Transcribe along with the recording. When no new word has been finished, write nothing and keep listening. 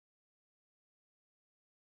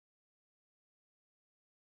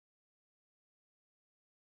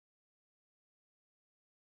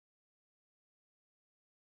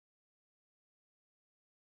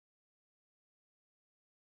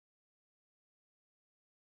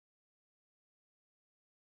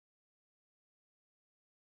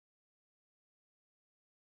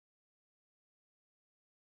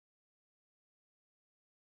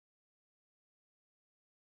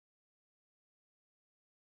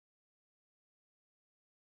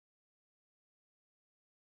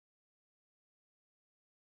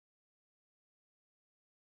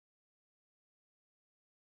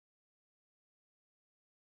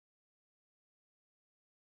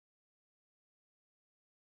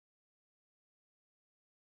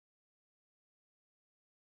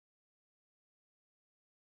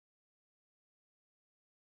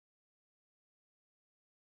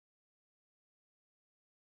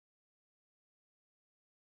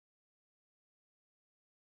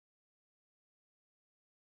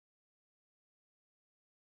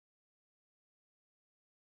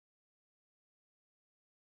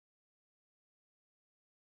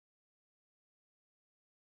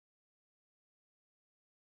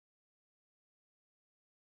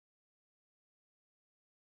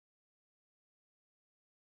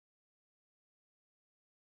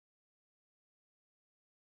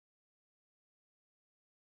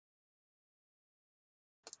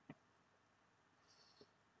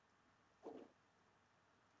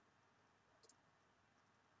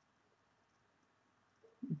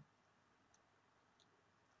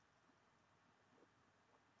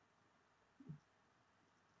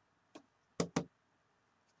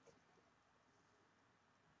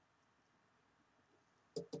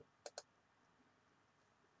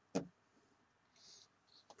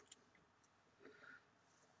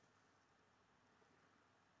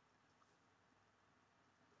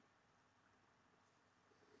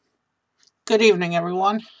Good evening,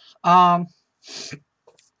 everyone. Um,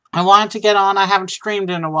 I wanted to get on. I haven't streamed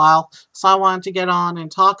in a while, so I wanted to get on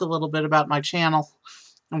and talk a little bit about my channel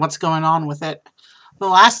and what's going on with it. The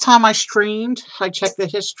last time I streamed, I checked the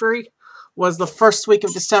history, was the first week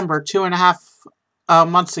of December, 2.5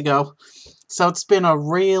 months ago. So it's been a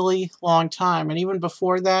really long time. And even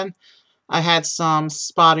before then, I had some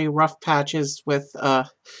spotty rough patches with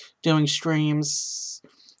doing streams.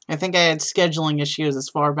 I think I had scheduling issues as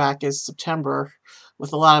far back as September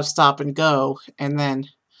with a lot of stop and go, and then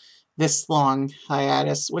this long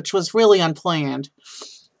hiatus, which was really unplanned.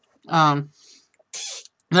 Um,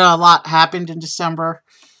 a lot happened in December.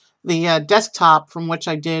 The desktop from which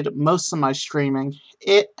I did most of my streaming,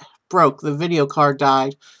 it broke. The video card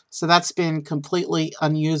died, so that's been completely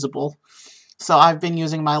unusable. So I've been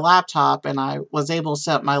using my laptop, and I was able to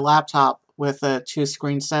set up my laptop with a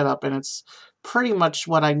 2-screen setup, and it's pretty much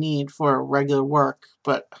what I need for regular work.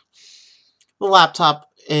 But the laptop,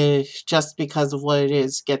 just because of what it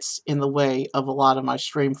is, gets in the way of a lot of my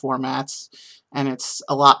stream formats, and it's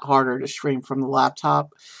a lot harder to stream from the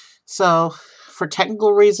laptop. So, for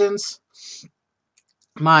technical reasons,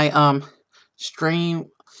 my stream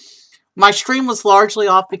was largely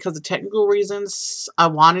off because of technical reasons. I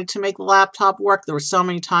wanted to make the laptop work. There were so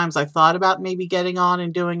many times I thought about maybe getting on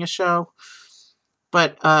and doing a show.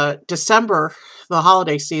 But December, the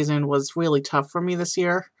holiday season, was really tough for me this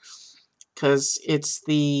year. Because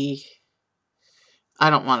I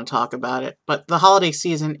don't want to talk about it, but the holiday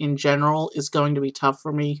season in general is going to be tough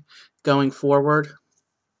for me going forward.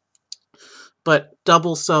 But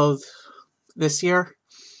double so this year,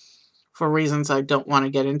 for reasons I don't want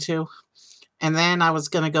to get into. And then I was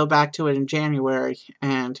going to go back to it in January,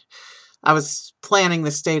 and I was planning the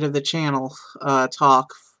State of the Channel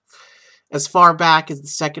talk as far back as the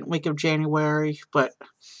second week of January, but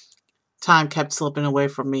time kept slipping away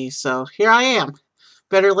from me, so here I am.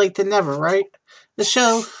 Better late than never, right? The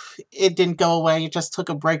show, it didn't go away, it just took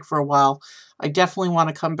a break for a while. I definitely want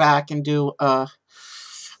to come back and do, I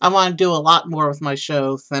want to do a lot more with my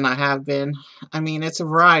show than I have been. I mean, it's a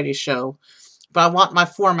variety show, but I want my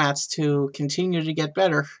formats to continue to get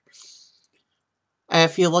better.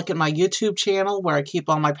 If you look at my YouTube channel, where I keep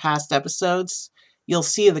all my past episodes, you'll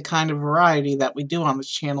see the kind of variety that we do on this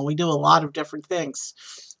channel. We do a lot of different things.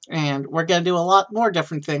 And we're going to do a lot more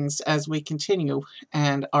different things as we continue.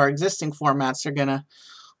 And our existing formats are going to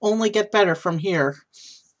only get better from here.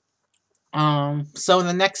 So in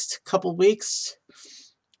the next couple weeks,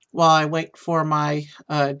 while I wait for my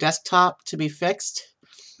desktop to be fixed,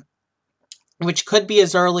 which could be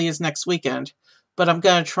as early as next weekend, but I'm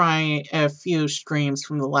going to try a few streams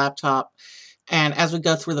from the laptop. And as we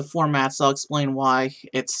go through the formats, I'll explain why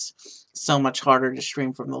it's so much harder to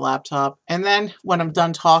stream from the laptop. And then, when I'm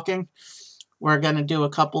done talking, we're going to do a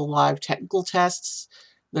couple live technical tests.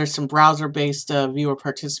 There's some browser-based viewer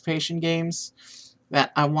participation games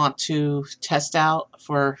that I want to test out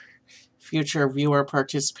for future viewer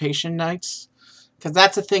participation nights. Because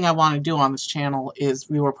that's the thing I want to do on this channel, is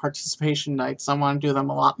viewer participation nights. I want to do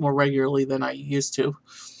them a lot more regularly than I used to.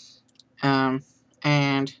 And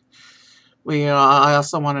I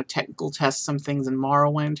also want to technical test some things in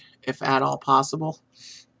Morrowind, if at all possible.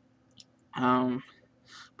 But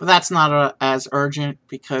that's not as urgent,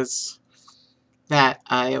 because that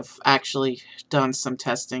I have actually done some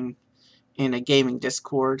testing in a gaming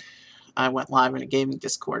Discord. I went live in a gaming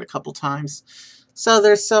Discord a couple times. So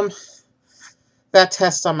there's that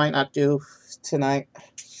test I might not do tonight,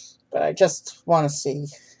 but I just want to see.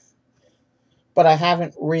 But I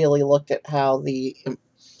haven't really looked at how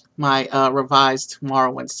my revised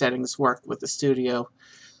Morrowind settings work with the studio.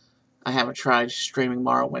 I haven't tried streaming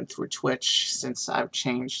Morrowind through Twitch since I've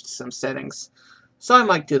changed some settings. So I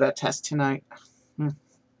might do that test tonight.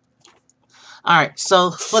 Alright,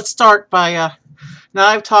 so let's start by, now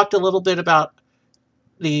I've talked a little bit about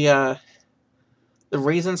the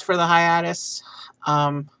reasons for the hiatus.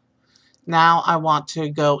 Now I want to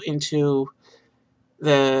go into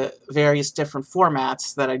the various different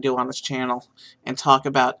formats that I do on this channel and talk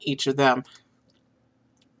about each of them.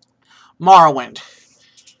 Morrowind.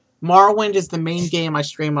 Morrowind is the main game I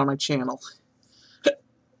stream on my channel.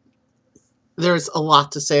 There's a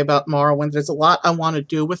lot to say about Morrowind. There's a lot I want to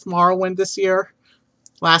do with Morrowind this year.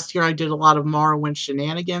 Last year I did a lot of Morrowind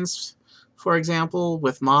shenanigans, for example,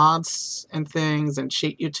 with mods and things and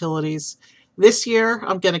cheat utilities. This year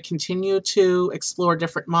I'm going to continue to explore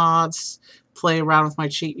different mods, play around with my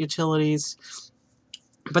cheat utilities,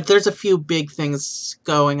 But there's a few big things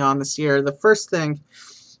going on this year. The first thing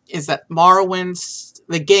is that Morrowind's,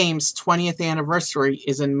 the game's 20th anniversary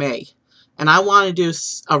is in May. And I want to do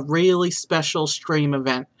a really special stream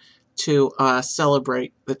event to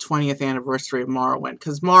celebrate the 20th anniversary of Morrowind.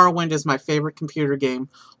 Because Morrowind is my favorite computer game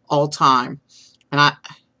all time. And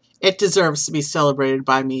it deserves to be celebrated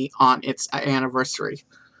by me on its anniversary.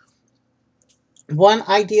 One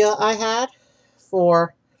idea I had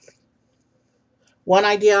for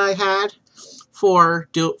the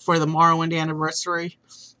Morrowind anniversary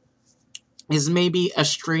is maybe a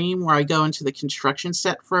stream where I go into the construction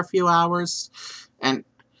set for a few hours and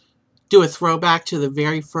do a throwback to the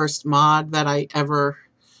very first mod that I ever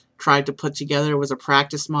tried to put together. It was a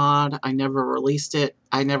practice mod. I never released it.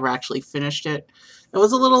 I never actually finished it. It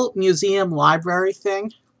was a little museum library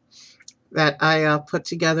thing that I put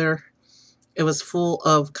together. It was full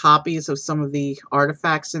of copies of some of the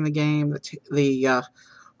artifacts in the game, the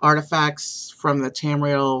artifacts from the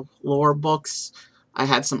Tamriel lore books. I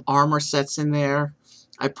had some armor sets in there.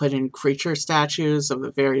 I put in creature statues of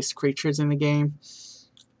the various creatures in the game.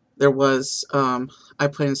 There was, I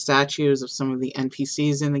put in statues of some of the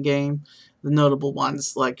NPCs in the game. The notable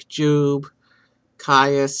ones like Jube,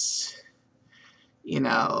 Caius,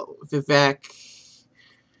 Vivek,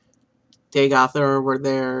 Dagothar were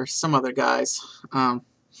there, some other guys.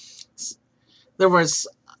 There was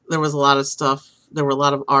a lot of stuff. There were a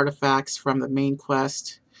lot of artifacts from the main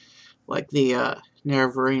quest, like the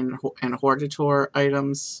Nerevarine and Hortator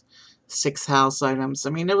items, Sixth House items.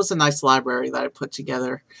 I mean, it was a nice library that I put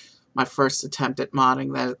together. My first attempt at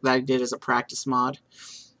modding that I did as a practice mod.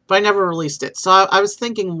 But I never released it. So I was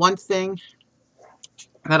thinking one thing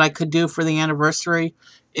that I could do for the anniversary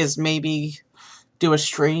is maybe do a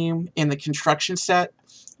stream in the construction set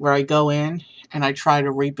where I go in and I try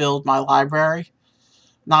to rebuild my library.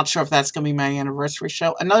 Not sure if that's going to be my anniversary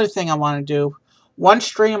show. Another thing I want to do, one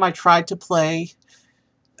stream I tried to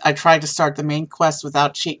start the main quest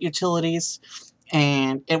without cheat utilities,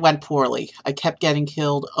 and it went poorly. I kept getting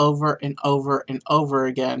killed over and over and over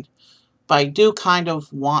again. But I do kind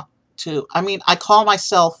of want to, I call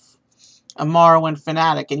myself a Morrowind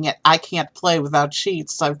fanatic, and yet I can't play without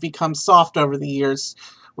cheats. I've become soft over the years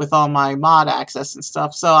with all my mod access and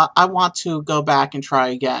stuff, so I want to go back and try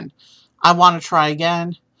again. I want to try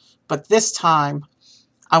again, but this time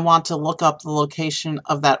I want to look up the location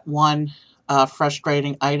of that one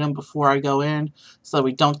frustrating item before I go in, so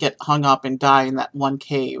we don't get hung up and die in that one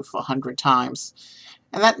cave 100 times.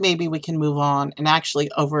 And that maybe we can move on and actually,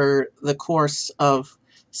 over the course of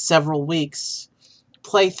several weeks,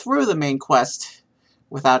 play through the main quest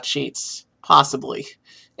without cheats. Possibly.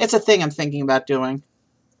 It's a thing I'm thinking about doing.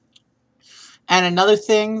 And another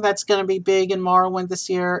thing that's going to be big in Morrowind this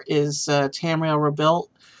year is Tamriel Rebuilt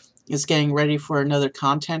is getting ready for another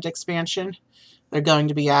content expansion. They're going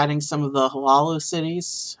to be adding some of the Halalu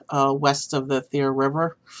cities west of the Thir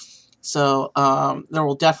River. So there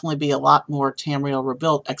will definitely be a lot more Tamriel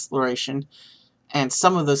Rebuilt exploration. And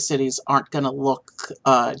some of those cities aren't going to look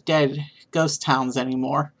dead ghost towns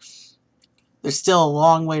anymore. There's still a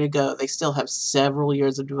long way to go. They still have several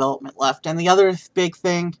years of development left. And the other big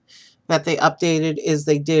thing that they updated is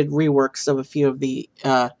they did reworks of a few of the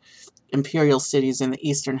Imperial cities in the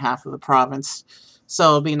eastern half of the province. So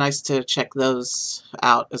it'll be nice to check those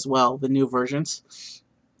out as well, the new versions.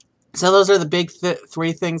 So those are the big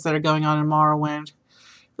three things that are going on in Morrowind.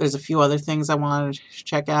 There's a few other things I wanted to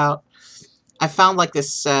check out. I found like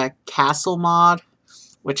this castle mod,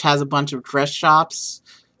 which has a bunch of dress shops.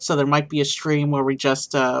 So there might be a stream where we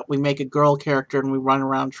just we make a girl character and we run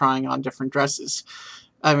around trying on different dresses.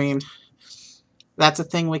 I mean, that's a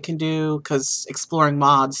thing we can do because exploring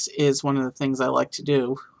mods is one of the things I like to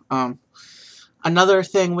do. Another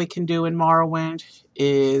thing we can do in Morrowind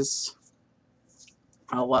is...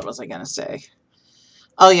 Oh, what was I going to say?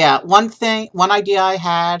 Oh, yeah. One idea I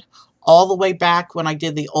had all the way back when I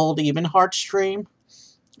did the old Ebenheart stream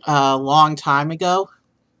a long time ago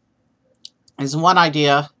is one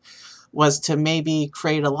idea was to maybe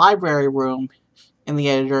create a library room in the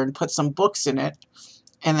editor and put some books in it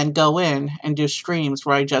and then go in and do streams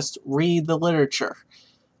where I just read the literature.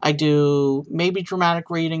 I do maybe dramatic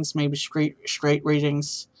readings, maybe straight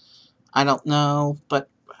readings. I don't know, but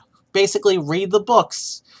basically read the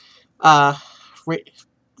books.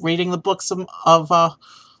 Reading the books of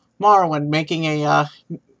Morrowind,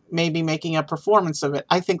 maybe making a performance of it.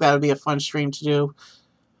 I think that would be a fun stream to do.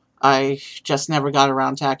 I just never got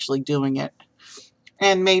around to actually doing it.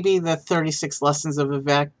 And maybe the 36 Lessons of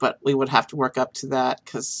Vivek, but we would have to work up to that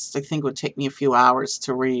because I think it would take me a few hours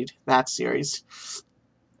to read that series.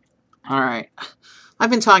 Alright. I've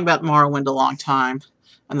been talking about Morrowind a long time.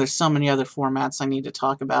 And there's so many other formats I need to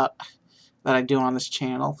talk about that I do on this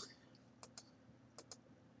channel.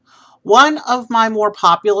 One of my more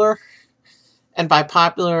popular, and by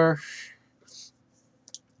popular,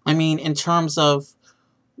 I mean in terms of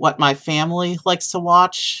what my family likes to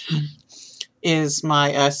watch, is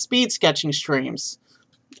my speed sketching streams.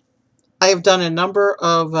 I have done a number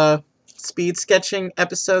of speed sketching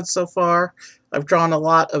episodes so far. I've drawn a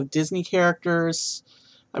lot of Disney characters.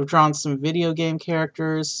 I've drawn some video game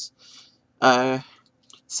characters.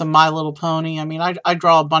 Some My Little Pony. I mean, I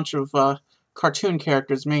draw a bunch of cartoon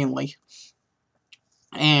characters mainly.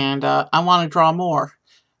 And I want to draw more.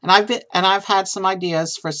 And I've had some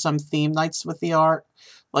ideas for some theme nights with the art.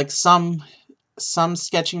 Like some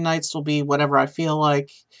sketching nights will be whatever I feel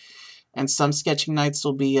like, and some sketching nights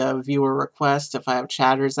will be a viewer request if I have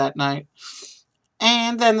chatters that night.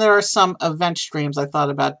 And then there are some event streams I thought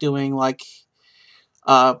about doing, like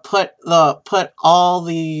put all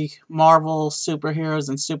the Marvel superheroes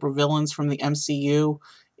and supervillains from the MCU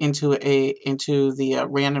into the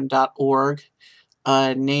random.org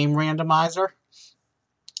name randomizer,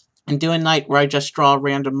 and do a night where I just draw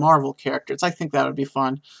random Marvel characters. I think that would be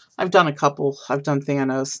fun. I've done a couple. I've done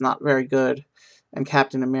Thanos, not very good, and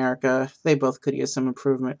Captain America. They both could use some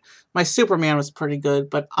improvement. My Superman was pretty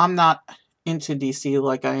good, but I'm not into DC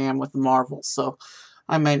like I am with Marvel, so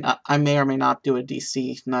I may or may not do a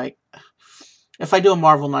DC night. If I do a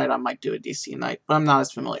Marvel night, I might do a DC night, but I'm not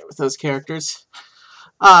as familiar with those characters.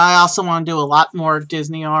 I also want to do a lot more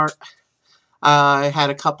Disney art. I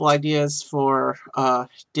had a couple ideas for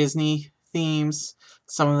Disney themes,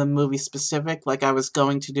 some of them movie specific. Like I was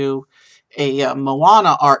going to do a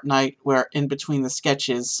Moana art night where in between the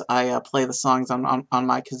sketches I play the songs on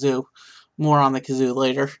my kazoo. More on the kazoo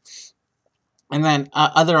later. And then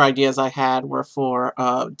other ideas I had were for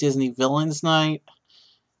Disney Villains Night,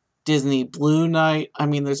 Disney Blue Night. I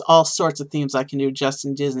mean, there's all sorts of themes I can do just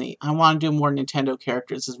in Disney. I want to do more Nintendo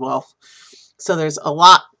characters as well. So there's a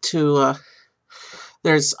lot to...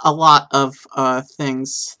 There's a lot of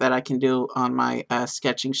things that I can do on my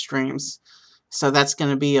sketching streams. So that's going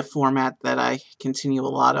to be a format that I continue a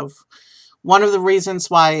lot of. One of the reasons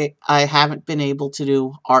why I haven't been able to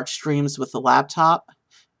do art streams with the laptop,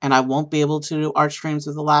 and I won't be able to do art streams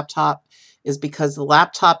with the laptop, is because the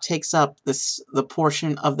laptop takes up the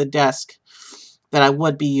portion of the desk that I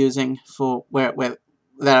would be using for that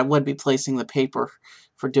I would be placing the paper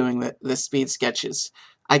for doing the speed sketches.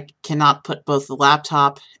 I cannot put both the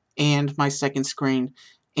laptop and my second screen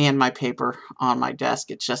and my paper on my desk.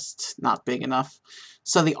 It's just not big enough.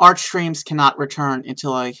 So the art streams cannot return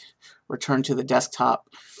until I return to the desktop.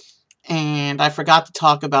 And I forgot to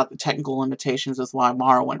talk about the technical limitations with why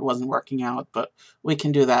Morrowind wasn't working out, but we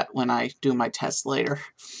can do that when I do my test later.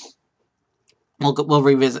 We'll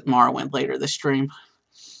revisit Morrowind later this stream.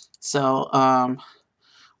 So,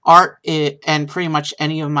 art and pretty much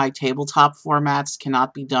any of my tabletop formats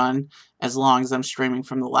cannot be done as long as I'm streaming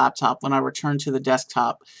from the laptop. When I return to the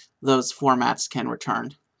desktop, those formats can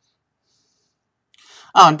return.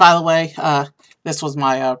 Oh, and by the way, this was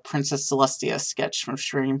my Princess Celestia sketch from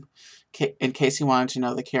stream, in case you wanted to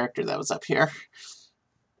know the character that was up here.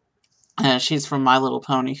 She's from My Little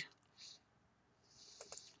Pony.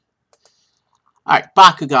 Alright,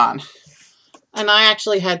 Bakugan. And I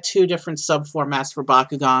actually had two different sub-formats for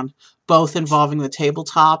Bakugan, both involving the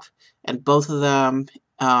tabletop, and both of them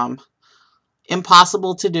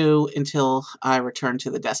impossible to do until I return to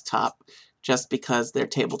the desktop, just because they're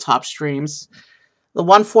tabletop streams. The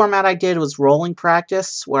one format I did was rolling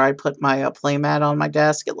practice, where I put my playmat on my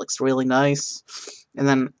desk. It looks really nice. And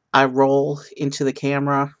then I roll into the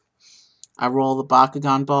camera. I roll the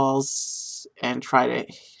Bakugan balls and try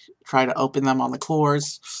to open them on the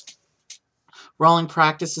cores. Rolling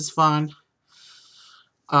practice is fun.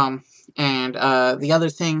 And the other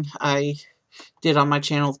thing I did on my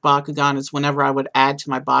channel with Bakugan is whenever I would add to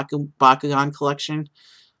my Bakugan collection,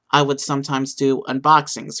 I would sometimes do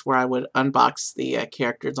unboxings where I would unbox the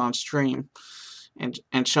characters on stream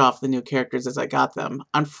and show off the new characters as I got them.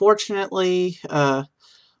 Unfortunately, my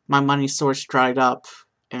money source dried up,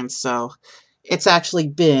 and so it's actually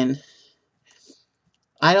been...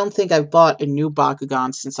 I don't think I've bought a new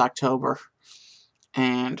Bakugan since October.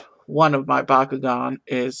 And one of my Bakugan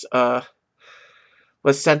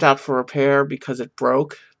was sent out for repair because it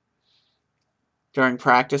broke during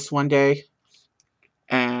practice one day,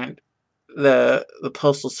 and the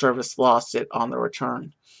Postal Service lost it on the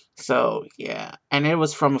return. So yeah, and it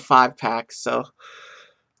was from a 5-pack. So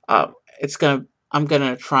I'm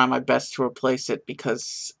gonna try my best to replace it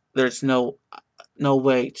because there's no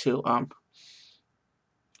way to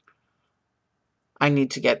I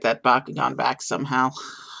need to get that Bakugan back somehow.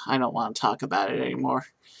 I don't want to talk about it anymore.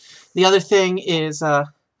 The other thing is the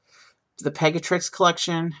Pegatrix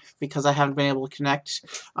collection, because I haven't been able to connect.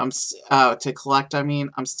 To collect. I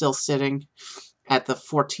mean, I'm still sitting at the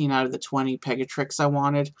 14 out of the 20 Pegatrix I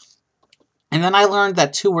wanted. And then I learned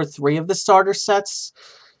that 2 or 3 of the starter sets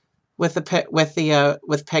with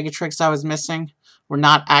Pegatrix I was missing were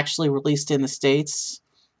not actually released in the States.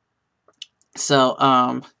 So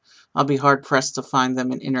I'll be hard pressed to find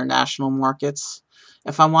them in international markets.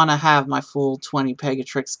 If I want to have my full 20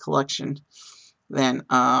 Pegatrix collection, then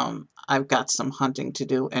I've got some hunting to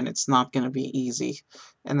do, and it's not going to be easy,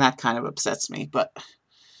 and that kind of upsets me. But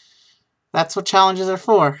that's what challenges are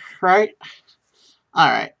for, right?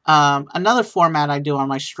 Alright, another format I do on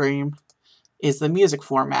my stream is the music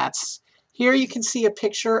formats. Here you can see a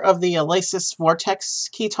picture of the Oasis Vortex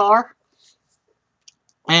guitar.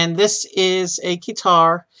 And this is a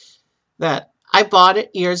guitar that I bought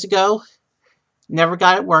it years ago, never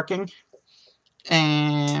got it working,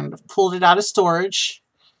 and pulled it out of storage.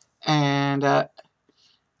 And a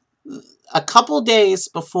couple days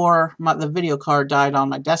before the video card died on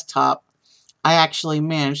my desktop, I actually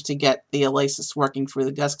managed to get the Oasis working through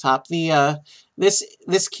the desktop.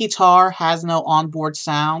 This guitar has no onboard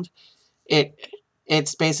sound.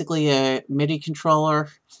 It's basically a MIDI controller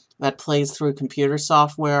that plays through computer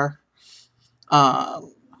software.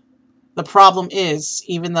 The problem is,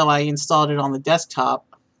 even though I installed it on the desktop,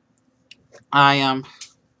 I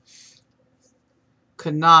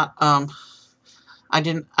could not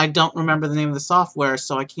I don't remember the name of the software,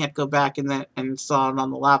 so I can't go back and then install it on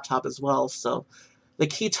the laptop as well. So the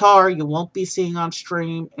guitar you won't be seeing on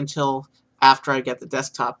stream until after I get the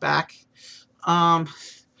desktop back. I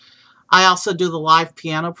also do the live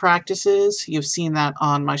piano practices. You've seen that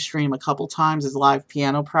on my stream a couple times as live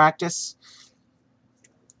piano practice.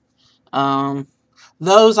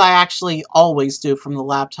 Those I actually always do from the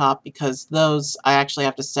laptop, because those I actually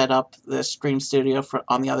have to set up the stream studio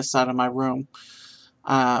on the other side of my room.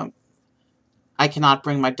 I cannot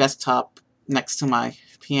bring my desktop next to my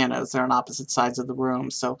pianos. They're on opposite sides of the room,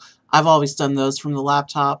 so I've always done those from the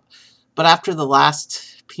laptop. But after the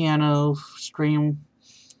last piano stream,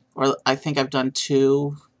 or I think I've done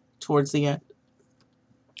 2 towards the end,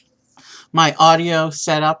 my audio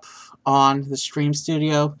setup on the stream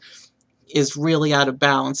studio is really out of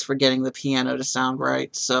balance for getting the piano to sound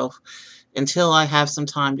right. So until I have some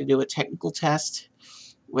time to do a technical test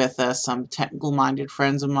with some technical-minded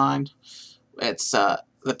friends of mine, it's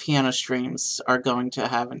the piano streams are going to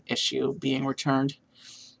have an issue being returned.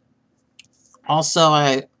 Also,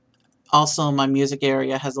 my music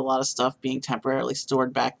area has a lot of stuff being temporarily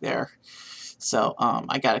stored back there. So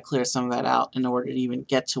I got to clear some of that out in order to even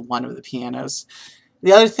get to one of the pianos.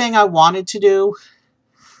 The other thing I wanted to do,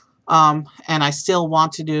 and I still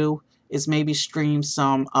want to do, is maybe stream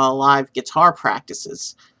some live guitar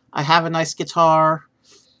practices. I have a nice guitar.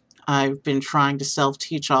 I've been trying to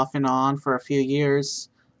self-teach off and on for a few years.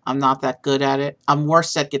 I'm not that good at it. I'm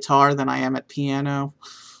worse at guitar than I am at piano,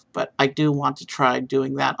 but I do want to try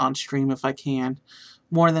doing that on stream if I can.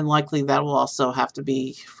 More than likely that will also have to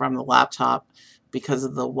be from the laptop because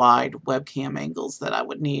of the wide webcam angles that I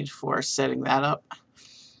would need for setting that up.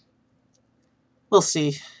 We'll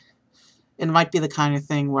see. It might be the kind of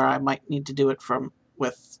thing where I might need to do it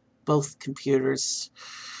with both computers,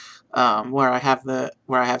 where I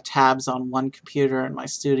have tabs on one computer and my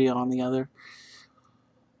studio on the other,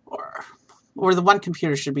 or the one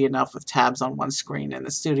computer should be enough with tabs on one screen and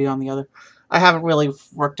the studio on the other. I haven't really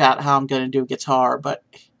worked out how I'm going to do guitar, but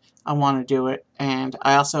I want to do it. And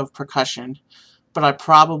I also have percussion, but I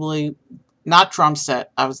probably not drum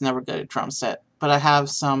set. I was never good at drum set, but I have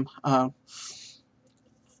some.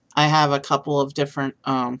 I have a couple of different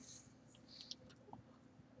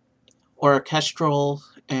orchestral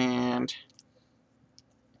and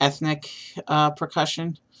ethnic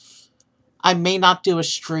percussion. I may not do a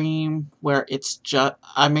stream where it's just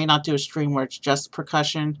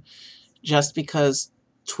percussion, just because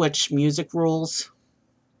Twitch music rules,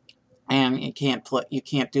 and you can't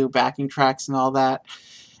do backing tracks and all that.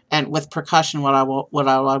 And with percussion, what I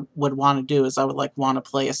would want to do is I would want to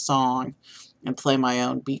play a song and play my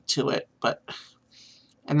own beat to it,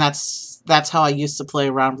 and that's how I used to play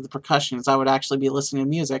around with the percussion. Is I would actually be listening to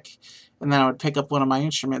music, and then I would pick up one of my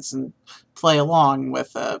instruments and play along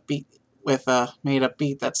with a beat, with a made-up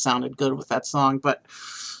beat that sounded good with that song. But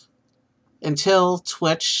until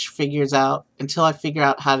I figure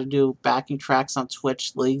out how to do backing tracks on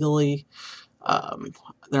Twitch legally,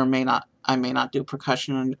 there may not I may not do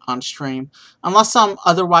percussion on stream. Unless I'm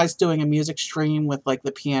otherwise doing a music stream with like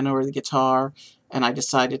the piano or the guitar, and I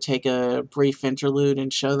decide to take a brief interlude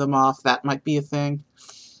and show them off, that might be a thing.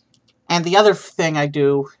 And the other thing I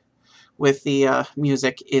do with the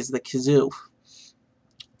music is the kazoo.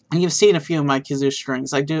 And you've seen a few of my kazoo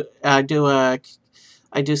strings. I do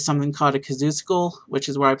something called a Kazoosical, which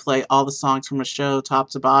is where I play all the songs from a show top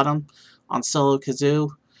to bottom on solo kazoo.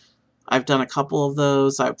 I've done a couple of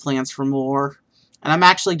those. I have plans for more. And I'm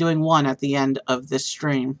actually doing one at the end of this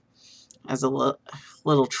stream as a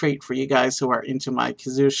little treat for you guys who are into my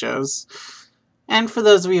kazoo shows. And for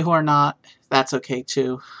those of you who are not, that's okay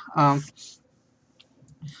too.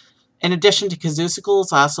 In addition to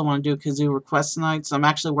Kazoosicals, I also want to do kazoo request nights. I'm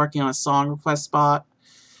actually working on a song request spot.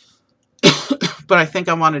 But I think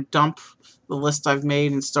I want to dump the list I've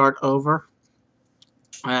made and start over.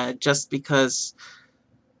 Just because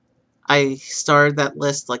I started that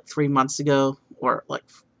list like 3 months ago, or like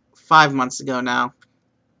 5 months ago now.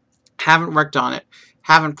 Haven't worked on it.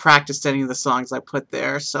 Haven't practiced any of the songs I put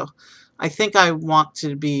there. So I think I want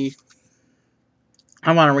to redo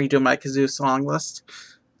my kazoo song list.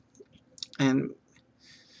 And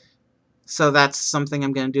so that's something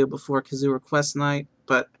I'm going to do before kazoo request night.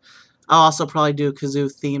 But I'll also probably do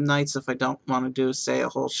kazoo theme nights if I don't want to do, say, a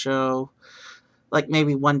whole show. Like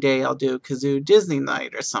maybe one day I'll do kazoo Disney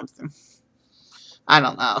night or something. I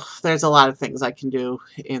don't know. There's a lot of things I can do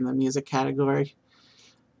in the music category.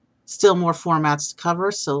 Still more formats to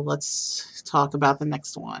cover, so let's talk about the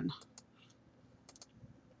next one.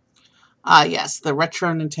 Yes, the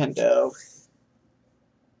Retro Nintendo.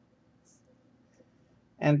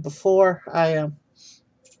 And before I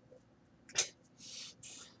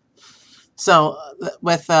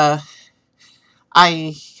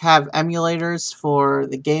I have emulators for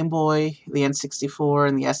the Game Boy, the N64,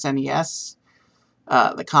 and the SNES.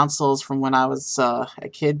 The consoles from when I was a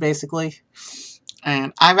kid, basically.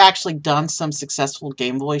 And I've actually done some successful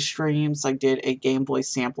Game Boy streams. I did a Game Boy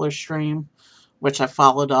sampler stream, which I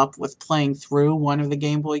followed up with playing through one of the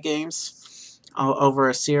Game Boy games over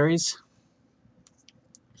a series.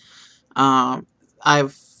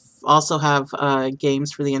 I've also have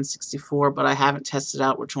games for the N64, but I haven't tested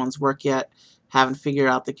out which ones work yet. Haven't figured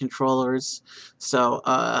out the controllers, so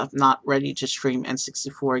I'm not ready to stream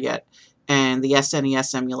N64 yet. And the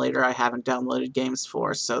SNES emulator I haven't downloaded games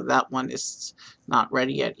for, so that one is not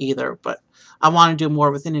ready yet either. But I want to do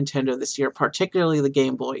more with the Nintendo this year, particularly the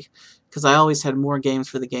Game Boy, because I always had more games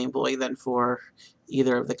for the Game Boy than for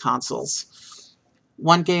either of the consoles.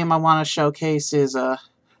 One game I want to showcase is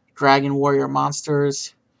Dragon Warrior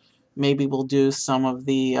Monsters. Maybe we'll do some of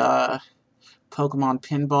the Pokemon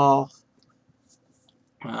Pinball.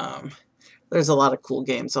 There's a lot of cool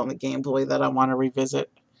games on the Game Boy that I want to revisit.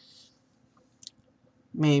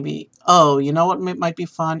 Maybe. Oh, you know what might be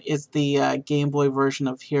fun is the Game Boy version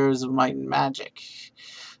of Heroes of Might and Magic.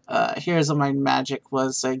 Heroes of Might and Magic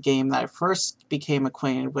was a game that I first became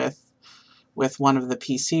acquainted with one of the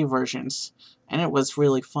PC versions, and it was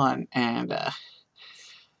really fun, and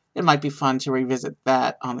it might be fun to revisit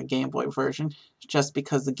that on the Game Boy version, just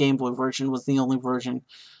because the Game Boy version was the only version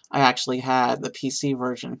I actually had. The PC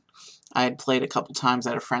version I had played a couple times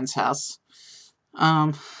at a friend's house.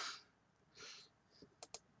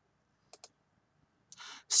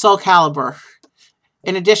 Soul Calibur.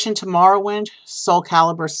 In addition to Morrowind, Soul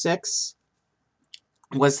Calibur 6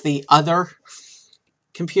 was the other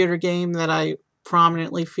computer game that I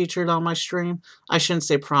prominently featured on my stream. I shouldn't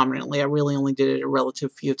say prominently, I really only did it a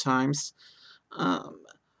relative few times.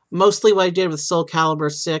 Mostly what I did with Soul Calibur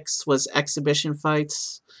 6 was exhibition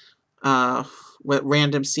fights, with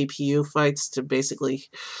random CPU fights to basically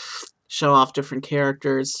show off different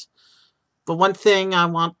characters. But one thing I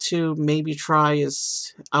want to maybe try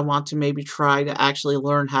is to actually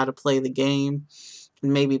learn how to play the game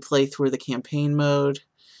and maybe play through the campaign mode.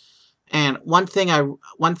 And one thing I've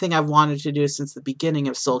wanted to do since the beginning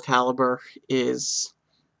of Soul Calibur is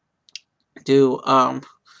do a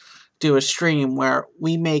stream where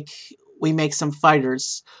we make some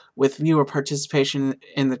fighters with viewer participation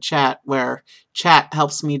in the chat, where chat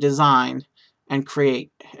helps me design and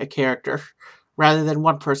create a character. Rather than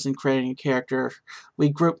one person creating a character, we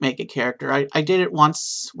group make a character. I did it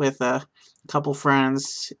once with a couple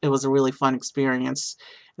friends. It was a really fun experience.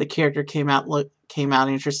 The character came out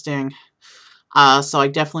interesting. So I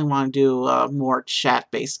definitely want to do more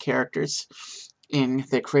chat-based characters in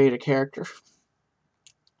the create a character.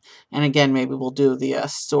 And again, maybe we'll do the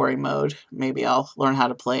story mode. Maybe I'll learn how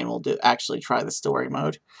to play and we'll actually try the story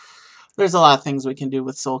mode. There's a lot of things we can do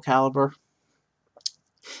with Soul Calibur.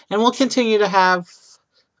 And we'll continue to have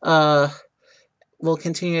we'll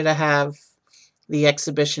continue to have the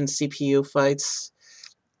exhibition CPU fights,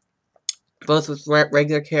 both with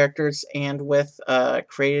regular characters and with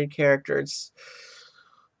created characters.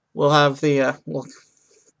 We'll have the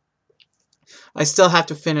I still have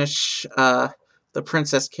to finish the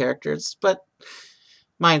princess characters, but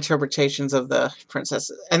my interpretations of the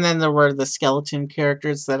princess, and then there were the skeleton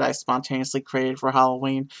characters that I spontaneously created for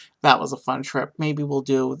Halloween. That was a fun trip. Maybe we'll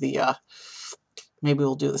do the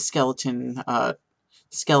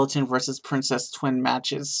skeleton versus princess twin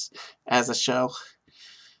matches as a show.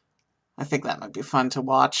 I think that might be fun to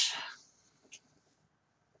watch.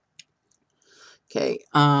 Okay,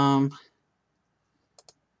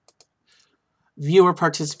 viewer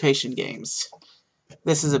participation games.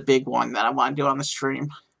 This is a big one that I want to do on the stream.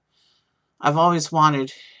 I've always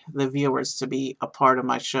wanted the viewers to be a part of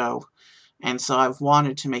my show, and so I've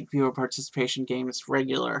wanted to make viewer participation games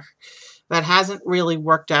regular. That hasn't really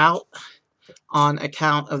worked out on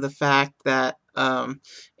account of the fact that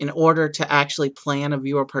in order to actually plan a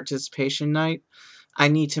viewer participation night, I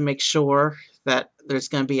need to make sure that there's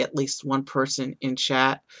going to be at least one person in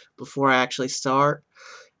chat before I actually start.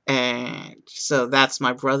 And so that's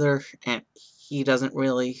my brother, and he doesn't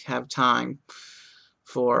really have time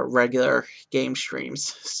for regular game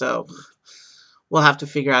streams. So we'll have to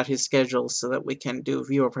figure out his schedule so that we can do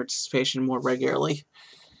viewer participation more regularly.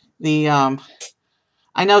 The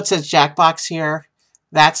I know it says Jackbox here.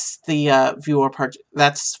 That's the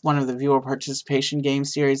that's one of the viewer participation game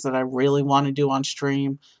series that I really want to do on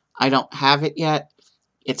stream. I don't have it yet.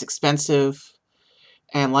 It's expensive,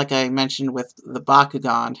 and like I mentioned with the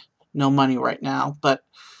Bakugan, no money right now, but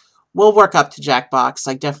we'll work up to Jackbox.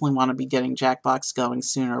 I definitely want to be getting Jackbox going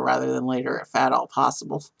sooner rather than later, if at all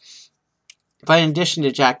possible. But in addition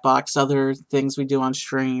to Jackbox, other things we do on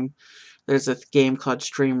stream, there's a game called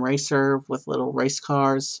Stream Racer with little race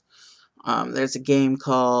cars. There's a game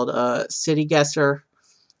called City Guesser.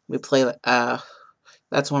 We play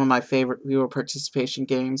that's one of my favorite viewer participation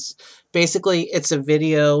games. Basically, it's a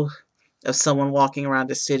video of someone walking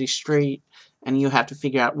around a city street, and you have to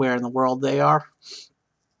figure out where in the world they are.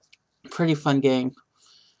 Pretty fun game.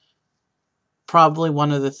 Probably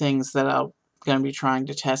one of the things that I'm going to be trying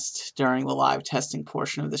to test during the live testing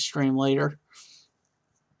portion of the stream later.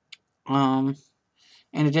 In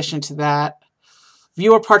addition to that,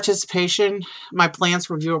 viewer participation. My plans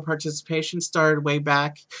for viewer participation started way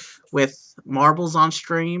back with Marbles on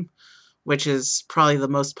stream, which is probably the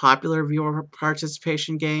most popular viewer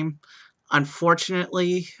participation game.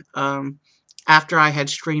 Unfortunately, after I had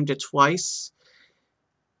streamed it twice,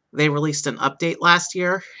 they released an update last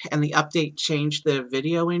year, and the update changed the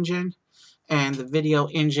video engine, and the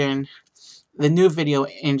new video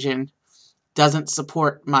engine doesn't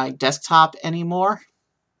support my desktop anymore.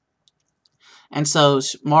 And so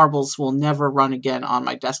Marbles will never run again on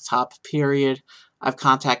my desktop, period. I've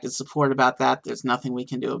contacted support about that. There's nothing we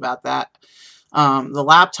can do about that. The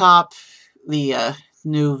laptop, the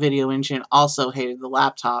new video engine also hated the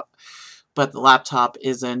laptop, but the laptop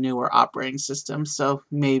is a newer operating system, so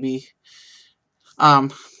maybe.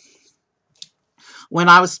 When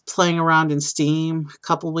I was playing around in Steam a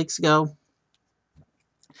couple weeks ago,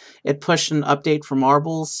 it pushed an update for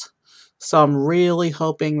Marbles, so I'm really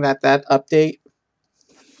hoping that that update,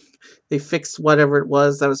 they fixed whatever it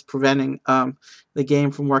was that was preventing the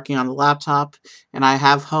game from working on the laptop, and I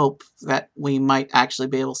have hope that we might actually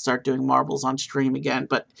be able to start doing Marbles on stream again.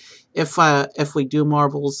 But if we do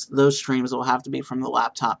Marbles, those streams will have to be from the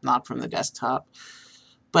laptop, not from the desktop.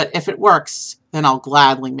 But if it works, then I'll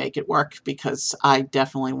gladly make it work, because I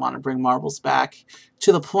definitely want to bring Marbles back,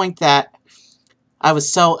 to the point that I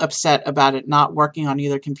was so upset about it not working on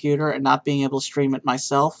either computer and not being able to stream it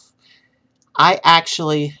myself. I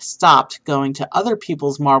actually stopped going to other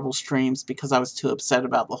people's Marble streams because I was too upset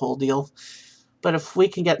about the whole deal. But if we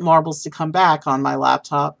can get Marbles to come back on my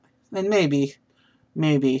laptop, then maybe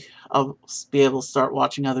I'll be able to start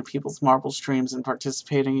watching other people's Marble streams and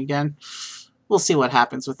participating again. We'll see what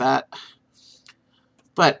happens with that.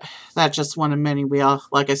 But that's just one of many.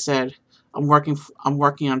 Like I said, I'm working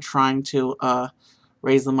on trying to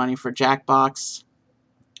raise the money for Jackbox.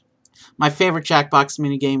 My favorite Jackbox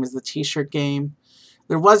minigame is the T-shirt game.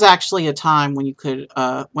 There was actually a time when you could,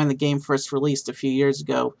 when the game first released a few years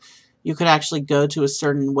ago, you could actually go to a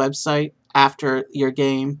certain website after your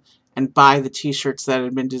game and buy the T-shirts that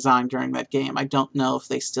had been designed during that game. I don't know if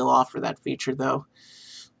they still offer that feature, though.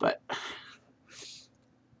 But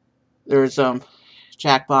there's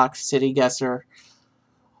Jackbox, City Guesser.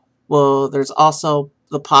 Well, there's also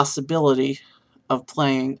the possibility of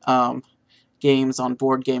playing games on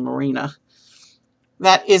Board Game Arena.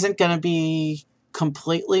 That isn't going to be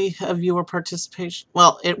completely a viewer participation.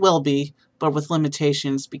 Well, it will be, but with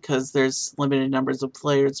limitations because there's limited numbers of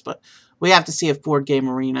players. But we have to see if Board Game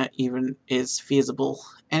Arena even is feasible.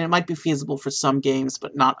 And it might be feasible for some games,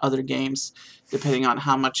 but not other games, depending on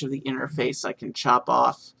how much of the interface I can chop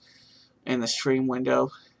off in the stream window.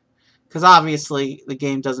 Because obviously the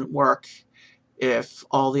game doesn't work if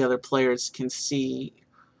all the other players can see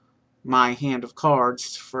my hand of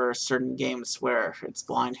cards for certain games where it's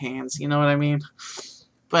blind hands, you know what I mean?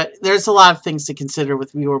 But there's a lot of things to consider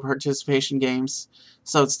with viewer participation games,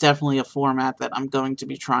 so it's definitely a format that I'm going to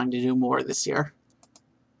be trying to do more this year.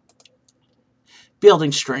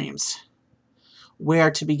 Building streams. Where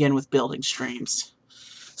to begin with building streams?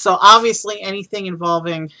 So obviously anything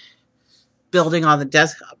involving building on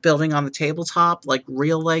the tabletop, like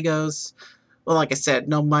real Legos. Well, like I said,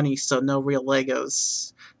 no money, so no real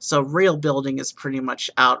Legos. So real building is pretty much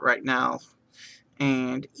out right now.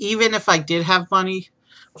 And even if I did have money,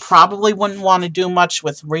 probably wouldn't want to do much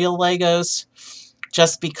with real Legos,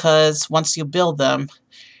 just because once you build them,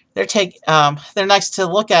 they're nice to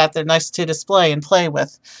look at, they're nice to display and play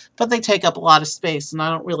with, but they take up a lot of space, and I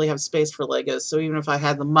don't really have space for Legos, so even if I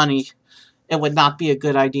had the money, it would not be a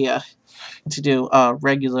good idea to do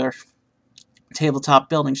regular tabletop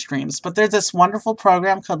building streams. But there's this wonderful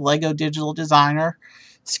program called Lego Digital Designer.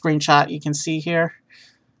 Screenshot you can see here.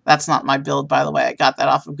 That's not my build, by the way. I got that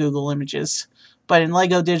off of Google Images. But in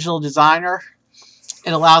Lego Digital Designer,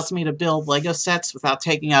 it allows me to build Lego sets without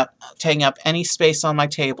taking up any space on my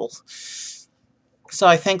table. So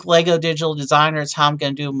I think Lego Digital Designer is how I'm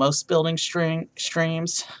going to do most building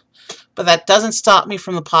streams. But that doesn't stop me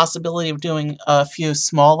from the possibility of doing a few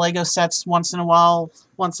small Lego sets once in a while,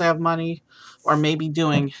 once I have money. Or maybe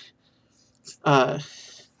doing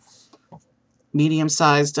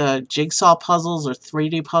medium-sized jigsaw puzzles or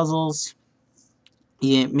 3D puzzles.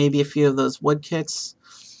 Yeah, maybe a few of those wood kits.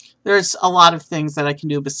 There's a lot of things that I can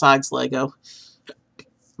do besides Lego.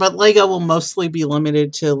 But Lego will mostly be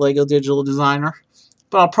limited to Lego Digital Designer.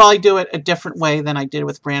 But I'll probably do it a different way than I did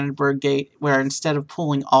with Brandenburg Gate, where instead of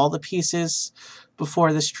pulling all the pieces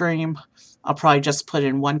before the stream, I'll probably just put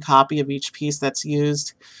in one copy of each piece that's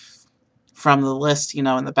used from the list, in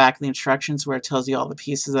the back of the instructions where it tells you all the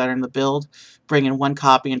pieces that are in the build. Bring in one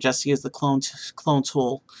copy and just use the clone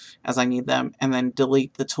tool as I need them, and then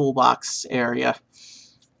delete the toolbox area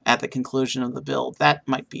at the conclusion of the build. That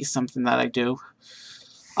might be something that I do.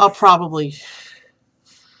 I'll probably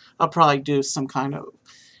do some kind of...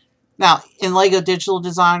 Now, in Lego Digital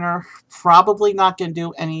Designer, probably not going to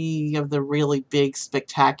do any of the really big,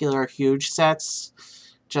 spectacular, huge sets,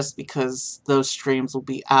 just because those streams will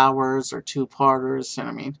be hours or two-parters,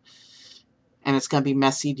 and it's going to be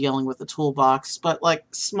messy dealing with the toolbox. But like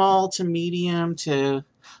small to medium to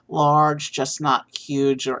large, just not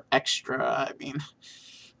huge or extra.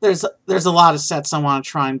 There's a lot of sets I want to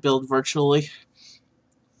try and build virtually.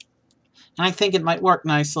 And I think it might work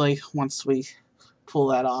nicely once we pull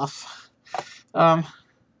that off.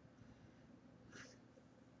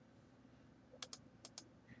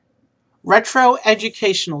 Retro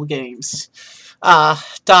educational games.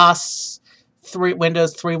 DOS,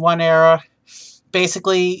 Windows 3.1 era.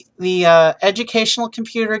 Basically, the educational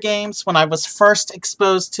computer games, when I was first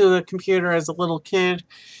exposed to a computer as a little kid,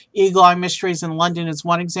 Eagle Eye Mysteries in London is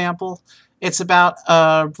one example. It's about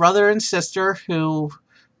a brother and sister who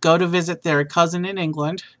go to visit their cousin in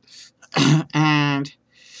England, and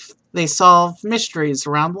they solve mysteries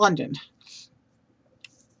around London.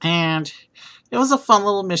 And it was a fun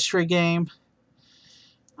little mystery game.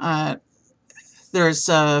 There's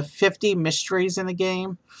 50 mysteries in the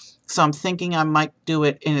game, so I'm thinking I might do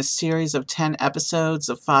it in a series of 10 episodes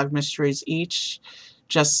of 5 mysteries each,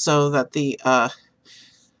 just so that the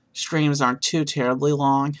streams aren't too terribly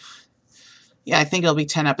long. Yeah, I think it'll be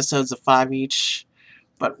 10 episodes of 5 each.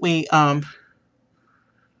 But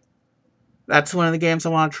that's one of the games I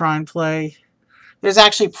want to try and play. There's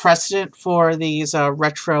actually precedent for these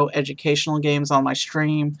retro educational games on my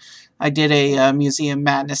stream. I did a Museum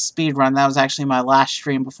Madness speedrun. That was actually my last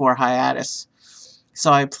stream before hiatus.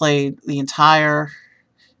 So I played the entire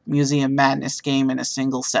Museum Madness game in a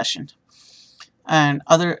single session. And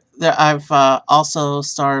I've also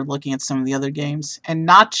started looking at some of the other games, and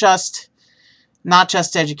not just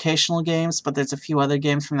educational games, but there's a few other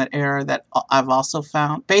games from that era that I've also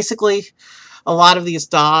found. Basically, a lot of these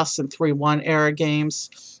DOS and 3.1 era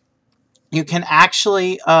games, you can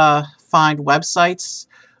actually find websites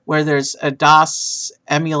where there's a DOS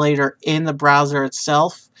emulator in the browser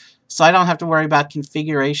itself. So I don't have to worry about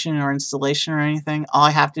configuration or installation or anything. All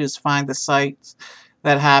I have to do is find the sites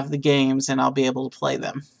that have the games, and I'll be able to play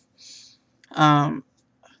them.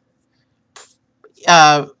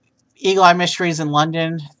 Eagle Eye Mysteries in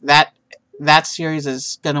London, that series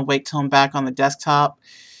is going to wait till I'm back on the desktop,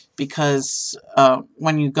 because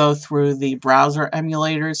when you go through the browser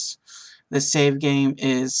emulators, the save game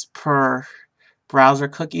is per browser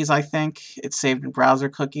cookies, I think. It's saved in browser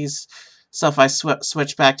cookies. So if I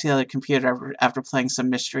switch back to the other computer after playing some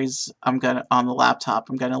mysteries, on the laptop,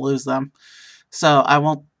 I'm gonna lose them. So I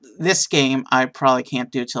won't. This game I probably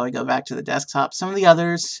can't do till I go back to the desktop. Some of the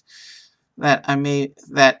others that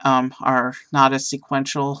are not as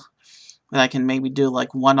sequential, that I can maybe do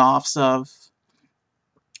like one-offs of.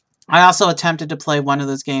 I also attempted to play one of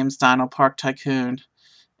those games, Dino Park Tycoon,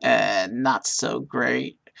 and not so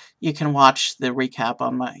great. You can watch the recap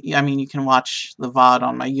on you can watch the VOD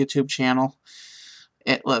on my YouTube channel.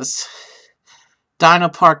 It was Dino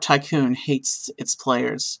Park Tycoon hates its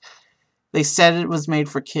players. They said it was made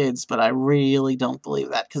for kids, but I really don't believe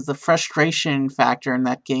that, because the frustration factor in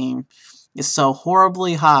that game is so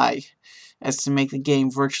horribly high as to make the game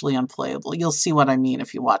virtually unplayable. You'll see what I mean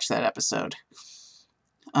if you watch that episode.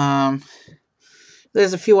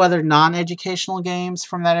 There's a few other non-educational games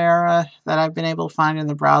from that era that I've been able to find in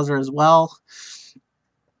the browser as well.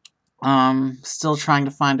 Still trying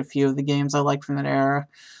to find a few of the games I like from that era.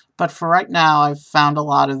 But for right now, I've found a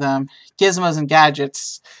lot of them. Gizmos and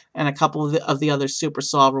Gadgets and a couple of the other Super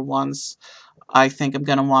Solver ones I think I'm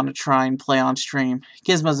going to want to try and play on stream.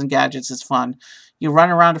 Gizmos and Gadgets is fun. You run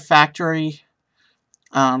around a factory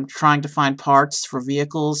trying to find parts for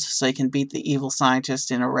vehicles so you can beat the evil scientist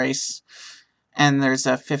in a race. And there's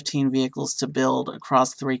 15 vehicles to build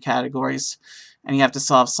across 3 categories. And you have to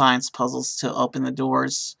solve science puzzles to open the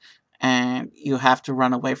doors. And you have to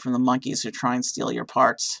run away from the monkeys who try and steal your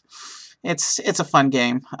parts. It's a fun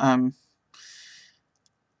game.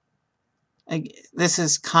 This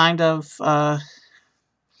is kind of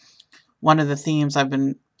one of the themes I've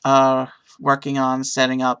been working on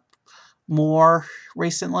setting up more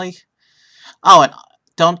recently. Oh, and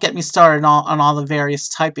don't get me started on all the various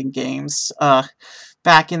typing games.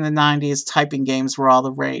 Back in the 90s, typing games were all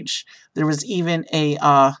the rage. There was even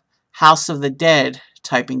a House of the Dead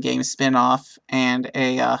typing game spin-off, and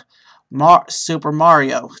a Super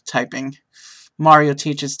Mario typing. Mario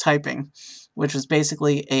Teaches Typing, which was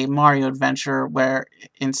basically a Mario adventure where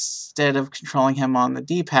instead of controlling him on the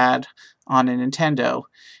D-pad on a Nintendo,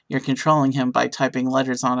 you're controlling him by typing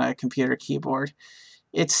letters on a computer keyboard.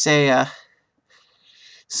 It's a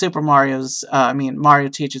Mario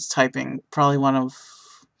Teaches Typing, probably one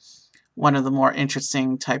of the more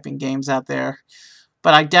interesting typing games out there.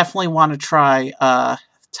 But I definitely want to try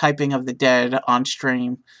Typing of the Dead on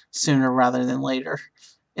stream sooner rather than later.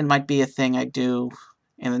 It might be a thing I do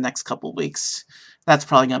in the next couple weeks. That's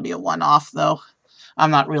probably going to be a one-off, though. I'm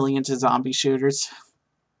not really into zombie shooters.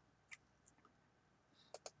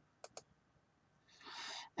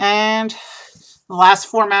 And the last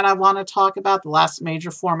format I want to talk about, the last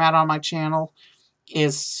major format on my channel,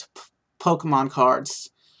 is Pokemon cards.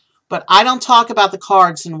 But I don't talk about the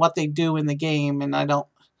cards and what they do in the game, and I don't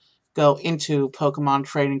go into Pokemon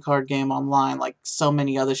trading card game online like so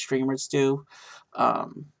many other streamers do.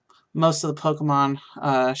 Most of the Pokemon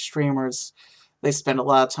streamers, they spend a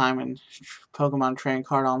lot of time in Pokemon trading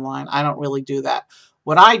card online. I don't really do that.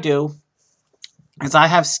 What I do is I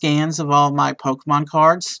have scans of all my Pokemon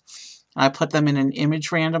cards. I put them in an image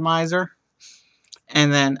randomizer,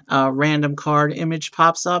 and then a random card image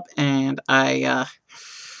pops up, and I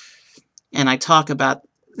talk about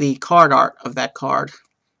the card art of that card.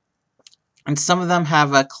 And some of them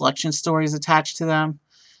have collection stories attached to them.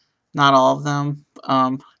 Not all of them.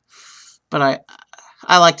 But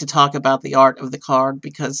I like to talk about the art of the card,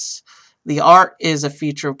 because the art is a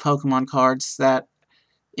feature of Pokemon cards that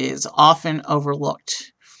is often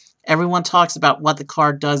overlooked. Everyone talks about what the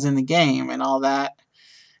card does in the game and all that,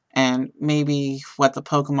 and maybe what the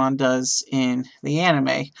Pokemon does in the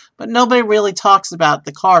anime, but nobody really talks about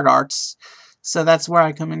the card arts. So that's where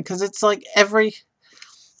I come in, because it's like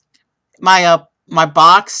my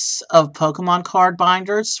box of Pokemon card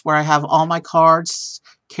binders, where I have all my cards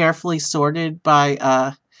carefully sorted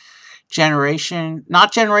by generation,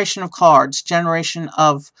 not generation of cards, generation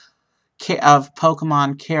of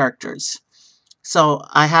Pokemon characters. So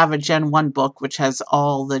I have a Gen 1 book which has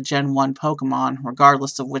all the Gen 1 Pokemon,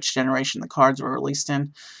 regardless of which generation the cards were released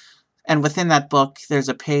in. And within that book, there's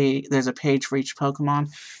a page for each Pokemon.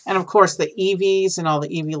 And of course, the EVs and all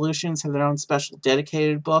the evolutions have their own special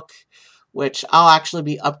dedicated book, which I'll actually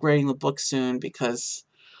be upgrading the book soon, because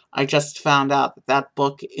I just found out that that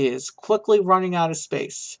book is quickly running out of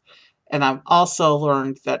space. And I've also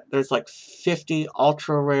learned that there's like 50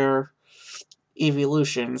 ultra rare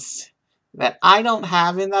evolutions that I don't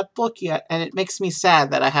have in that book yet, and it makes me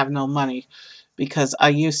sad that I have no money, because I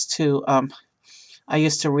used to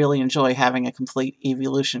really enjoy having a complete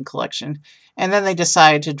evolution collection. And then they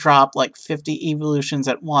decided to drop like 50 evolutions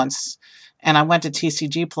at once. And I went to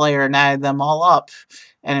TCG Player and added them all up.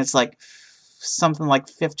 And it's like something like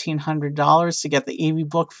 $1,500 to get the Eevee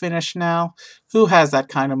book finished now. Who has that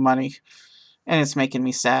kind of money? And it's making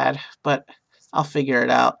me sad, but I'll figure it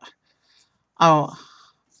out. I'll,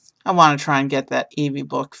 I want to try and get that Eevee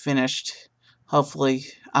book finished. Hopefully,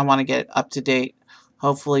 I want to get it up to date.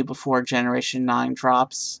 Hopefully, before Generation 9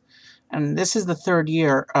 drops. And this is the third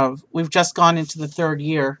year of. We've just gone into the third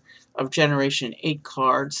year of Generation 8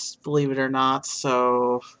 cards, believe it or not.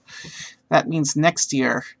 So that means next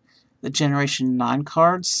year, the Generation 9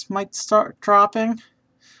 cards might start dropping.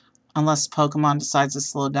 Unless Pokemon decides to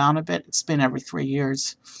slow down a bit. It's been every 3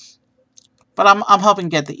 years. But I'm hoping to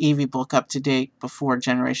get the Eevee book up to date before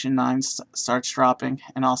Generation 9 starts dropping,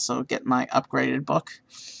 and also get my upgraded book.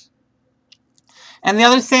 And the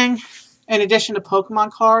other thing, in addition to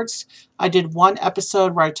Pokemon cards, I did one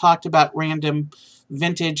episode where I talked about random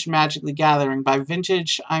vintage Magic the Gathering. By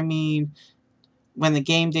vintage, I mean when the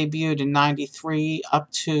game debuted in '93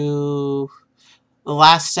 up to the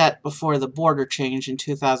last set before the border change in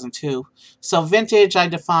 2002. So vintage I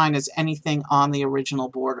define as anything on the original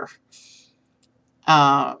border.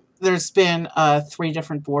 There's been 3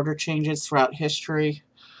 different border changes throughout history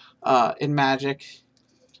in Magic.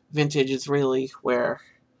 Vintage is really where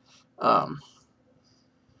the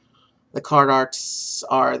card arts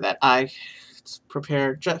are that I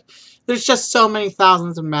prepared. There's just so many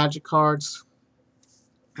thousands of Magic cards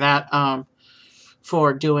that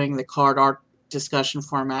for doing the card art discussion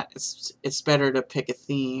format, it's better to pick a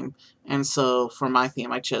theme. And so for my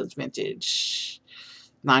theme, I chose vintage,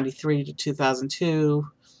 '93 to 2002.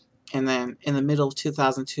 And then in the middle of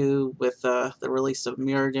 2002, with the release of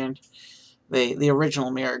Mirrodin, the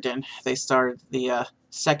original Mirrodin, they started the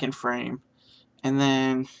second frame. And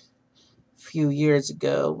then a few years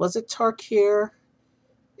ago, was it Tarkir?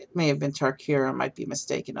 It may have been Tarkir. I might be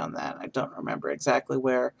mistaken on that. I don't remember exactly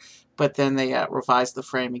where. But then they revised the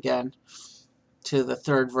frame again to the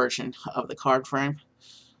third version of the card frame.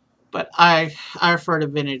 But I refer to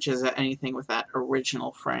vintage as anything with that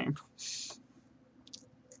original frame.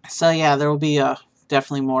 So yeah, there will be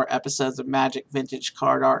definitely more episodes of Magic Vintage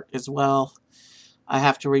card art as well. I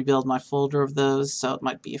have to rebuild my folder of those, so it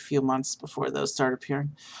might be a few months before those start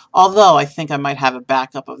appearing. Although I think I might have a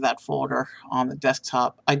backup of that folder on the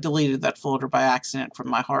desktop. I deleted that folder by accident from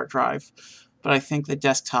my hard drive, but I think the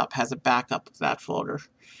desktop has a backup of that folder.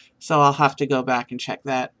 So I'll have to go back and check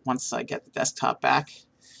that once I get the desktop back.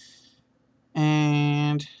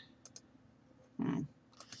 And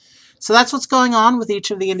so that's what's going on with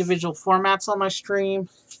each of the individual formats on my stream.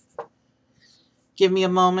 Give me a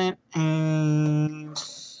moment and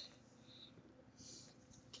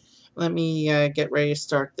let me get ready to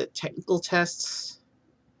start the technical tests.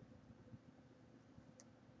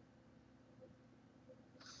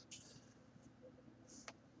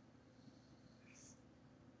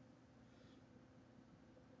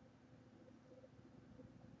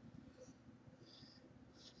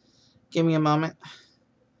 Give me a moment.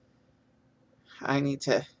 I need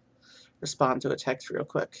to respond to a text real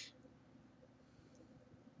quick.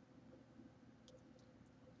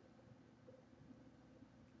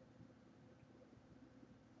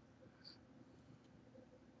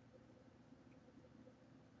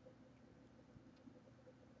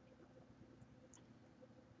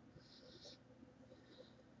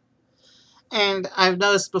 And I've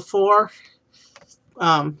noticed before,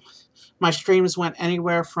 my streams went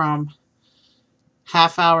anywhere from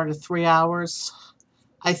half hour to 3 hours.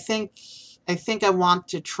 I think I want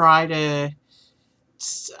to try to.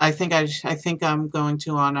 I think I'm going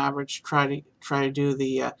to, on average, try to do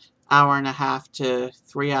the hour and a half to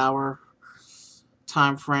 3 hour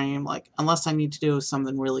time frame. Like, unless I need to do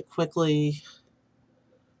something really quickly,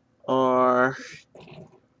 or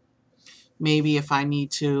maybe if I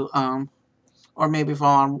need to, or maybe if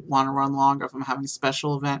I want to run longer, if I'm having a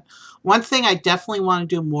special event. One thing I definitely want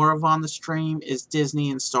to do more of on the stream is Disney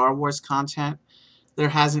and Star Wars content. There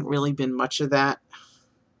hasn't really been much of that.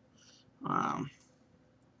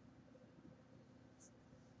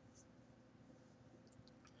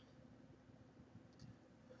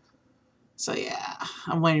 So yeah,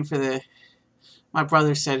 I'm waiting for my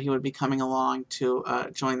brother said he would be coming along to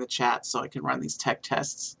join the chat so I can run these tech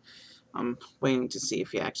tests. I'm waiting to see if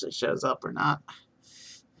he actually shows up or not.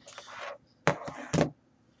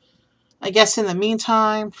 I guess in the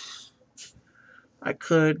meantime, I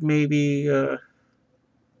could maybe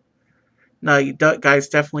No, you don't, guys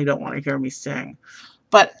definitely don't want to hear me sing.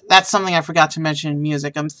 But that's something I forgot to mention in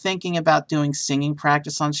music. I'm thinking about doing singing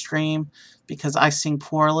practice on stream because I sing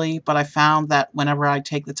poorly, but I found that whenever I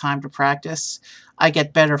take the time to practice, I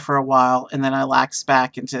get better for a while and then I lax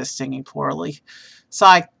back into singing poorly. So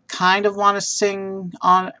I kind of want to sing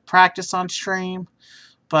on practice on stream,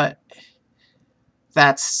 but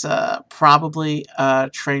that's probably a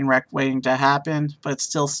train wreck waiting to happen, but it's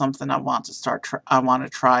still something I want to I want to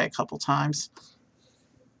try a couple times.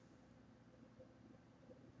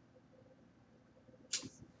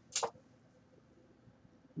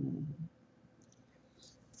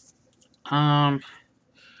 Um,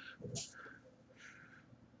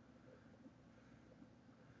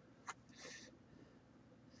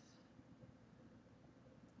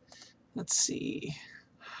 let's see.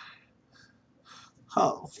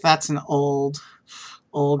 Oh, that's an old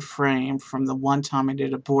frame from the one time I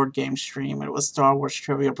did a board game stream. It was Star Wars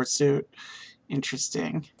Trivial Pursuit.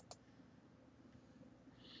 Interesting.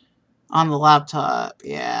 On the laptop,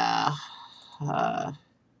 yeah. Uh,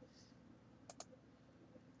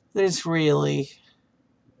 there's really,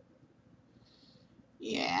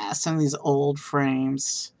 yeah, some of these old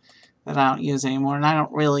frames that I don't use anymore. And I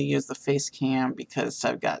don't really use the face cam because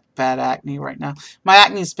I've got bad acne right now. My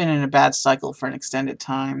acne's been in a bad cycle for an extended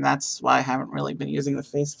time. That's why I haven't really been using the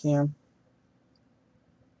face cam.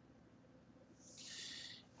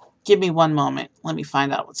 Give me one moment. Let me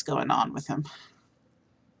find out what's going on with him.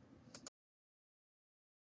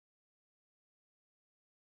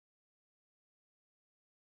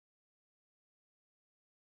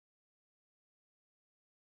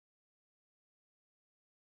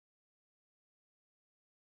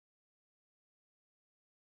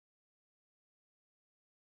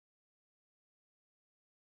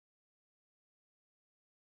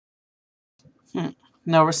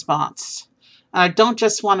 No response. I don't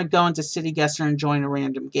just want to go into City Guesser and join a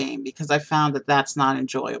random game because I found that that's not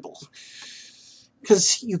enjoyable.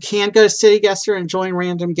 Because you can go to City Guesser and join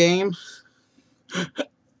random game,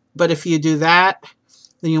 but if you do that,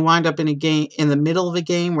 then you wind up in a game in the middle of a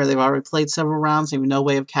game where they've already played several rounds and you have no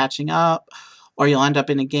way of catching up, or you'll end up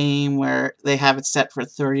in a game where they have it set for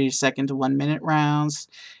 30-second to 1-minute rounds,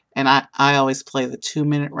 and I always play the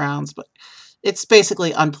 2-minute rounds, but it's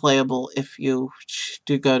basically unplayable if you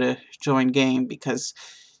do go to join game because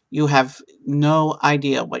you have no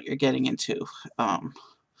idea what you're getting into.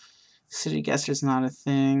 City Guesser's not a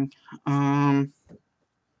thing.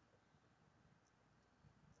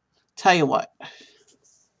 Tell you what,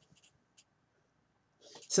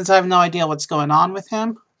 since I have no idea what's going on with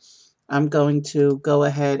him, I'm going to go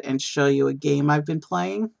ahead and show you a game I've been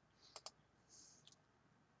playing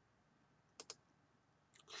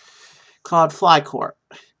called Fly Court.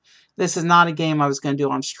 This is not a game I was going to do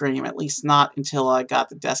on stream, at least not until I got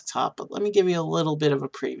the desktop, but let me give you a little bit of a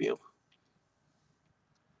preview.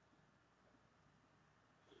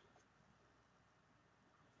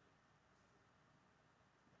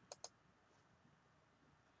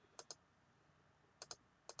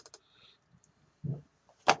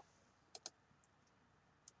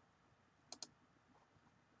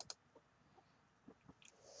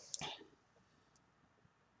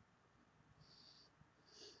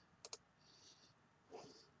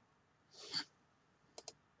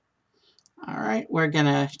 Alright, we're going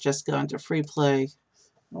to just go into free play.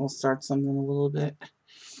 We'll start something a little bit.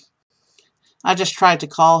 I just tried to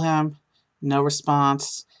call him. No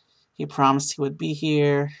response. He promised he would be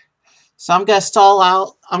here. So I'm going to stall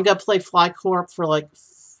out. I'm going to play Fly Corp for like a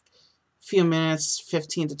few minutes,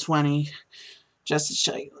 15 to 20, just to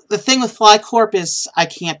show you. The thing with Fly Corp is I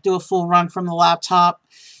can't do a full run from the laptop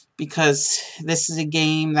because this is a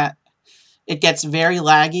game that it gets very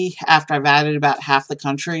laggy after I've added about half the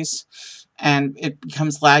countries. And it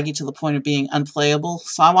becomes laggy to the point of being unplayable.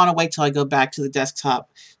 So I want to wait till I go back to the desktop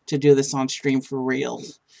to do this on stream for real.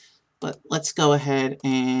 But let's go ahead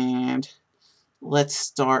and let's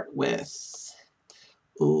start with...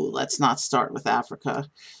 Ooh, let's not start with Africa.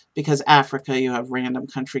 Because Africa, you have random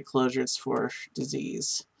country closures for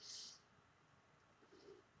disease.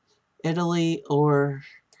 Italy or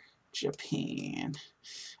Japan.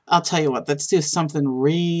 I'll tell you what, let's do something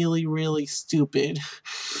really, really stupid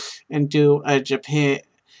and do a Japan-Italy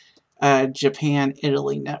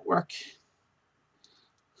network.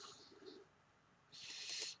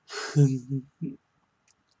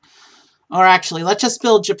 Or actually, let's just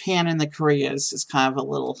build Japan and the Koreas as kind of a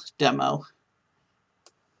little demo.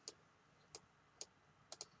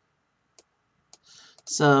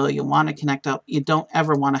 So you want to connect up. You don't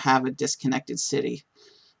ever want to have a disconnected city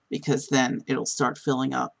because then it'll start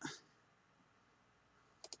filling up.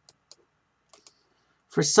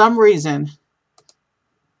 For some reason,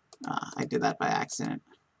 I did that by accident.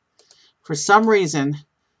 For some reason,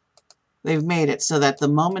 they've made it so that the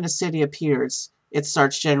moment a city appears, it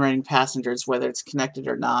starts generating passengers, whether it's connected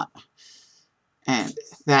or not. And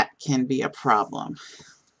that can be a problem.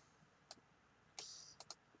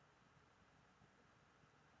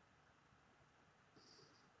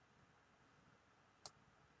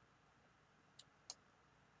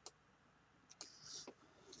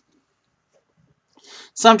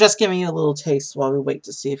 So I'm just giving you a little taste while we wait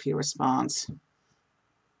to see if he responds.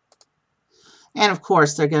 And of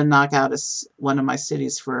course, they're going to knock out one of my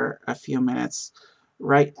cities for a few minutes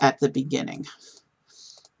right at the beginning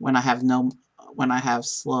when I have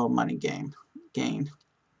slow money gain.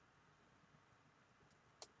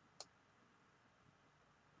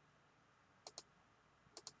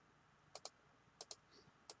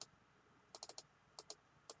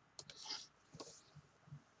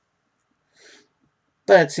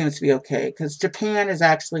 But it seems to be okay because Japan is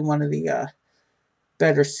actually one of the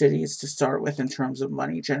better cities to start with in terms of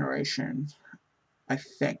money generation, I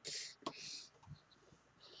think.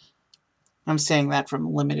 I'm saying that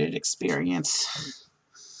from limited experience.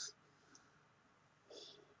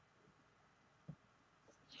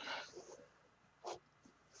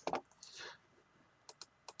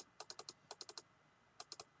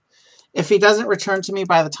 If he doesn't return to me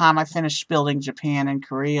by the time I finish building Japan and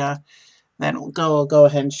Korea, then I'll go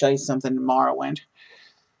ahead and show you something tomorrow.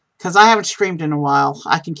 Because I haven't streamed in a while,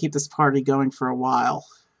 I can keep this party going for a while.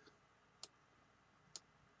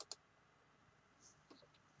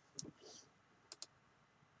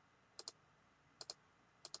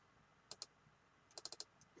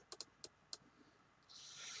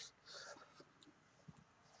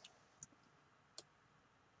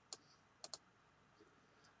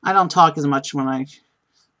 I don't talk as much when I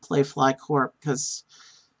play Fly Corp because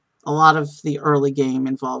a lot of the early game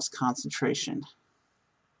involves concentration.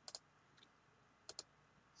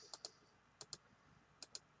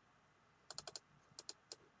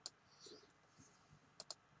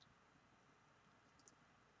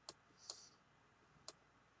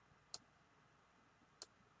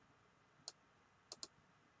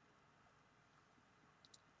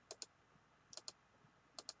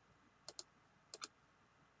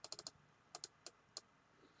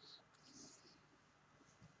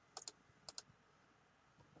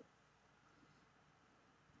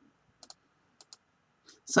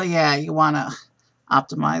 So yeah, you want to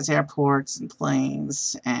optimize airports and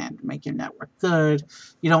planes and make your network good.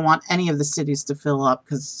 You don't want any of the cities to fill up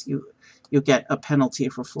because you get a penalty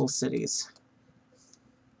for full cities.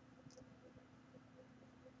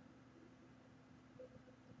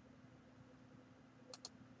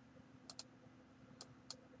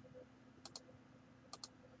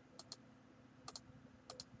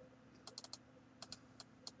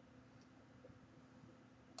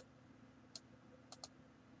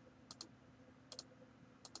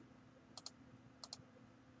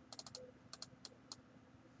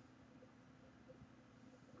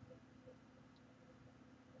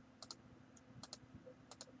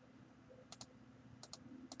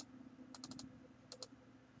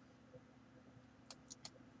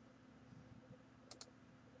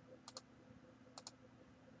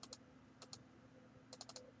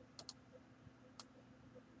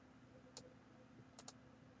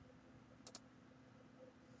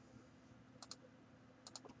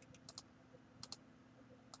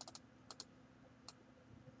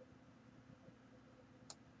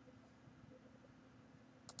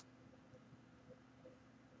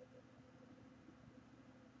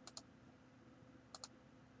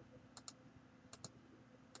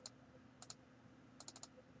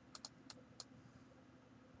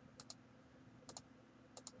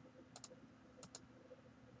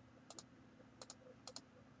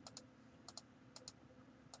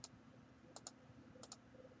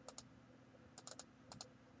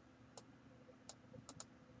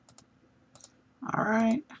 All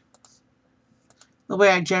right. The way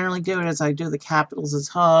I generally do it is I do the capitals as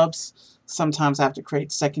hubs. Sometimes I have to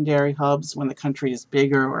create secondary hubs when the country is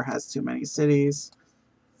bigger or has too many cities.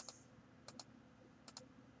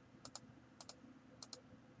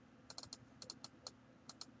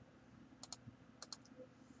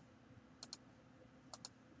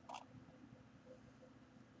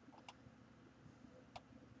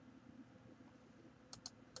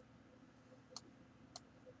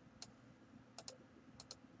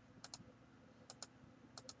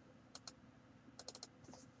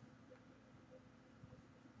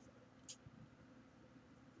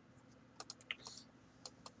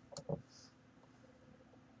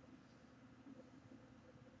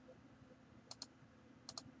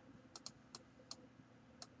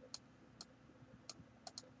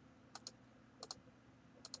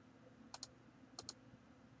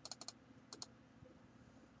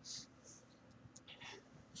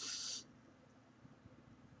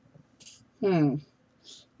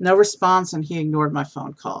 No response, and he ignored my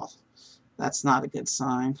phone call. That's not a good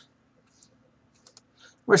sign.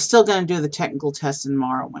 We're still going to do the technical test in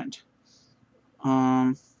Morrowind.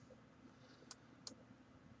 I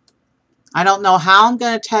don't know how I'm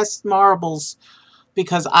going to test marbles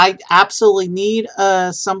because I absolutely need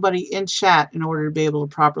somebody in chat in order to be able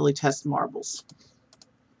to properly test marbles.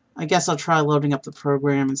 I guess I'll try loading up the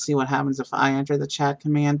program and see what happens if I enter the chat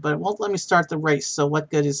command, but it won't let me start the race, so what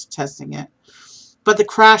good is testing it? But the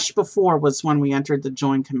crash before was when we entered the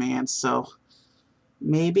join command, so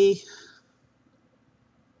maybe.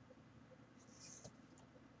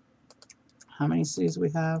 How many cities do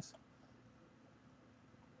we have?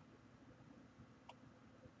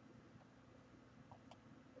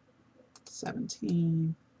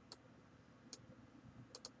 17.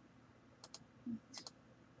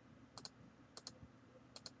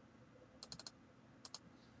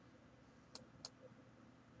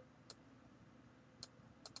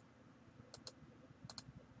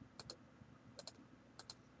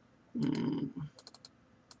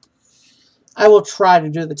 I will try to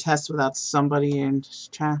do the test without somebody in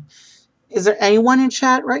chat. Is there anyone in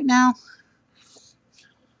chat right now?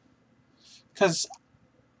 Because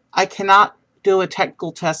I cannot do a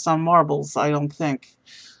technical test on marbles, I don't think,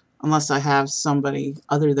 unless I have somebody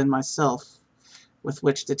other than myself with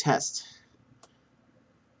which to test.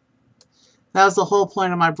 That was the whole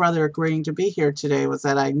point of my brother agreeing to be here today, was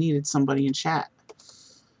that I needed somebody in chat.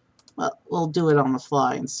 Well, we'll do it on the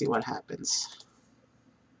fly and see what happens.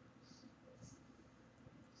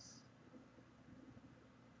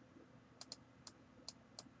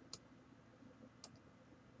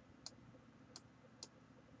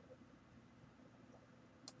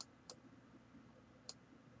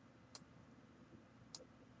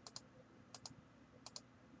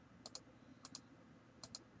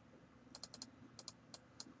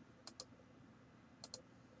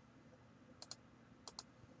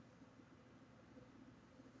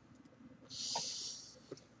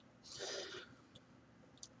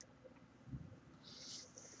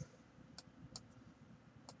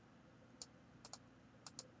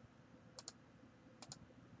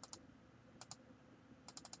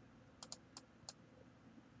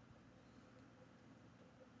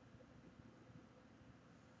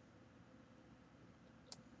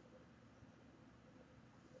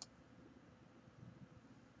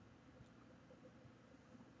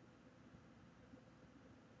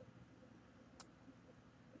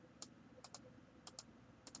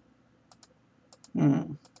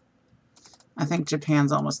 I think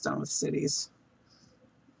Japan's almost done with cities.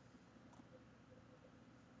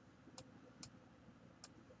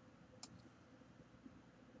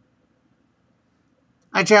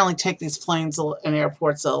 I generally take these planes and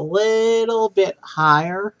airports a little bit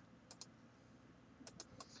higher,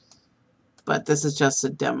 but this is just a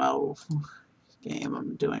demo game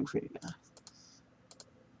I'm doing for you guys.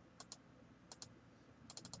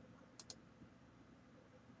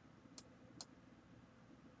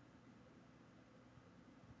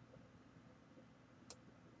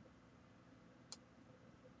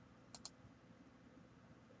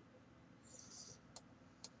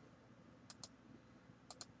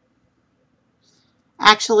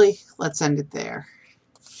 Actually, let's end it there.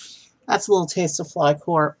 That's a little taste of Fly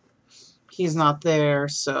Corp. He's not there,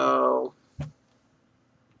 so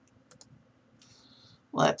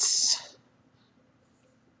let's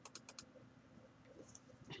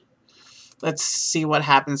see what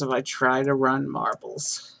happens if I try to run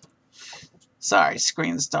marbles. Sorry,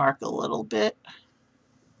 screen's dark a little bit.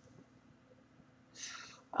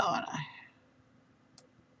 Oh, and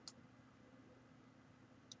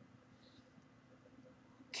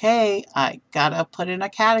okay, I gotta put in a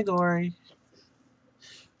category.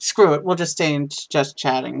 Screw it, we'll just stay in just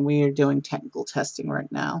chatting. We are doing technical testing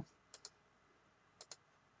right now.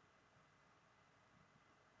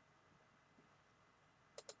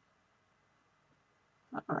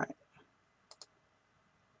 All right.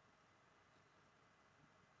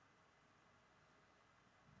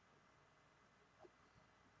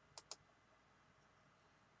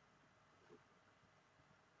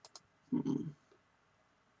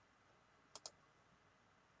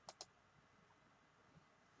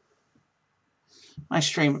 My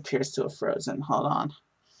stream appears to have frozen. Hold on.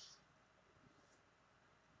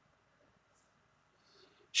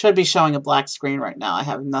 Should be showing a black screen right now. I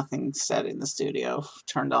have nothing set in the studio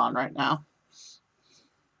turned on right now.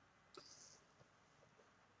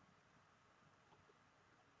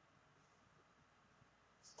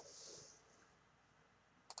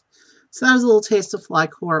 So that was a little taste of Fly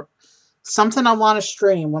Corp. Something I want to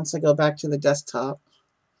stream once I go back to the desktop.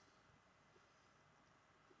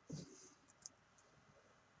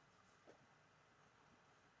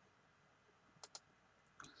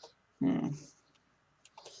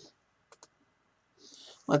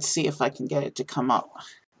 Let's see if I can get it to come up.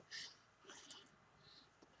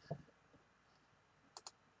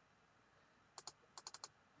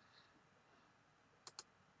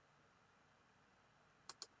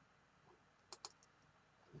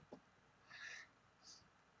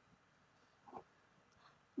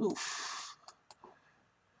 Oof.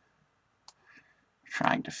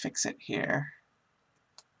 Trying to fix it here.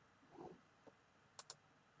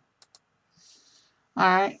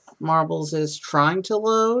 Alright, Marbles is trying to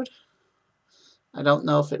load. I don't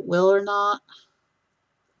know if it will or not.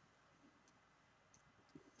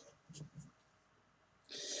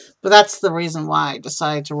 But that's the reason why I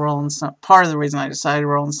decided to roll in some, part of the reason I decided to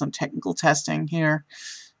roll in some technical testing here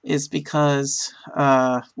is because,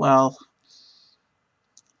 well,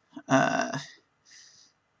 I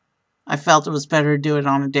felt it was better to do it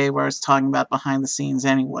on a day where I was talking about behind the scenes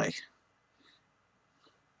anyway.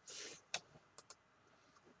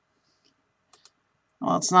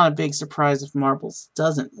 Well, it's not a big surprise if Marbles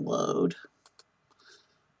doesn't load,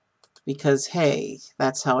 because, hey,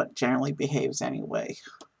 that's how it generally behaves anyway.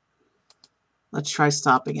 Let's try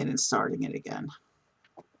stopping it and starting it again.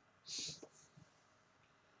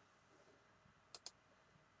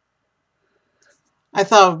 I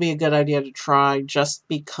thought it would be a good idea to try just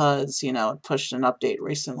because, you know, it pushed an update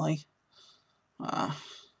recently. I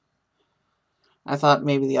thought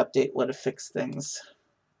maybe the update would have fixed things.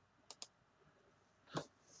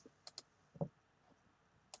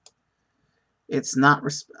 It's not,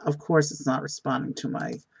 of course it's not responding to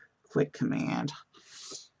my quick command.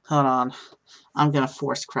 Hold on. I'm going to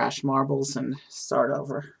force crash Marbles and start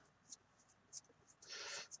over.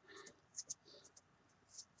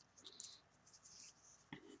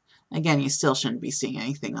 Again, you still shouldn't be seeing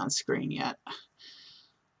anything on screen yet.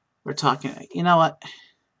 We're talking, you know what?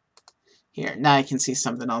 Here, now I can see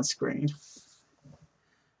something on screen.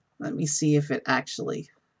 Let me see if it actually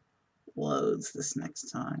loads this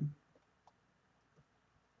next time.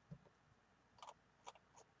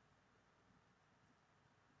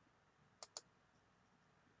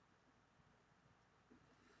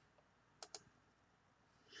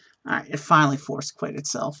 Alright, it finally force quit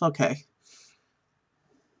itself. Okay.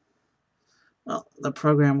 Well, the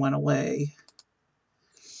program went away.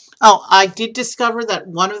 Oh, I did discover that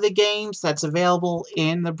one of the games that's available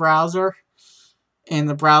in the browser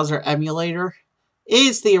emulator,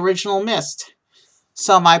 is the original Myst.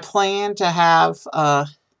 So my plan to have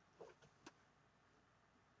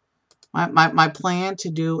my plan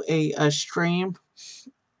to do a stream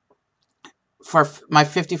for my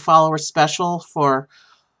 50 follower special for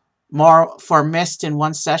Myst in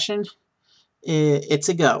one session, it's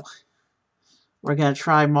a go. We're going to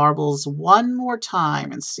try Marbles one more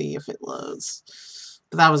time and see if it loads.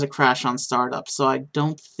 But that was a crash on startup, so I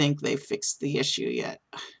don't think they fixed the issue yet.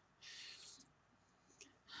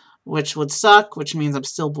 Which would suck, which means I'm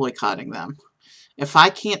still boycotting them. If I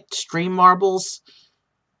can't stream Marbles,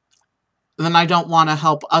 then I don't want to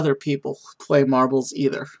help other people play Marbles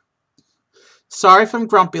either. Sorry if I'm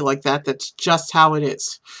grumpy like that, that's just how it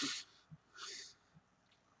is.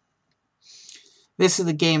 This is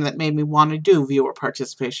the game that made me want to do viewer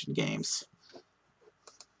participation games.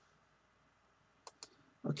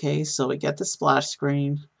 Okay, so we get the splash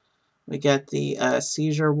screen. We get the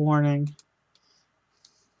seizure warning.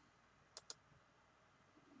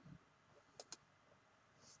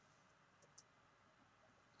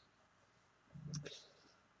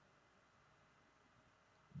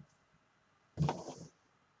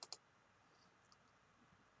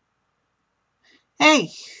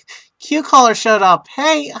 Hey, Q-Caller showed up.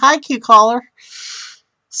 Hey, hi Q-Caller.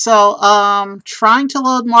 So, trying to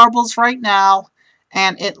load Marbles right now,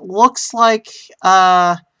 and it looks like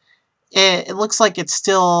it looks like it's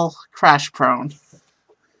still crash prone.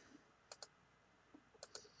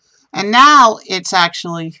 And now it's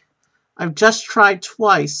actually, I've just tried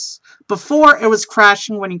twice. Before it was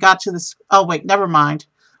crashing when you got to this. Oh wait, never mind.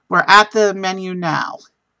 We're at the menu now.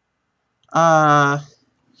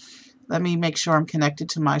 Let me make sure I'm connected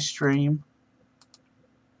to my stream.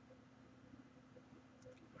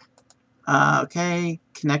 Okay,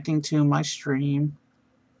 connecting to my stream.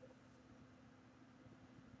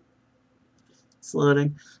 It's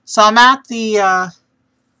loading. So I'm at the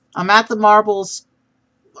Marbles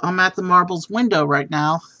window right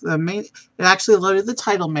now. It actually loaded the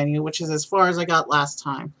title menu, which is as far as I got last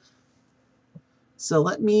time. So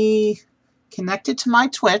let me connect it to my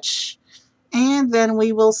Twitch, and then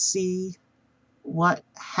we will see what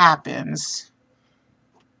happens.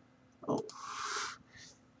 Oh.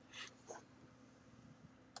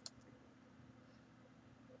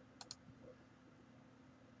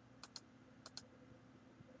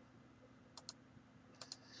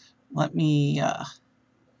 let me,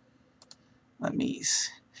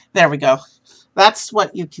 there we go. That's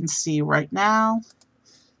what you can see right now.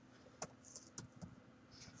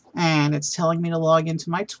 And it's telling me to log into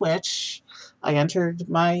my Twitch. I entered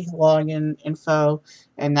my login info,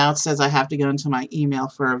 and now it says I have to go into my email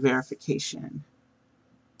for a verification.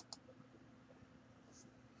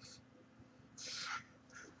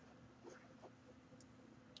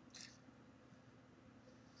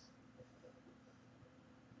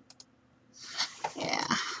 Yeah.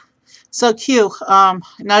 So Q,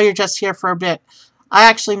 now you're just here for a bit. I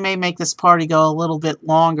actually may make this party go a little bit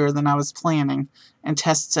longer than I was planning and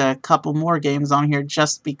test a couple more games on here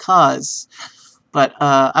just because. But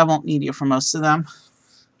I won't need you for most of them.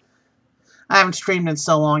 I haven't streamed in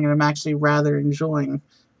so long, and I'm actually rather enjoying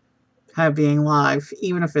being live,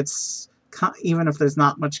 even if there's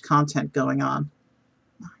not much content going on.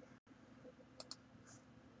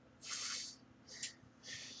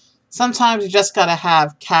 Sometimes you just gotta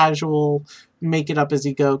have casual, make it up as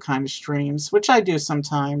you go kind of streams, which I do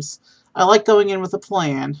sometimes. I like going in with a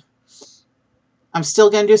plan. I'm still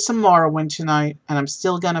gonna do some Morrowind tonight, and I'm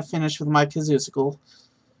still gonna finish with my Kazoosical.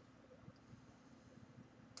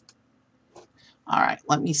 Alright,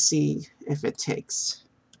 let me see if it takes.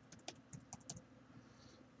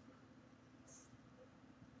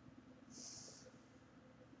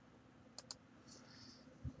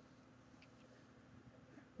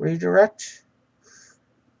 Redirect.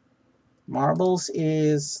 Marbles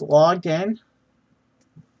is logged in.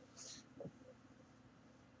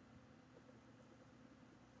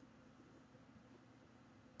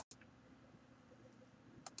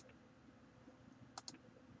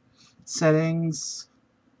 Settings.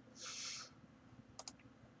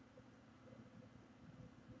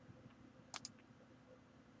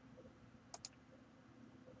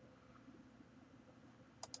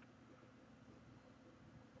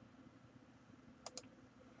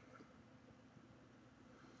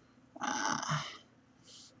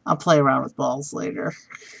 I'll play around with balls later.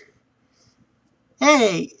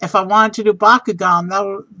 Hey, if I wanted to do Bakugan,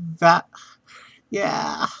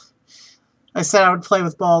 yeah. I said I would play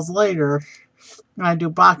with balls later, and I do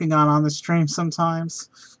Bakugan on the stream sometimes,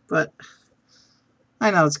 but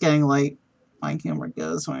I know it's getting late. My humor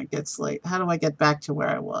goes when it gets late. How do I get back to where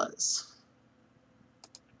I was?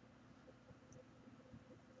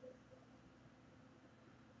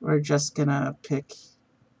 We're just gonna pick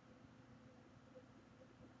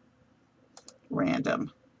random.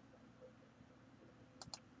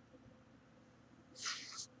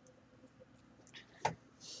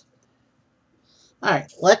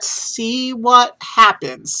 Alright, let's see what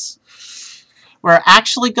happens. We're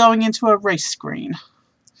actually going into a race screen.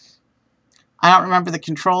 I don't remember the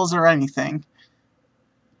controls or anything.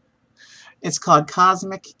 It's called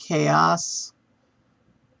Cosmic Chaos.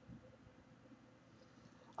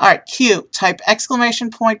 Alright, Q, type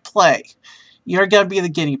 !play. You're going to be the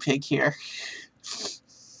guinea pig here.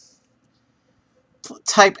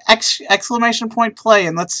 Type !play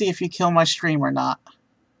and let's see if you kill my stream or not.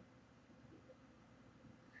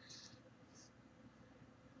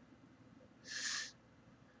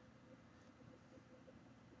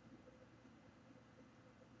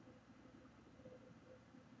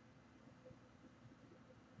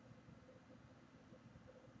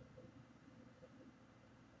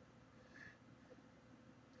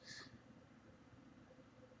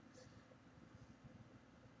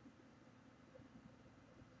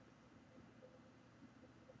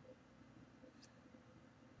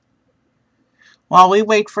 While we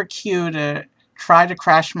wait for Q to try to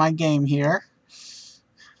crash my game here.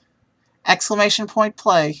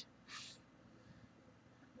 !play.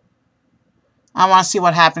 I want to see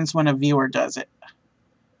what happens when a viewer does it.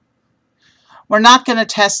 We're not going to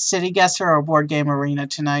test City Guesser or Board Game Arena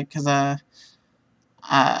tonight because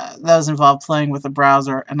those involve playing with a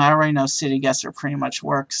browser, and I already know City Guesser pretty much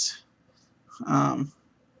works.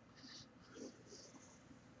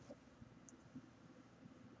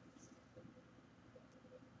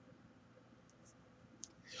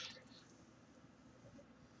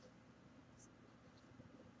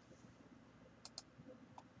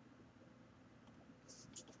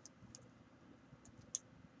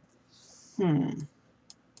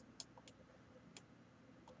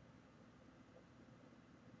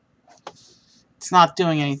 It's not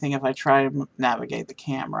doing anything if I try to navigate the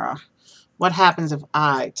camera. What happens if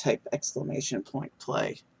I type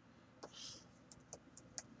 !play?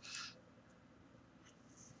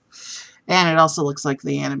 And it also looks like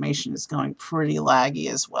the animation is going pretty laggy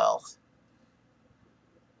as well.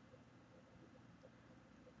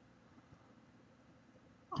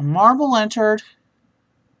 A marble entered.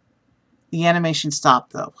 The animation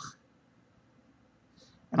stopped though.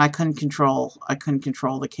 and I couldn't control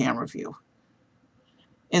the camera view.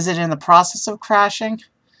 Is it in the process of crashing?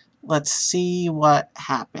 Let's see what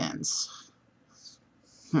happens.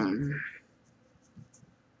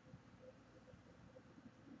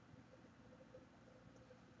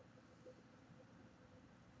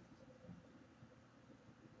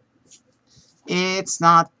 It's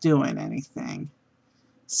not doing anything.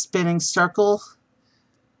 Spinning circle.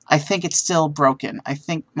 I think it's still broken. I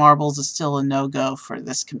think Marbles is still a no-go for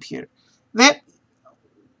this computer.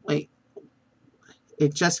 Wait.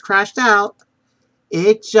 It just crashed out.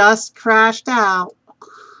 It just crashed out.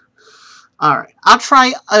 Alright. I'll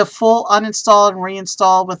try a full uninstall and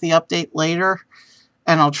reinstall with the update later.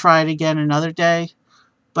 And I'll try it again another day.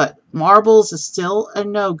 But Marbles is still a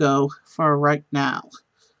no-go for right now.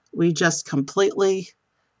 We just completely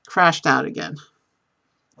crashed out again.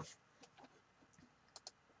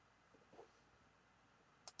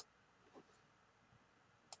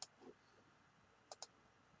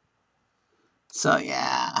 So,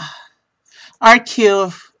 yeah. Alright,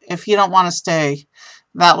 Q, if you don't want to stay,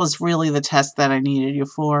 that was really the test that I needed you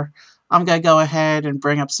for. I'm going to go ahead and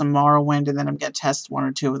bring up some Morrowind, and then I'm going to test one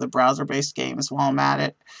or two of the browser-based games while I'm at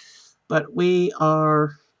it. But we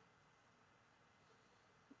are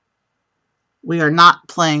not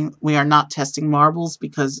testing Marbles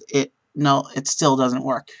because it still doesn't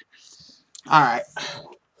work. Alright.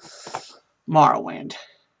 Morrowind.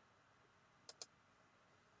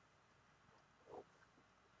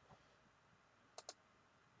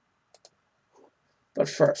 But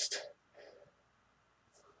first,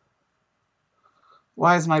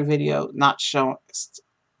 why is my video not showing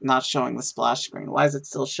the splash screen? Why is it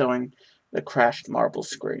still showing the crashed marble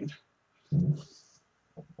screen?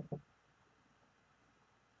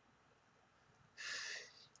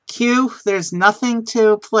 Q, there's nothing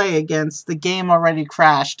to play against. The game already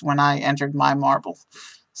crashed when I entered my marble.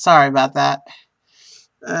 Sorry about that.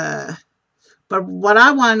 But what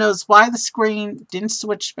I want to know is why the screen didn't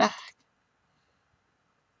switch back.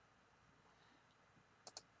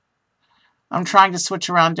 I'm trying to switch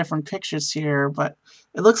around different pictures here, but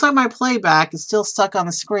it looks like my playback is still stuck on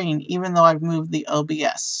the screen, even though I've moved the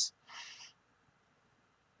OBS.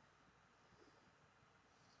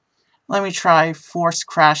 Let me try force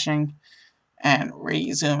crashing and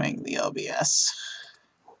resuming the OBS.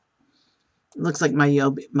 It looks like my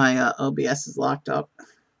OBS is locked up.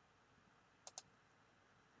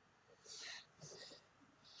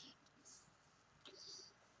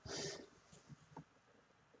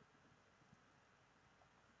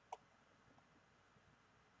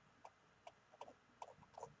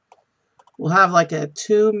 We'll have like a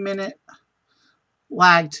 2-minute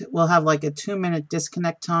lag. We'll have like a 2-minute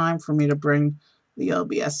disconnect time for me to bring the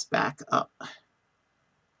OBS back up.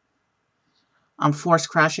 I'm force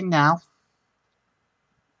crashing now.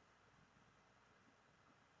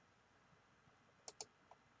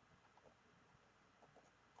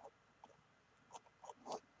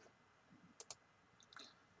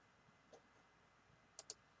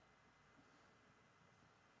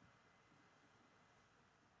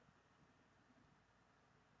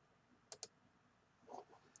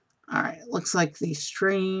 Alright, it looks like the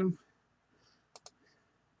stream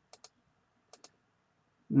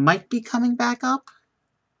might be coming back up.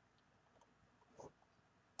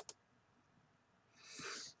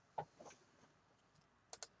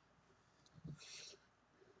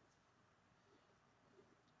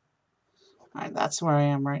 Alright, that's where I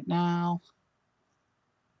am right now.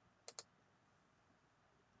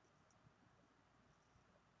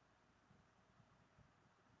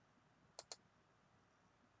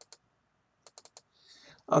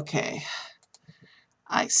 Okay.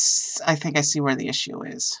 I think I see where the issue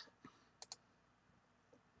is.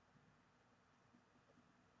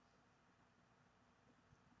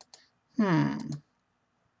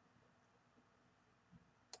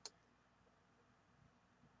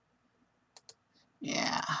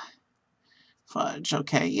 Yeah. Fudge.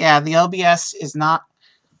 Okay. Yeah, the OBS is not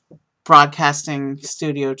broadcasting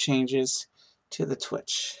studio changes to the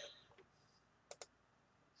Twitch.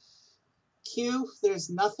 Q, there's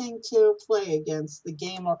nothing to play against. The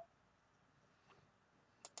game.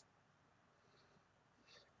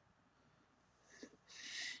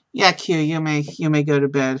 Yeah, Q, you may go to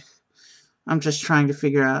bed. I'm just trying to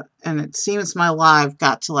figure out, and it seems my live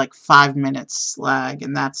got to like 5 minutes lag,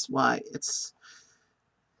 and that's why it's.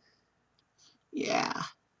 Yeah.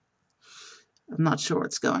 I'm not sure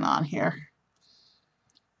what's going on here.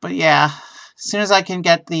 But yeah, as soon as I can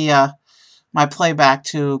get the my playback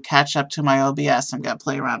to catch up to my OBS, I'm going to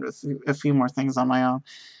play around with a few more things on my own.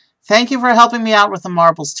 Thank you for helping me out with the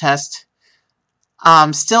marbles test.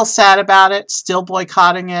 Still sad about it. Still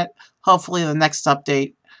boycotting it. Hopefully the next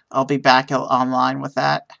update I'll be back online with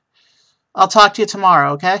that. I'll talk to you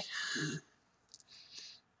tomorrow, okay?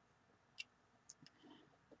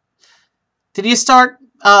 Did you start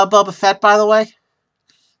Boba Fett, by the way?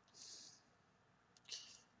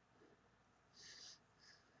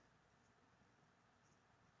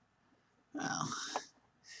 Oh.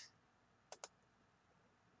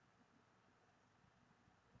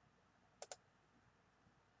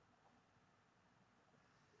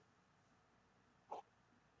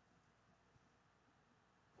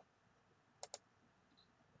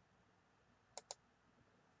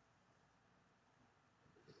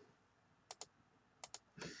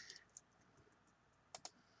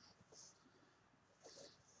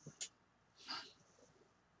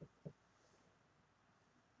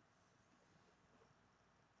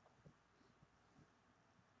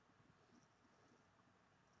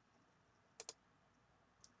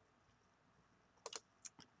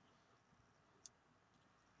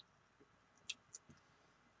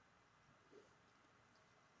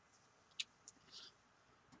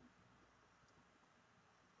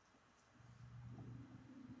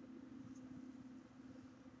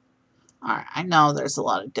 Alright, I know there's a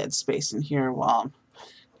lot of dead space in here while I'm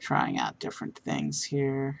trying out different things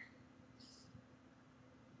here.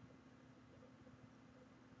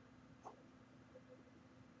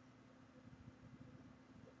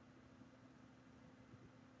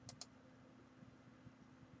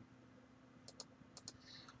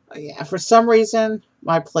 Oh, yeah, for some reason,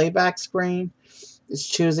 my playback screen is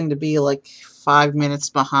choosing to be like 5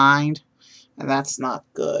 minutes behind, and that's not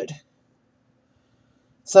good.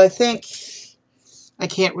 So I think I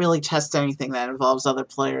can't really test anything that involves other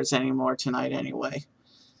players anymore tonight anyway.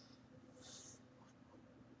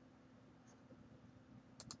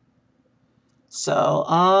 So,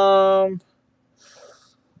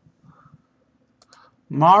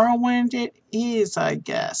 Morrowind it is, I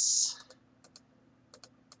guess.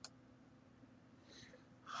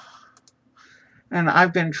 And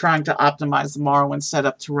I've been trying to optimize the Morrowind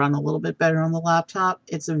setup to run a little bit better on the laptop.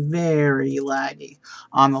 It's very laggy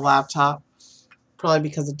on the laptop. Probably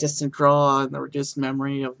because of distant draw and the reduced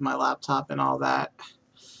memory of my laptop and all that.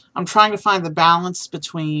 I'm trying to find the balance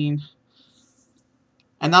between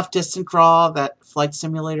enough distant draw that Flight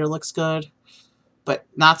Simulator looks good, but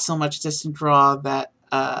not so much distant draw that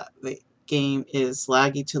the game is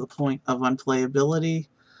laggy to the point of unplayability,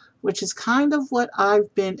 which is kind of what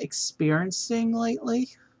I've been experiencing lately.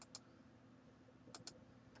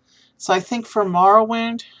 So I think for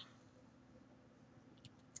Morrowind,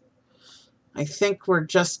 I think we're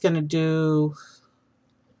just going to do...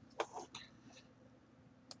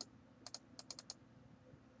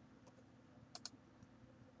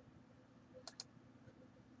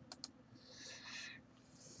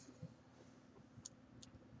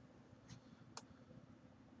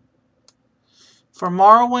 For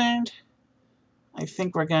Morrowind, I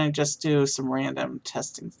think we're going to just do some random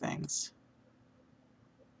testing things.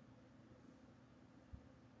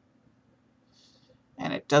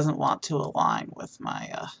 And it doesn't want to align with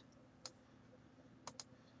my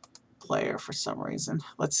player for some reason.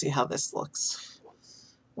 Let's see how this looks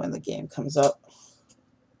when the game comes up.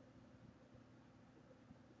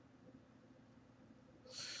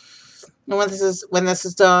 And when this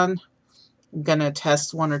is done, I'm going to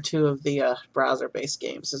test one or two of the browser-based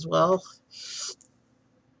games as well.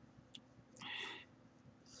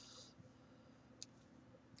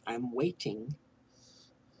 I'm waiting.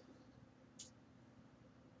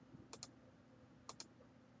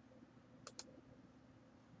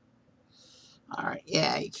 Alright,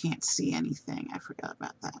 yeah, you can't see anything. I forgot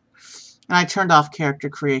about that. And I turned off character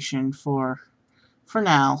creation for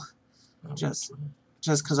now, just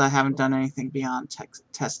because I haven't done anything beyond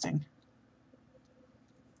testing.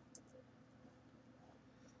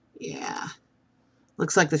 Yeah.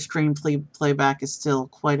 Looks like the stream playback is still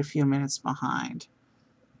quite a few minutes behind.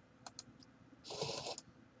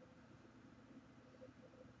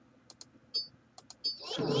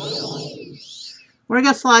 We're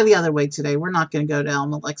going to fly the other way today. We're not going to go to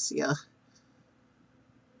Almalexia.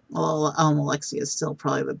 Well, Almalexia is still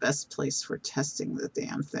probably the best place for testing the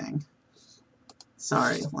damn thing.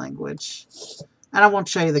 Sorry, language. And I won't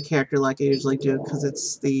show you the character like I usually do, because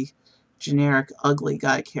it's the generic ugly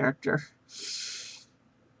guy character.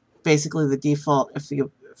 Basically the default if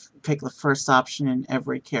you pick the first option in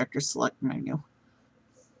every character select menu.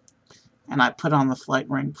 And I put on the flight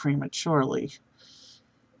ring prematurely,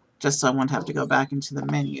 just so I wouldn't have to go back into the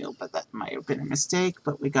menu, but that might have been a mistake,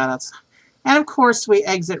 but we got outside. And of course we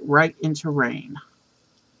exit right into rain.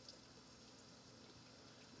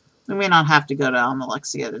 We may not have to go to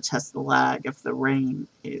Almalexia to test the lag if the rain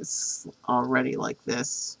is already like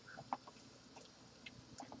this.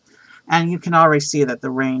 And you can already see that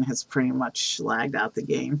the rain has pretty much lagged out the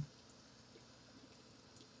game.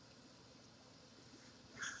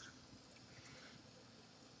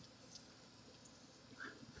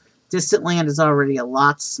 Distant Land is already a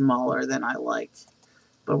lot smaller than I like.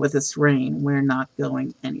 But with this rain, we're not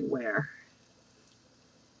going anywhere.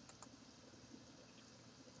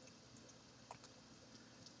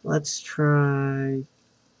 Let's try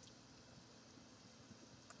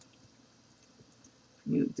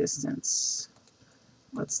view distance.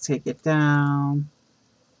 Let's take it down.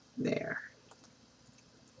 There.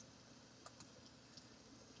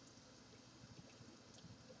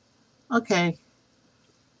 Okay.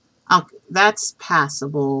 That's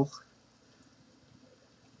passable.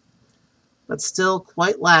 But still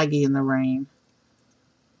quite laggy in the rain.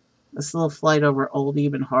 This little flight over Old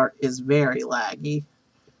Ebenheart is very laggy.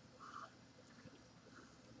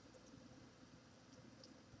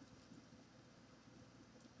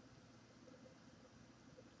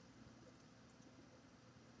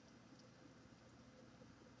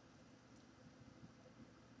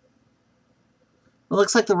 It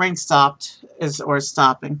looks like the rain stopped, or is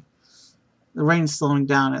stopping. The rain's slowing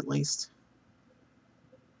down at least.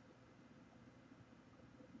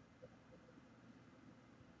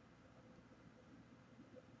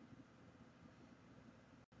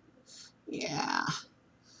 Yeah.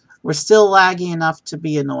 We're still laggy enough to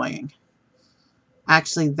be annoying.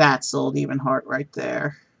 Actually, that's Old Ebenheart right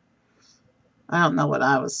there. I don't know what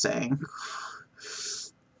I was saying.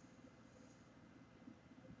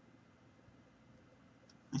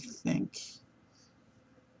 I think.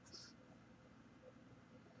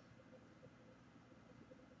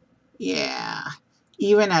 Yeah.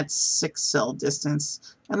 Even at 6 cell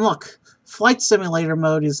distance. And look, flight simulator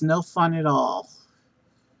mode is no fun at all.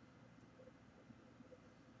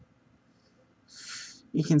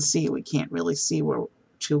 You can see we can't really see we're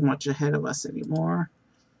too much ahead of us anymore.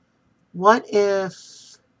 What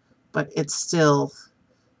if, but it's still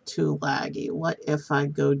too laggy. What if I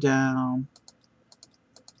go down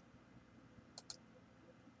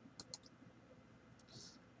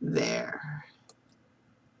there?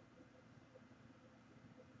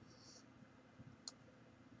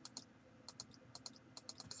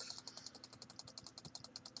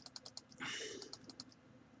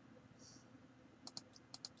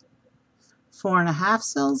 Four and a half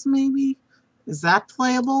cells, maybe? Is that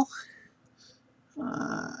playable?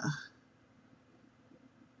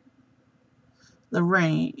 The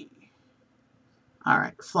rain.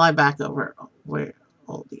 Alright, fly back over. We're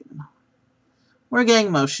Old Even. We're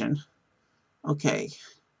getting motion. Okay.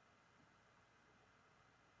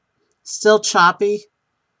 Still choppy,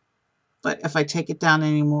 but if I take it down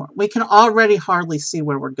anymore, we can already hardly see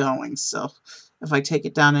where we're going, so if I take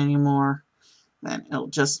it down anymore, then it'll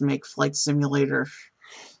just make Flight Simulator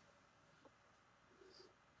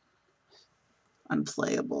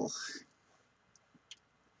unplayable.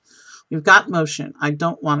 We've got motion. I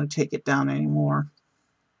don't want to take it down anymore.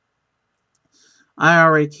 I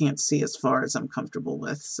already can't see as far as I'm comfortable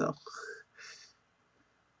with, so.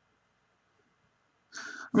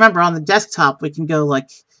 Remember, on the desktop, we can go like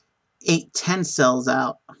 8, 10 cells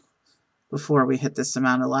out before we hit this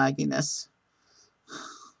amount of lagginess.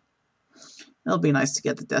 It'll be nice to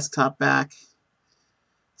get the desktop back.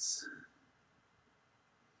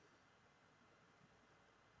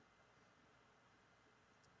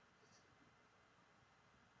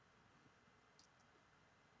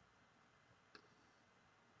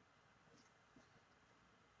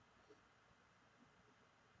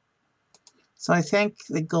 So I think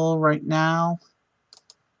the goal right now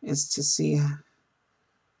is to see.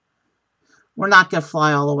 We're not going to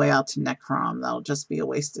fly all the way out to Necrom. That'll just be a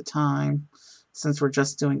waste of time since we're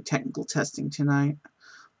just doing technical testing tonight.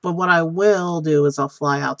 But what I will do is I'll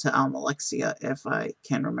fly out to Almalexia if I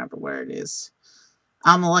can remember where it is.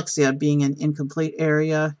 Almalexia, being an incomplete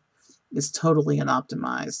area, is totally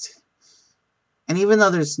unoptimized. And even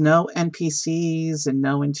though there's no NPCs and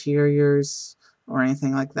no interiors or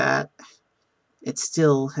anything like that, it's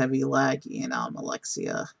still heavy laggy in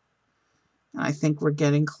Almalexia. And I think we're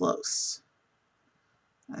getting close.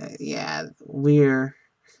 Yeah,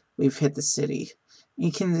 we've hit the city.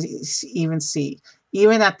 You can even see,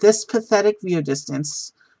 even at this pathetic view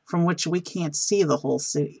distance, from which we can't see the whole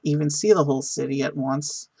city, even see the whole city at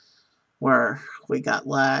once, where we got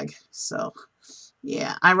lag. So,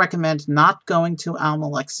 yeah, I recommend not going to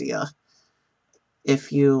Almalexia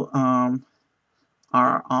if you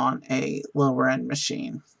are on a lower end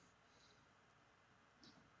machine.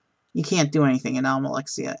 You can't do anything in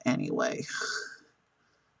Almalexia anyway.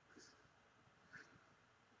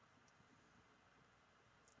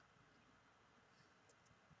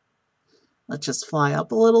 Let's just fly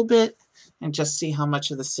up a little bit and just see how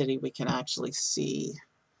much of the city we can actually see.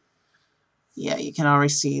 Yeah, you can already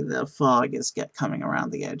see the fog is coming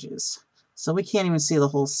around the edges. So we can't even see the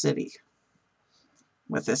whole city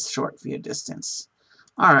with this short view distance.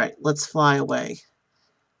 Alright, let's fly away.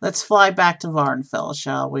 Let's fly back to Vardenfell,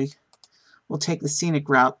 shall we? We'll take the scenic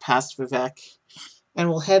route past Vivek, and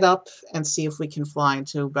we'll head up and see if we can fly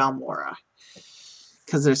into Balmora.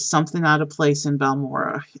 Because there's something out of place in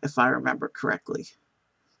Balmora, if I remember correctly.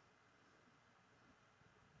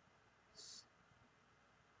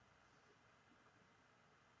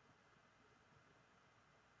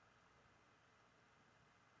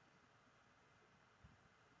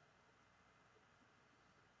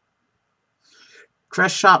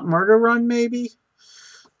 Dress shop murder run, maybe?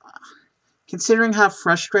 Considering how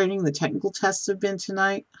frustrating the technical tests have been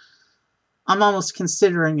tonight, I'm almost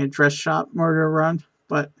considering a dress shop murder run,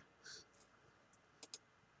 but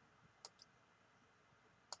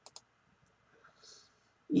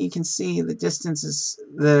you can see the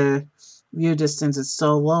view distance is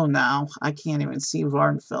so low now, I can't even see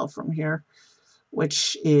Vardenfell from here,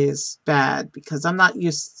 which is bad because I'm not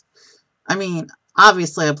used. I mean,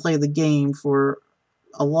 obviously I played the game for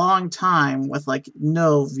a long time with like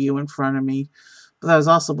no view in front of me, but that was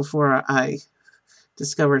also before I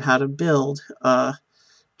discovered how to build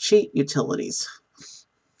cheat utilities.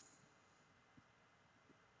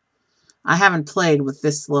 I haven't played with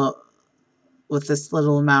this little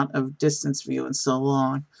amount of distance view in so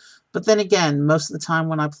long. But then again, most of the time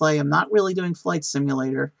when I play, I'm not really doing Flight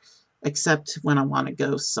Simulator, except when I want to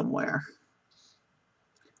go somewhere.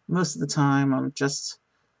 Most of the time, I'm just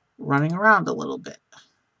running around a little bit.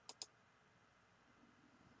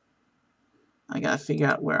 I gotta figure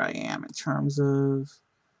out where I am in terms of...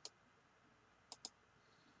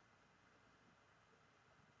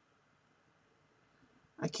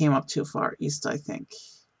 I came up too far east, I think.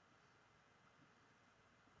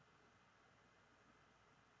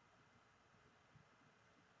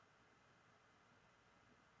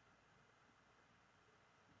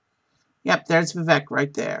 Yep, there's Vivek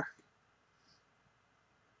right there.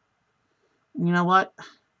 You know what?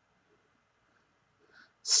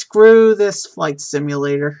 Screw this Flight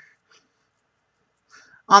Simulator.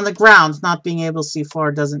 On the ground, not being able to see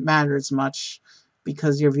far doesn't matter as much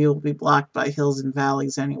because your view will be blocked by hills and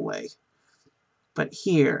valleys anyway. But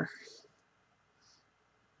here,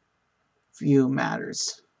 view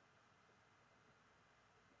matters.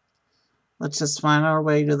 Let's just find our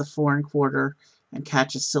way to the foreign quarter and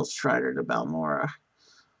catch a silt strider to Balmora.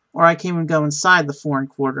 Or I can even go inside the foreign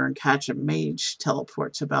quarter and catch a mage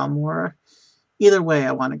teleport to Balmora. Either way,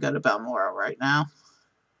 I want to go to Balmora right now.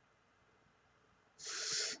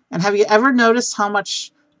 And have you ever noticed how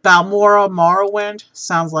much Balmora Morrowind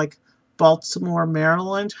sounds like Baltimore,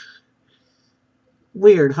 Maryland?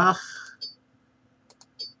 Weird, huh?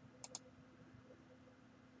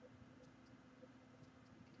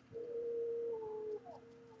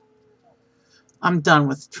 I'm done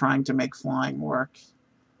with trying to make flying work.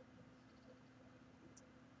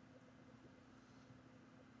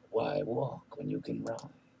 Why walk when you can ride?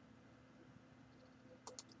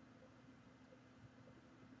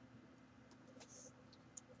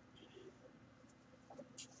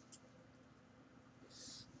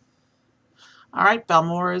 Alright,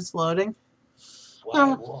 Balmora is loading.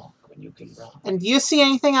 Why walk when you can ride? And do you see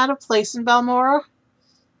anything out of place in Balmora?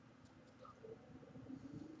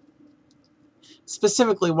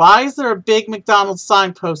 Specifically, why is there a big McDonald's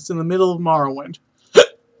signpost in the middle of Morrowind?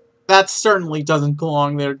 That certainly doesn't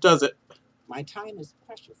belong there, does it? My time is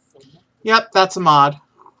precious. So yep, that's a mod.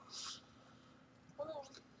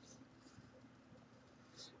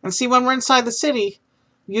 And see, when we're inside the city,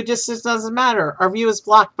 view distance doesn't matter. Our view is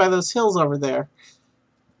blocked by those hills over there.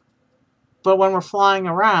 But when we're flying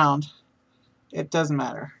around, it doesn't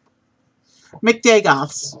matter.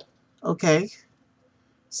 McDagoths. Okay.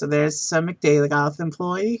 So there's some McDagoth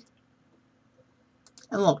employee.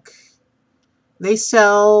 And look. They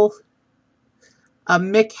sell a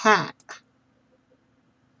Mick hat.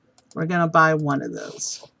 We're going to buy one of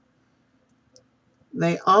those.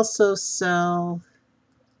 They also sell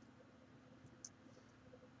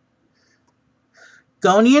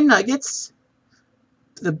Gonian nuggets,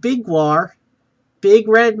 the Big War, Big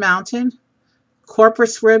Red Mountain,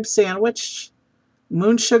 Corpus rib sandwich,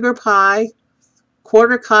 moon sugar pie,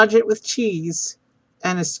 quarter codget with cheese,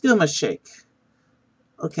 and a skooma shake.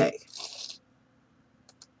 Okay.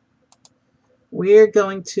 We're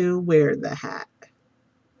going to wear the hat.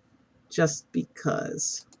 just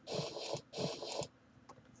because.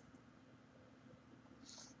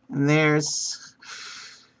 And there's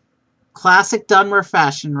classic Dunmer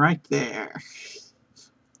fashion right there.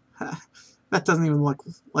 That doesn't even look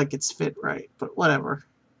like it's fit right, but whatever.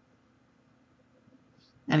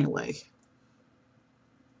 Anyway.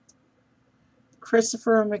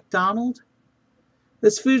 Christopher McDonald?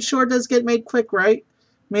 This food sure does get made quick, right?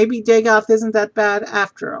 Maybe Dagoth isn't that bad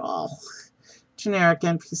after all. Generic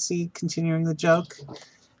NPC continuing the joke.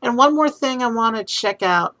 And one more thing I want to check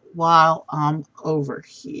out while I'm over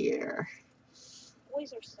here.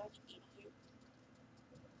 Boys are such idiots.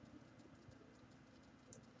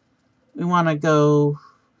 We want to go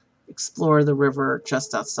explore the river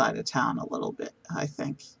just outside of town a little bit, I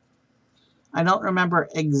think. I don't remember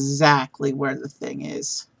exactly where the thing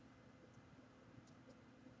is.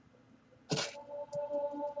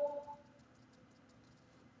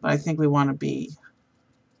 But I think we want to be...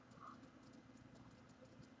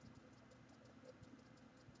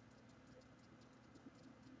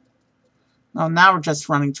 No, now we're just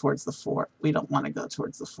running towards the fort. We don't want to go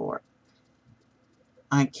towards the fort.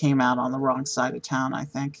 I came out on the wrong side of town, I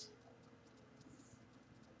think.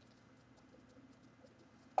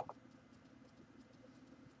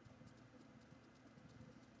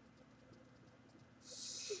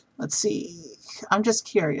 Let's see. I'm just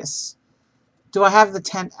curious. Do I have the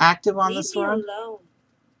tent active on this run? Leave me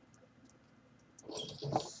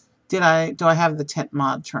alone. Do I have the tent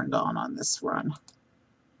mod turned on this run?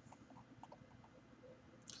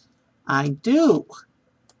 I do.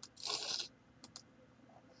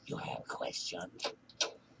 You have questions?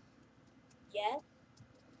 Yes?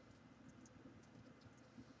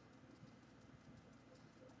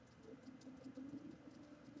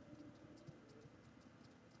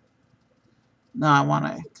 No, I want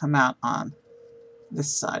to come out on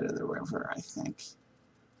this side of the river, I think.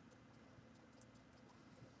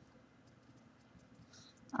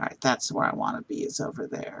 Alright, that's where I want to be, is over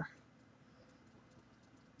there.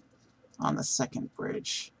 On the second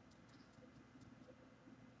bridge.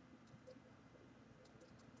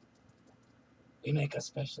 We make a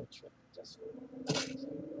special trip just for you.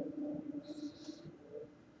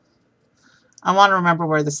 I want to remember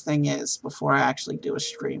where this thing is before I actually do a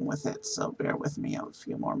stream with it, so bear with me a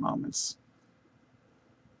few more moments.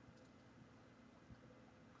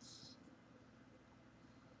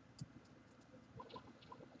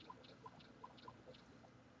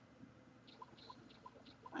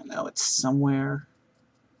 I know it's somewhere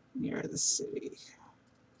near the city.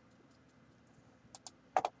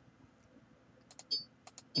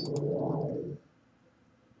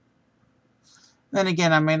 Then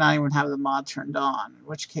again, I may not even have the mod turned on, in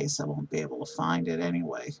which case I won't be able to find it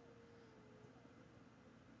anyway.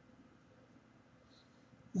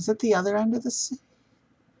 Is it the other end of the city?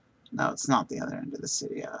 No, it's not the other end of the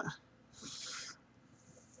city.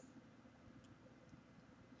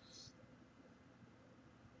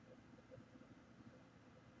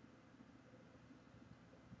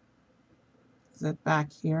 Is it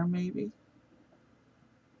back here, maybe?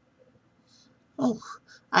 Oh,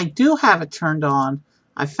 I do have it turned on.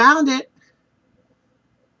 I found it.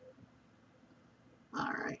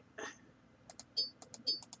 All right.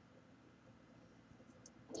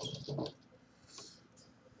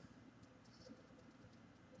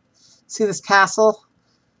 See this castle?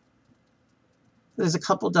 There's a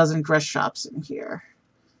couple dozen dress shops in here.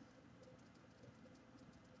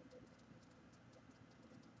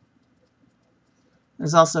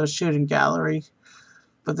 There's also a shooting gallery,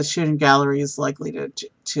 but the shooting gallery is likely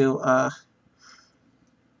to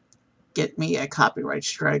get me a copyright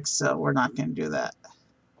strike, so we're not going to do that.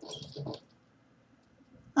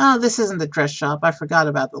 Oh, this isn't the dress shop. I forgot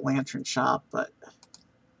about the lantern shop, but...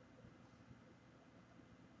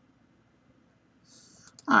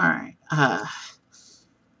 Alright.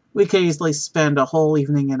 We could easily spend a whole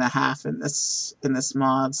evening and a half in this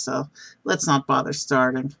mod, so let's not bother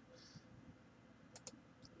starting.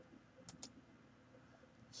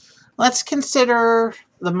 Let's consider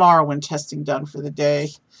the Morrowind testing done for the day.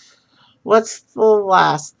 What's the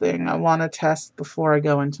last thing I want to test before I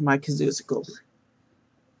go into my Kazoosical?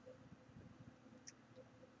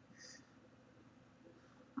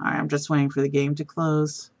 Alright, I'm just waiting for the game to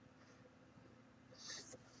close.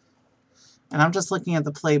 And I'm just looking at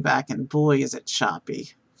the playback, and boy, is it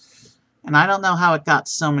choppy. And I don't know how it got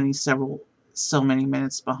so many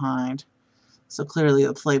minutes behind. So clearly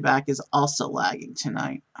the playback is also lagging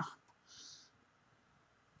tonight.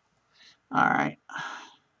 Alright.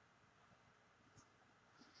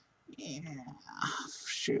 Yeah.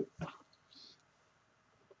 Shoot.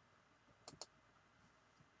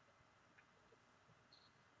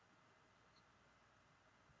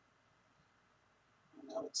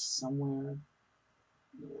 know it's somewhere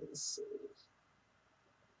near the city.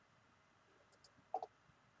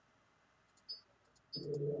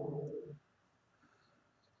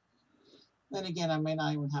 Then again, I may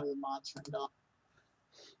not even have the mod turned on.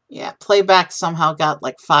 Yeah, playback somehow got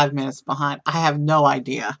like 5 minutes behind. I have no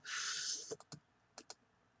idea.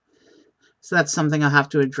 So that's something I'll have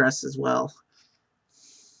to address as well.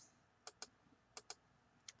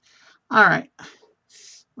 All right.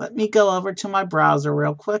 Let me go over to my browser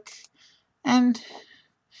real quick. And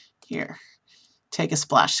here, take a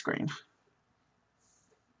splash screen.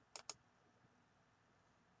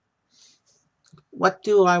 What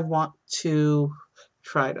do I want to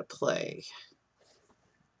try to play?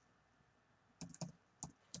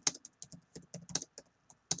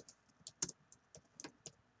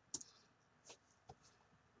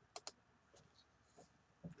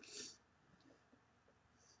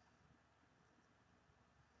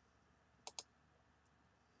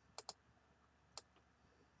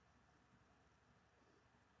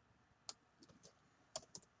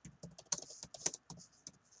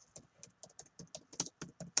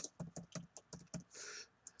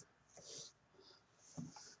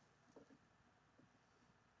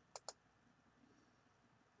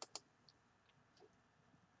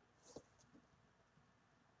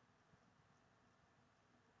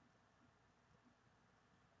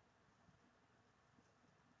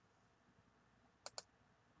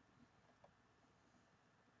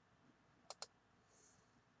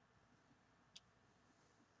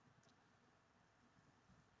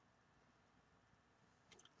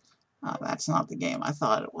 Oh, that's not the game I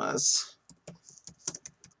thought it was.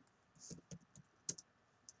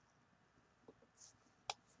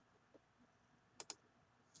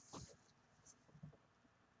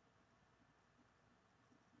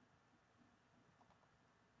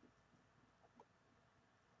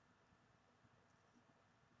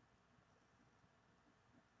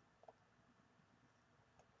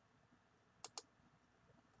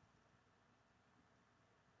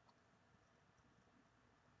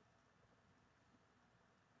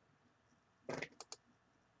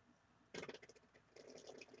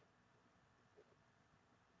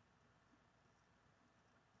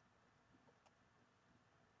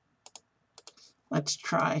 Let's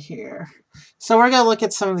try here. So we're going to look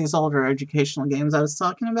at some of these older educational games I was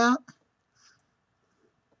talking about.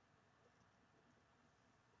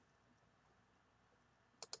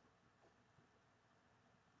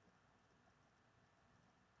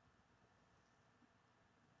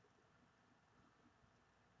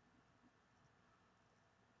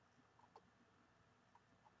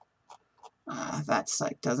 That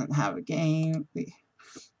site doesn't have a game. We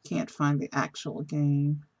can't find the actual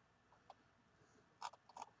game.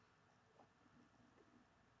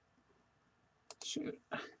 Shoot.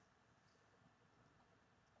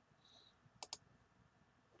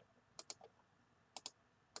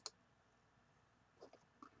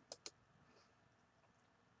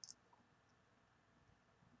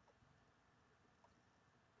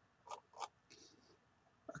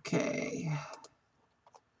 Okay.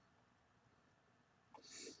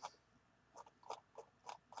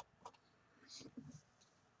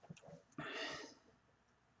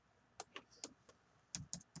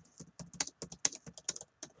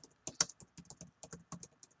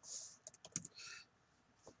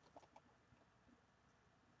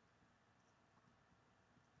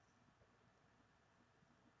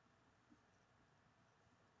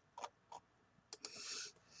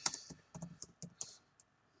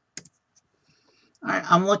 All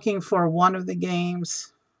right, I'm looking for one of the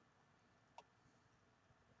games.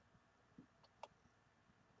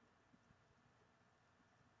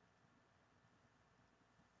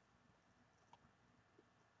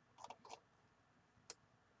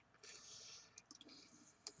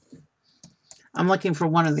 I'm looking for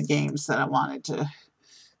one of the games that I wanted to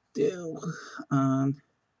do.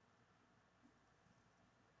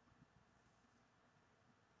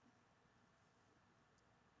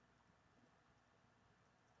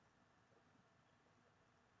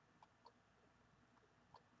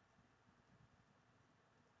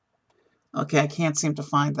 Okay, I can't seem to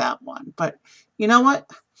find that one. But you know what?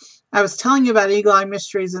 I was telling you about Eagle Eye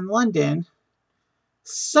Mysteries in London.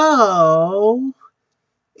 So,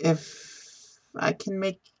 if I can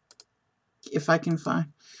find...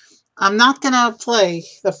 I'm not going to play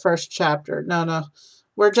the first chapter. No.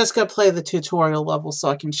 We're just going to play the tutorial level so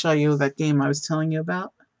I can show you that game I was telling you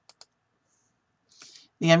about.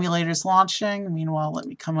 The emulator's launching. Meanwhile, let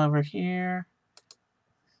me come over here.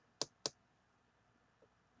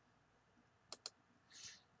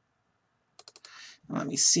 Let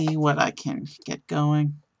me see what I can get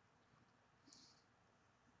going.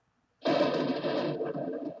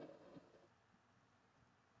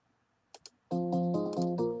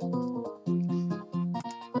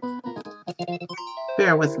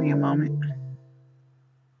 Bear with me a moment.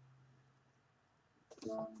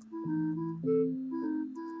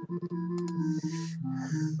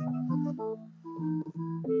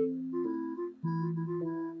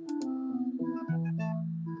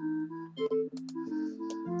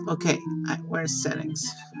 Okay, where's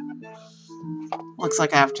settings? Looks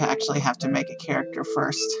like I have to make a character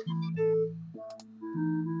first.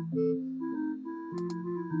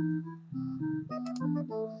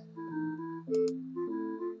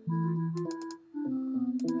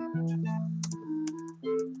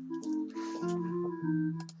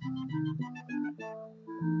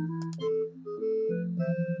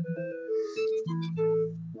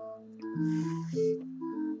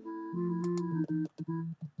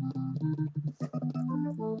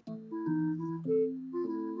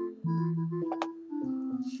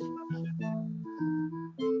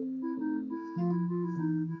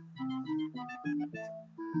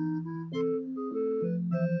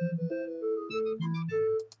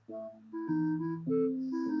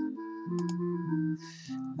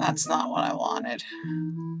 That's not what I wanted.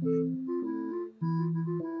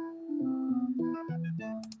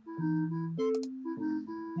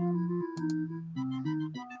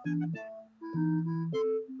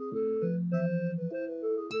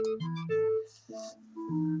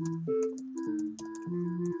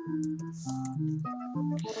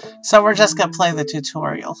 So we're just going to play the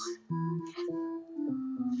tutorial.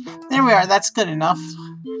 There we are. That's good enough.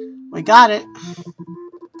 We got it.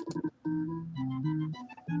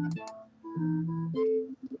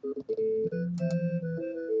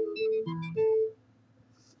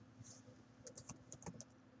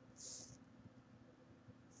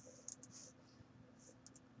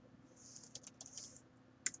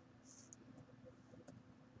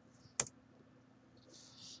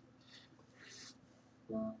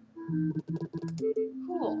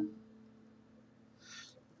 Cool.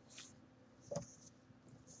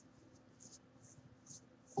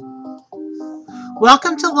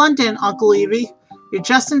 Welcome to London, Uncle Evie. You're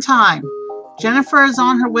just in time. Jennifer is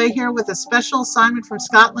on her way here with a special assignment from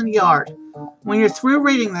Scotland Yard. When you're through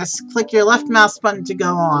reading this, click your left mouse button to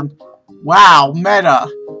go on. Wow, meta.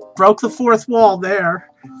 Broke the fourth wall there.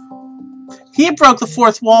 He broke the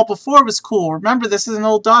fourth wall before it was cool. Remember, this is an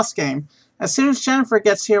old DOS game. As soon as Jennifer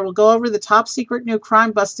gets here, we'll go over the top secret new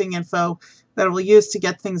crime-busting info that we'll use to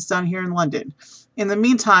get things done here in London. In the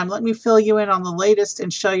meantime, let me fill you in on the latest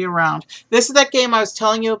and show you around. This is that game I was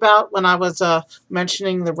telling you about when I was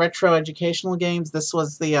mentioning the retro educational games. This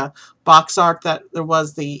was the box art that there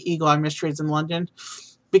was the Eagle Eye Mysteries in London.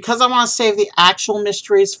 Because I want to save the actual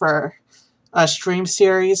mysteries for a stream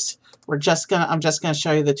series, I'm just gonna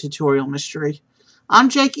show you the tutorial mystery. I'm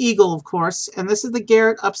Jake Eagle, of course, and this is the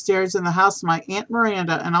garret upstairs in the house my Aunt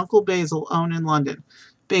Miranda and Uncle Basil own in London.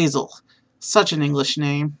 Basil, such an English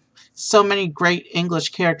name. So many great English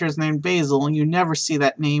characters named Basil, and you never see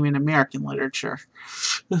that name in American literature.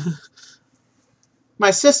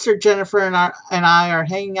 My sister Jennifer and I are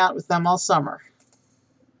hanging out with them all summer.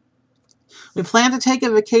 We plan to take a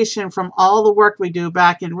vacation from all the work we do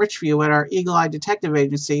back in Richview at our Eagle Eye Detective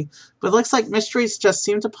Agency, but it looks like mysteries just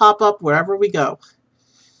seem to pop up wherever we go.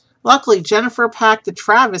 Luckily, Jennifer packed the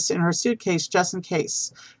Travis in her suitcase just in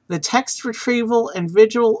case. The text retrieval and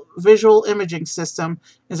visual imaging system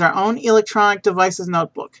is our own electronic devices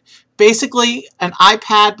notebook. Basically, an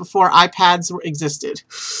iPad before iPads existed.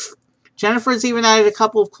 Jennifer's even added a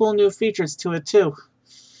couple of cool new features to it, too.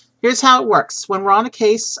 Here's how it works. When we're on a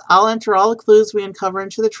case, I'll enter all the clues we uncover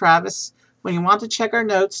into the Travis. When you want to check our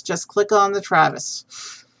notes, just click on the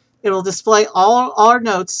Travis. It will display all our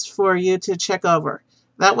notes for you to check over.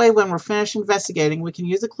 That way, when we're finished investigating, we can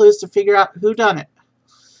use the clues to figure out who done it.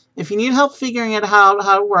 If you need help figuring out how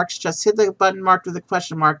it works, just hit the button marked with a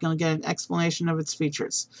question mark and you'll get an explanation of its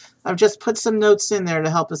features. I've just put some notes in there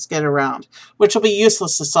to help us get around, which will be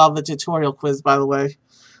useless to solve the tutorial quiz, by the way.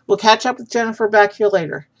 We'll catch up with Jennifer back here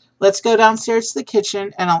later. Let's go downstairs to the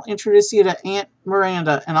kitchen, and I'll introduce you to Aunt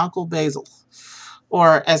Miranda and Uncle Basil.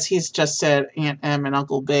 Or, as he's just said, Aunt M and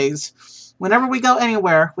Uncle Bays. Whenever we go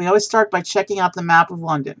anywhere, we always start by checking out the map of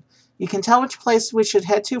London. You can tell which place we should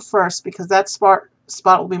head to first because that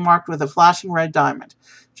spot will be marked with a flashing red diamond.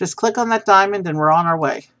 Just click on that diamond and we're on our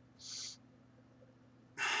way.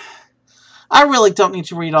 I really don't need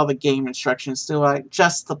to read all the game instructions, do I?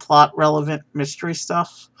 Just the plot-relevant mystery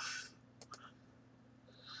stuff.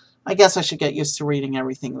 I guess I should get used to reading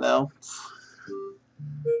everything, though.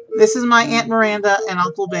 This is my Aunt Miranda and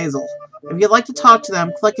Uncle Basil. If you'd like to talk to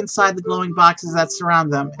them, click inside the glowing boxes that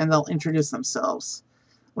surround them, and they'll introduce themselves.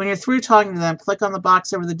 When you're through talking to them, click on the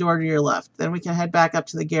box over the door to your left. Then we can head back up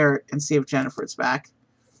to the garret and see if Jennifer's back.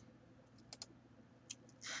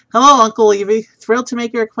 Hello, Uncle Evie. Thrilled to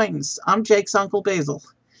make your acquaintance. I'm Jake's Uncle Basil.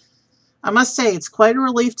 I must say, it's quite a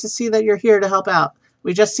relief to see that you're here to help out.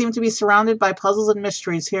 We just seem to be surrounded by puzzles and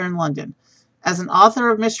mysteries here in London. As an author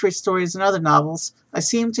of mystery stories and other novels, I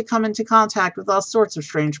seem to come into contact with all sorts of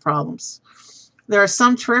strange problems. There are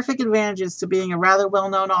some terrific advantages to being a rather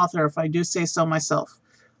well-known author, if I do say so myself.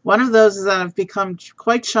 One of those is that I've become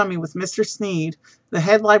quite chummy with Mr. Sneed, the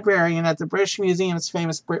head librarian at the British Museum's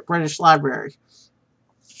famous British Library.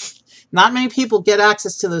 Not many people get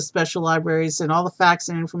access to those special libraries and all the facts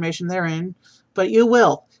and information therein, but you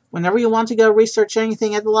will. Whenever you want to go research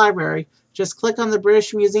anything at the library, just click on the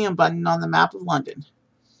British Museum button on the map of London.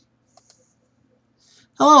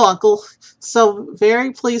 Hello, Uncle. So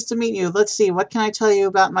very pleased to meet you. Let's see, what can I tell you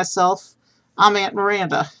about myself? I'm Aunt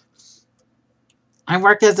Miranda. I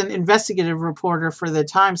work as an investigative reporter for the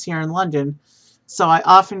Times here in London, so I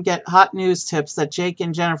often get hot news tips that Jake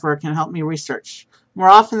and Jennifer can help me research. More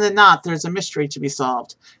often than not, there's a mystery to be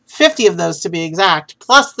solved. 50 of those to be exact,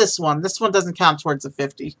 plus this one. This one doesn't count towards the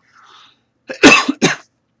 50.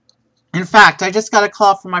 In fact, I just got a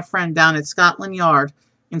call from my friend down at Scotland Yard,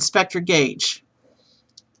 Inspector Gage.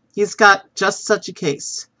 He's got just such a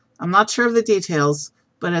case. I'm not sure of the details,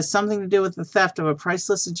 but it has something to do with the theft of a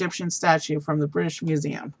priceless Egyptian statue from the British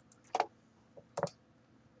Museum.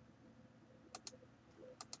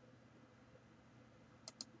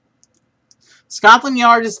 Scotland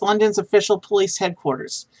Yard is London's official police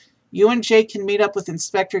headquarters. You and Jake can meet up with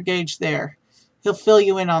Inspector Gage there. He'll fill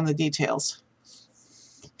you in on the details.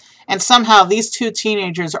 And somehow these two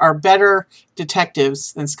teenagers are better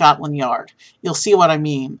detectives than Scotland Yard. You'll see what I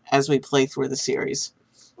mean as we play through the series.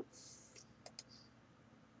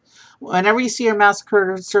 Whenever you see your mouse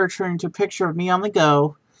cursor turn to a picture of me on the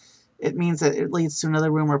go, it means that it leads to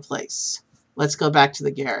another room or place. Let's go back to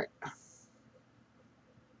the garret.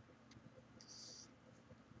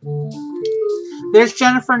 There's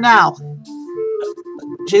Jennifer now.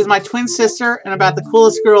 She's my twin sister and about the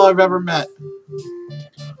coolest girl I've ever met.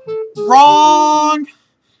 Wrong!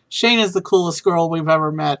 Shane is the coolest girl we've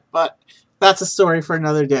ever met, but that's a story for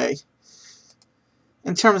another day.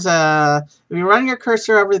 In terms of, if you run your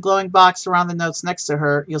cursor over the glowing box around the notes next to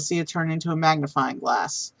her, you'll see it turn into a magnifying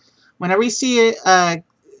glass. Whenever you see it, that,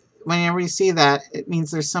 it means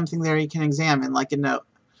there's something there you can examine, like a note.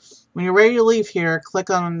 When you're ready to leave here, click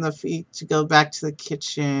on the feet to go back to the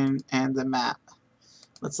kitchen and the map.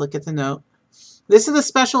 Let's look at the note. This is the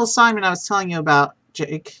special assignment I was telling you about,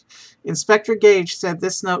 Jake. Inspector Gage said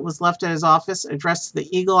this note was left at his office, addressed to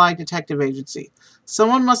the Eagle Eye Detective Agency.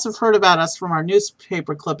 Someone must have heard about us from our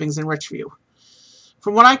newspaper clippings in Richview.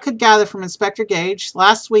 From what I could gather from Inspector Gage,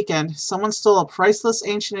 last weekend, someone stole a priceless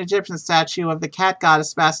ancient Egyptian statue of the cat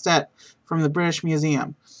goddess Bastet from the British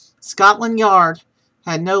Museum. Scotland Yard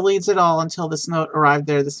had no leads at all until this note arrived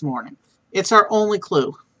there this morning. It's our only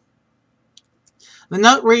clue. The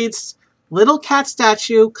note reads, "Little cat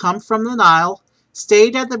statue come from the Nile,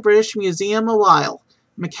 stayed at the British Museum a while.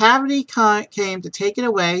 McCavity came to take it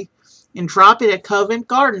away and drop it at Covent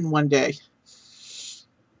Garden one day.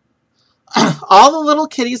 All the little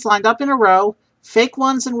kitties lined up in a row, fake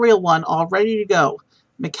ones and real one, all ready to go.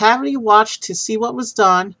 McCavity watched to see what was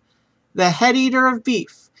done. The head eater of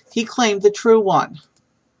beef, he claimed the true one.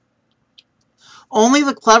 Only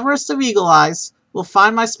the cleverest of eagle eyes will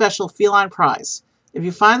find my special feline prize. If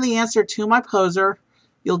you find the answer to my poser,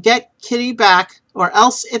 you'll get Kitty back, or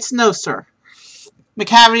else it's no, sir."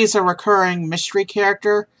 McCavity is a recurring mystery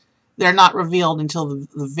character. They're not revealed until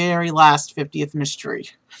the very last 50th mystery.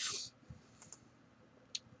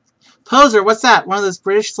 Poser, what's that? One of those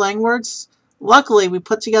British slang words? Luckily, we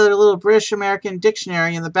put together a little British-American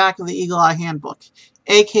dictionary in the back of the Eagle Eye Handbook,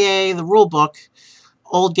 aka the rule book.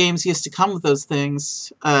 Old games used to come with those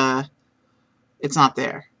things. It's not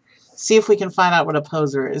there. See if we can find out what a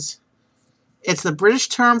poser is. It's the British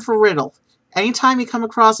term for riddle. Anytime you come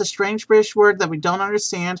across a strange British word that we don't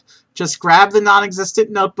understand, just grab the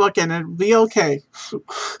non-existent notebook and it'll be okay.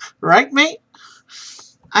 Right, mate?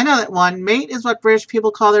 I know that one. Mate is what British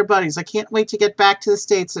people call their buddies. I can't wait to get back to the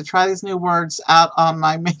States to try these new words out on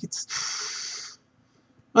my mates.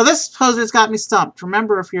 Well, this poser's got me stumped.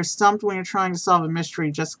 Remember, if you're stumped when you're trying to solve a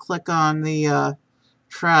mystery, just click on the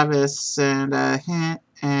Travis and hint,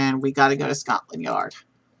 and we got to go to Scotland Yard.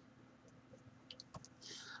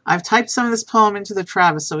 I've typed some of this poem into the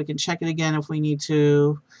Travis so we can check it again if we need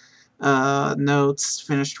to. Notes,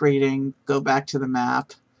 finished reading, go back to the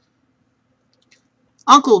map.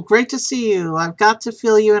 Uncle, great to see you. I've got to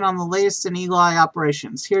fill you in on the latest in Eagle Eye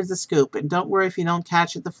operations. Here's the scoop, and don't worry if you don't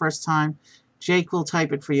catch it the first time. Jake will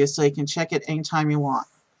type it for you so you can check it anytime you want.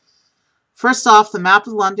 First off, the map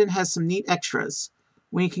of London has some neat extras. One of them is a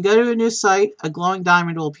When you can go to a new site, a glowing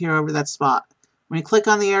diamond will appear over that spot. When you click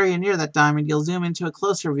on the area near that diamond, you'll zoom into a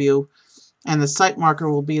closer view, and the site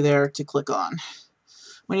marker will be there to click on.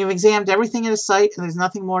 When you've examined everything in a site and there's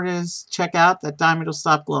nothing more to check out, that diamond will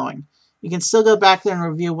stop glowing. You can still go back there and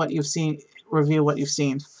review what you've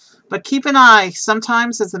seen. But keep an eye.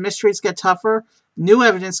 Sometimes, as the mysteries get tougher, new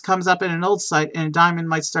evidence comes up in an old site and a diamond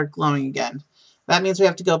might start glowing again. That means we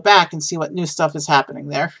have to go back and see what new stuff is happening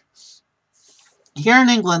there. Here in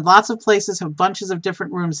England, lots of places have bunches of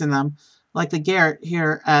different rooms in them, like the garret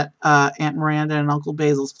here at Aunt Miranda and Uncle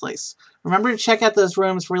Basil's place. Remember to check out those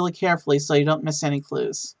rooms really carefully so you don't miss any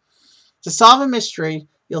clues. To solve a mystery,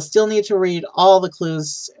 you'll still need to read all the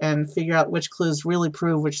clues and figure out which clues really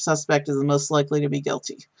prove which suspect is the most likely to be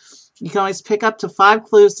guilty. You can always pick up to 5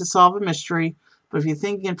 clues to solve a mystery, but if you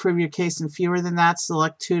think you can prove your case in fewer than that,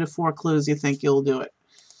 select 2 to 4 clues you think you'll do it.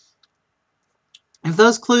 If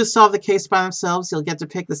those clues solve the case by themselves, you'll get to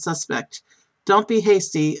pick the suspect. Don't be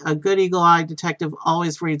hasty. A good eagle-eyed detective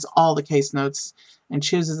always reads all the case notes and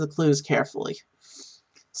chooses the clues carefully.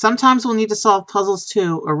 Sometimes we'll need to solve puzzles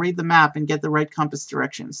too, or read the map and get the right compass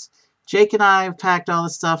directions. Jake and I have packed all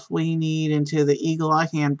the stuff we need into the Eagle Eye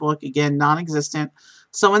Handbook, again, non-existent.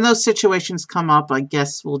 So when those situations come up, I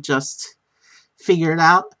guess we'll just figure it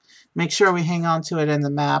out. Make sure we hang on to it in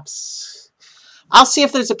the maps. I'll see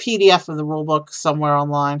if there's a PDF of the rulebook somewhere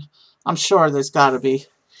online. I'm sure there's got to be.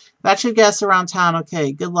 That should get us around town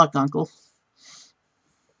okay. Good luck, Uncle.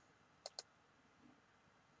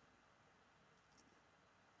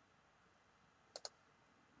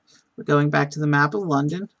 We're going back to the map of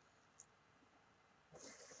London.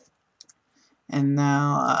 And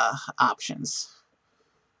now, options.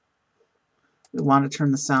 We want to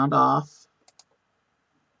turn the sound off.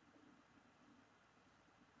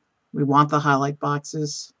 We want the highlight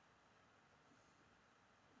boxes.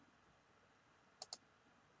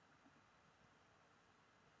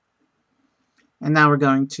 And now we're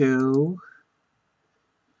going to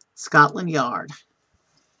Scotland Yard.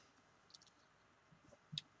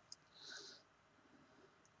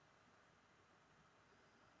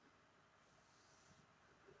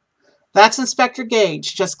 That's Inspector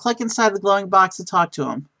Gage. Just click inside the glowing box to talk to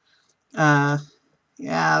him.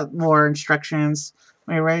 Yeah, more instructions.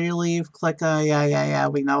 When you're ready to leave, click, yeah,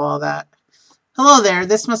 we know all that. Hello there,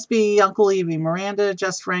 this must be Uncle Evie. Miranda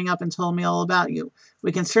just rang up and told me all about you.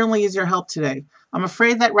 We can certainly use your help today. I'm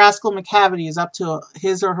afraid that rascal McCavity is up to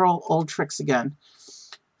his or her old tricks again.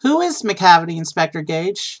 Who is McCavity, Inspector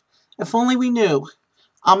Gage? If only we knew.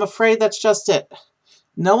 I'm afraid that's just it.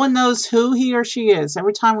 No one knows who he or she is.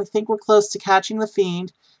 Every time we think we're close to catching the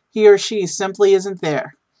fiend, he or she simply isn't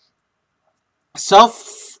there. So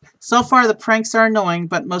far, the pranks are annoying,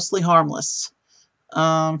 but mostly harmless.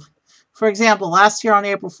 For example, last year on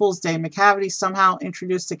April Fool's Day, McCavity somehow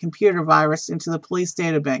introduced a computer virus into the police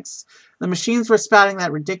databanks. The machines were spouting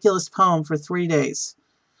that ridiculous poem for 3 days.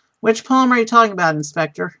 Which poem are you talking about,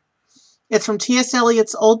 Inspector? It's from T.S.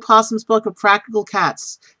 Eliot's Old Possum's Book of Practical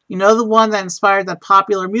Cats. You know, the one that inspired that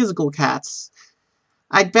popular musical Cats.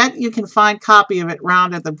 I bet you can find a copy of it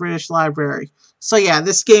round at the British Library. So yeah,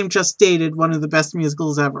 this game just dated one of the best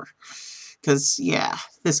musicals ever. Because, yeah,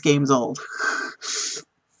 this game's old.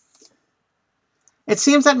 It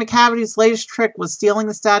seems that McCavity's latest trick was stealing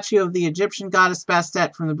the statue of the Egyptian goddess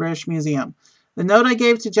Bastet from the British Museum. The note I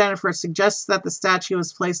gave to Jennifer suggests that the statue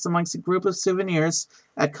was placed amongst a group of souvenirs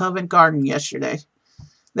at Covent Garden yesterday.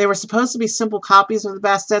 They were supposed to be simple copies of the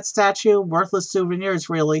Bastet statue, worthless souvenirs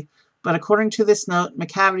really, but according to this note,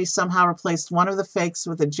 McCavity somehow replaced one of the fakes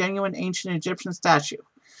with a genuine ancient Egyptian statue.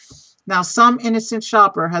 Now some innocent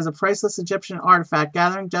shopper has a priceless Egyptian artifact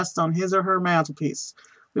gathering dust on his or her mantelpiece.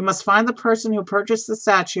 We must find the person who purchased the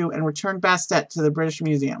statue and return Bastet to the British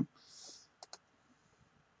Museum.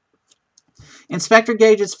 Inspector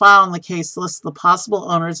Gage's file on the case lists the possible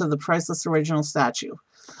owners of the priceless original statue.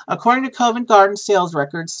 According to Covent Garden sales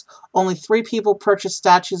records, only 3 people purchased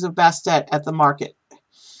statues of Bastet at the market.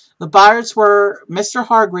 The buyers were Mr.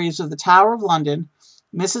 Hargreaves of the Tower of London,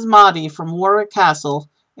 Mrs. Maudie from Warwick Castle,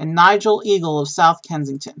 and Nigel Eagle of South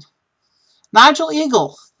Kensington. Nigel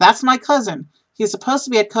Eagle! That's my cousin. He's supposed to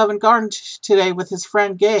be at Covent Garden today with his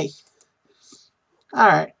friend Gay.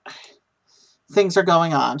 Alright. Things are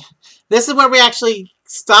going on. This is where we actually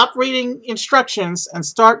stop reading instructions and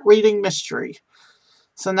start reading mystery.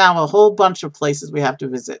 So now a whole bunch of places we have to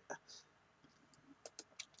visit.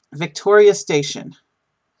 Victoria Station.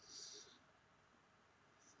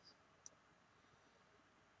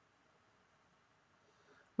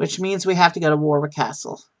 Which means we have to go to Warwick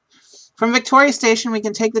Castle. From Victoria Station, we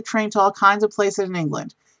can take the train to all kinds of places in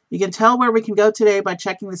England. You can tell where we can go today by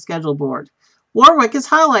checking the schedule board. Warwick is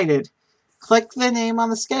highlighted. Click the name on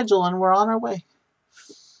the schedule and we're on our way.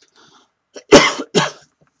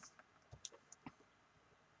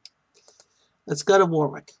 Let's go to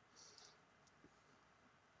Warwick.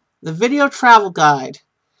 The video travel guide.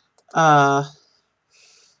 That's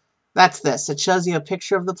this. It shows you a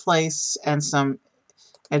picture of the place and some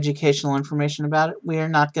educational information about it. We are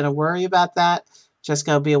not going to worry about that. Just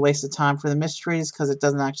going to be a waste of time for the mysteries because it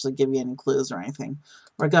doesn't actually give you any clues or anything.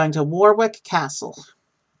 We're going to Warwick Castle.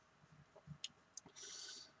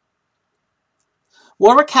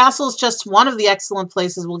 Warwick Castle is just one of the excellent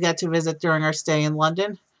places we'll get to visit during our stay in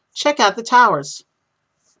London. Check out the towers.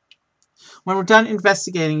 When we're done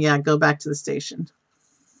investigating, yeah, go back to the station.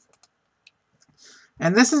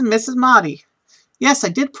 And this is Mrs. Motti. Yes, I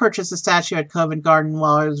did purchase a statue at Covent Garden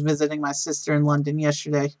while I was visiting my sister in London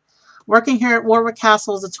yesterday. Working here at Warwick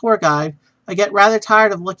Castle as a tour guide, I get rather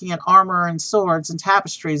tired of looking at armor and swords and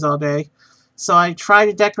tapestries all day, so I try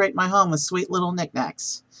to decorate my home with sweet little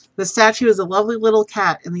knickknacks. This statue is a lovely little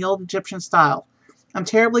cat in the old Egyptian style. I'm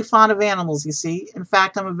terribly fond of animals, you see. In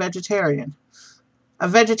fact, I'm a vegetarian. A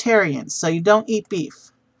vegetarian, so you don't eat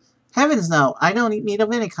beef. Heavens no, I don't eat meat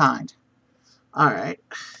of any kind. Alright.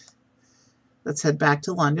 Let's head back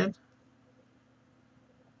to London.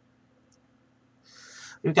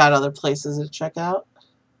 We've got other places to check out.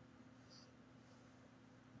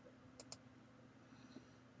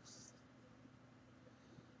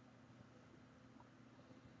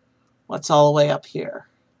 What's all the way up here?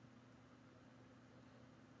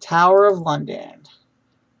 Tower of London.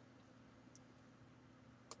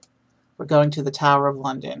 We're going to the Tower of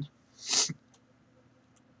London.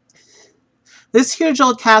 This huge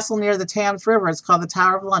old castle near the Thames River is called the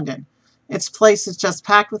Tower of London. Its place is just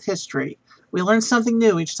packed with history. We learn something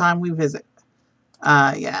new each time we visit.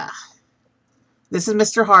 Yeah. This is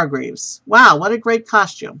Mr. Hargreaves. Wow, what a great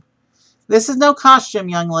costume. This is no costume,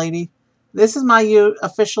 young lady. This is my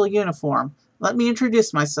official uniform. Let me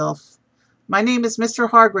introduce myself. My name is Mr.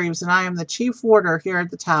 Hargreaves, and I am the chief warder here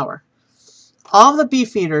at the tower. All of the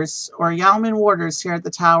beefeaters, or yeoman warders here at the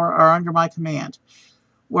tower, are under my command.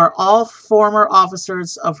 We're all former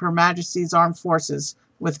officers of Her Majesty's Armed Forces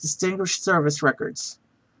with distinguished service records.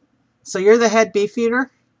 So you're the head beefeater?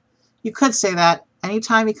 You could say that.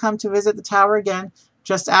 Anytime you come to visit the tower again,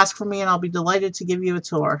 just ask for me and I'll be delighted to give you a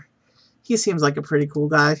tour. He seems like a pretty cool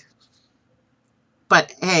guy.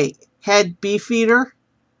 But hey, head beefeater?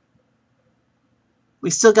 We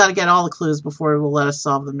still got to get all the clues before it will let us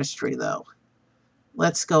solve the mystery, though.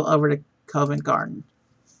 Let's go over to Covent Garden.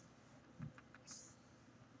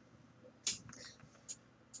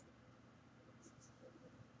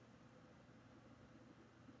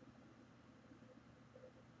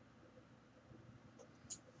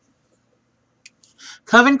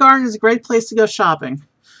 Covent Garden is a great place to go shopping.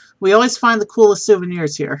 We always find the coolest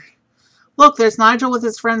souvenirs here. Look, there's Nigel with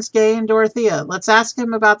his friends Gay and Dorothea. Let's ask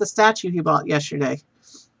him about the statue he bought yesterday.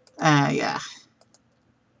 Yeah.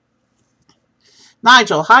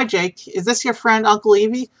 Nigel, hi Jake. Is this your friend Uncle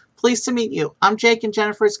Evie? Pleased to meet you. I'm Jake and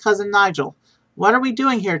Jennifer's cousin Nigel. What are we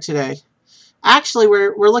doing here today? Actually,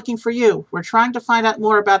 we're looking for you. We're trying to find out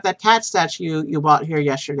more about that cat statue you bought here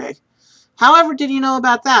yesterday. However did you know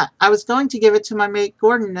about that? I was going to give it to my mate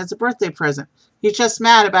Gordon as a birthday present. He's just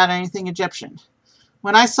mad about anything Egyptian.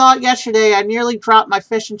 When I saw it yesterday, I nearly dropped my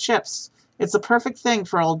fish and chips. It's a perfect thing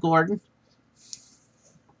for old Gordon.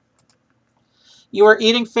 You were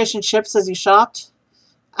eating fish and chips as you shopped?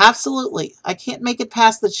 Absolutely. I can't make it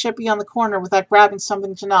past the chippy on the corner without grabbing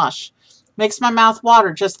something to nosh. Makes my mouth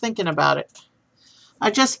water just thinking about it. I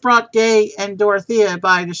just brought Gay and Dorothea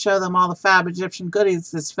by to show them all the fab Egyptian goodies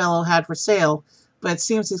this fellow had for sale, but it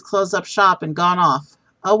seems he's closed up shop and gone off.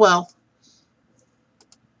 Oh well.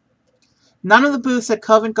 None of the booths at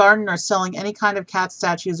Covent Garden are selling any kind of cat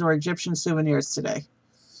statues or Egyptian souvenirs today.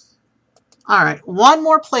 Alright, one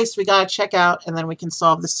more place we gotta check out and then we can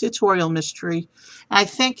solve this tutorial mystery. And I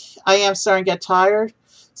think I am starting to get tired,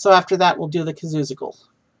 so after that we'll do the Kazoosical.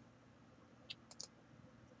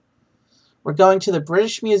 We're going to the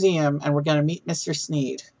British Museum and we're going to meet Mr.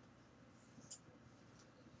 Sneed.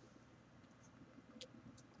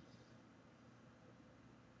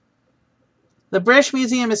 The British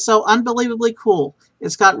Museum is so unbelievably cool.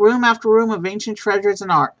 It's got room after room of ancient treasures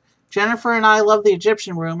and art. Jennifer and I love the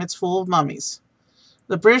Egyptian room. It's full of mummies.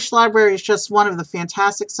 The British Library is just one of the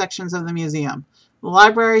fantastic sections of the museum. The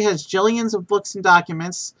library has jillions of books and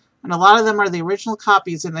documents, and a lot of them are the original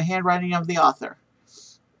copies in the handwriting of the author.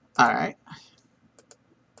 Alright.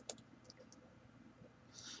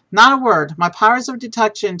 Not a word. My powers of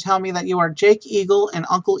deduction tell me that you are Jake Eagle and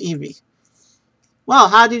Uncle Evie. Well,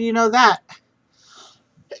 how did you know that?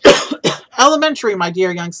 Elementary, my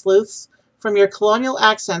dear young sleuths. From your colonial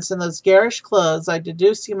accents and those garish clothes, I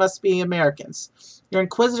deduce you must be Americans. Your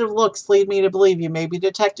inquisitive looks lead me to believe you may be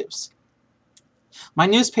detectives. My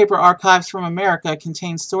newspaper archives from America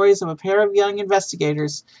contain stories of a pair of young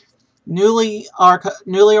investigators newly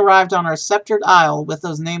arrived on our sceptered isle with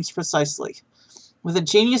those names precisely. With a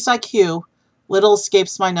genius IQ, little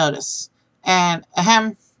escapes my notice. And,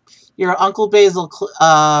 your Uncle Basil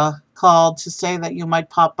called to say that you might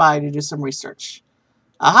pop by to do some research.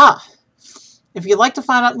 Aha! If you'd like to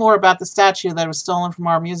find out more about the statue that was stolen from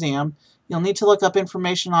our museum, you'll need to look up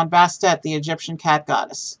information on Bastet, the Egyptian cat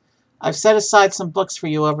goddess. I've set aside some books for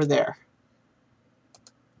you over there.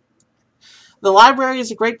 The library is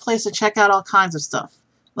a great place to check out all kinds of stuff.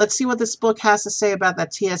 Let's see what this book has to say about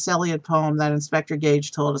that T.S. Eliot poem that Inspector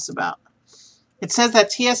Gage told us about. It says that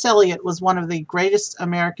T.S. Eliot was one of the greatest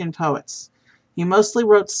American poets. He mostly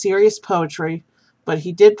wrote serious poetry, but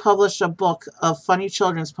he did publish a book of funny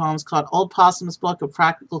children's poems called Old Possum's Book of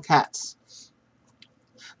Practical Cats.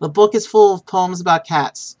 The book is full of poems about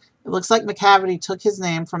cats. It looks like McCavity took his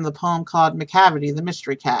name from the poem called McCavity, the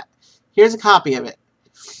Mystery Cat. Here's a copy of it.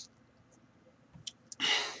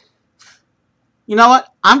 You know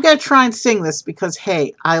what? I'm going to try and sing this because,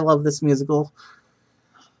 hey, I love this musical.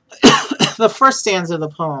 The first stanza of the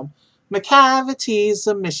poem. McCavity's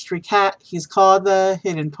a mystery cat. He's called the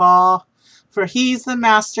Hidden Paw. For he's the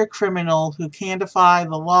master criminal who can defy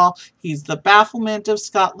the law. He's the bafflement of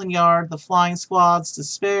Scotland Yard, the flying squad's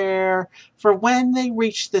despair. For when they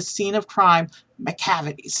reach the scene of crime,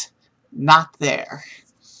 McCavity's not there.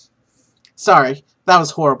 Sorry, that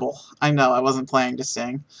was horrible. I know, I wasn't planning to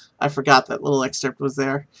sing. I forgot that little excerpt was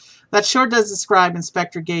there. That sure does describe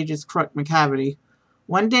Inspector Gage's crook, McCavity.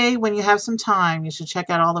 One day, when you have some time, you should check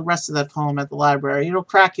out all the rest of that poem at the library. It'll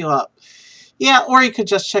crack you up. Yeah, or you could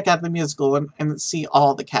just check out the musical and see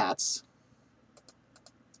all the cats.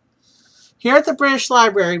 Here at the British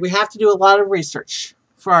Library, we have to do a lot of research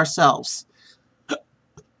for ourselves.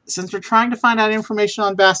 Since we're trying to find out information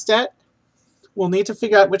on Bastet, we'll need to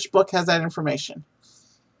figure out which book has that information.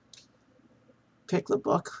 Pick the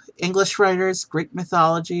book. English writers, Greek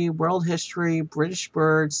mythology, world history, British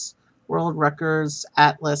birds, world records,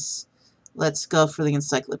 atlas. Let's go for the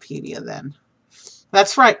encyclopedia then.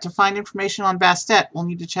 That's right, to find information on Bastet, we'll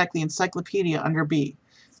need to check the encyclopedia under B.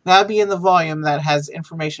 That'll be in the volume that has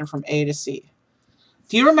information from A to C.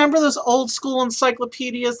 Do you remember those old school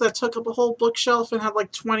encyclopedias that took up a whole bookshelf and had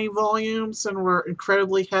like 20 volumes and were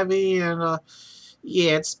incredibly heavy? And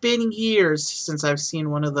yeah, it's been years since I've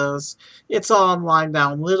seen one of those. It's all online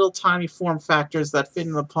now, little tiny form factors that fit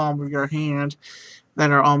in the palm of your hand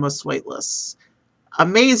that are almost weightless.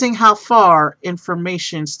 Amazing how far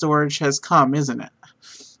information storage has come, isn't it?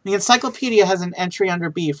 The encyclopedia has an entry under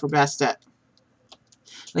B for Bastet.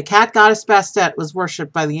 The cat goddess Bastet was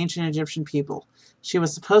worshipped by the ancient Egyptian people. She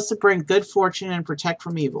was supposed to bring good fortune and protect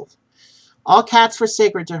from evil. All cats were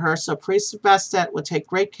sacred to her, so priests of Bastet would take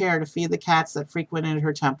great care to feed the cats that frequented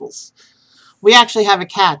her temples. We actually have a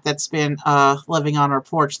cat that's been living on our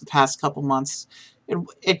porch the past couple months.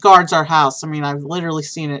 It guards our house. I mean, I've literally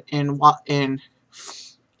seen it in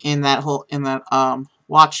that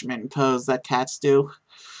watchman pose that cats do.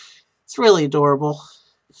 It's really adorable.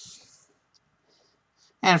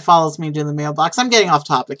 And it follows me to the mailbox. I'm getting off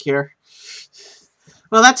topic here.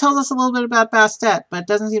 Well, that tells us a little bit about Bastet, but it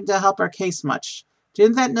doesn't seem to help our case much.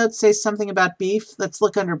 Didn't that note say something about beef? Let's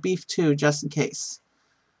look under beef too, just in case.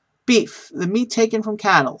 Beef, the meat taken from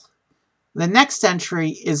cattle. The next entry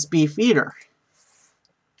is beef eater.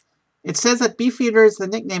 It says that beef eater is the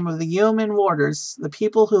nickname of the yeoman warders, the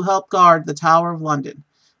people who help guard the Tower of London.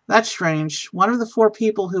 That's strange. One of the 4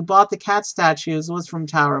 people who bought the cat statues was from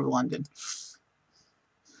Tower of London.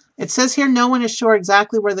 It says here no one is sure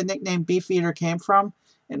exactly where the nickname beef eater came from.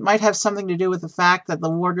 It might have something to do with the fact that the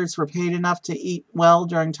warders were paid enough to eat well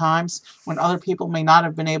during times when other people may not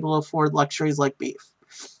have been able to afford luxuries like beef.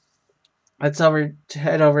 Let's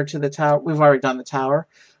head over to the tower. We've already done the tower,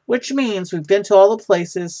 which means we've been to all the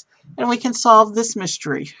places and we can solve this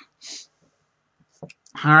mystery.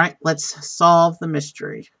 All right, let's solve the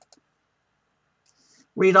mystery.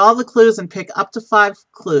 Read all the clues and pick up to 5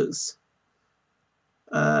 clues.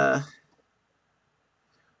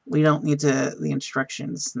 We don't need the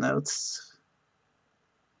instructions notes.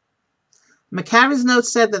 McCavity's note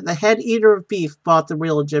said that the head eater of beef bought the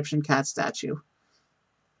real Egyptian cat statue.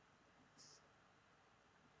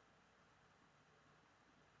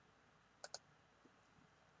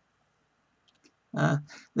 The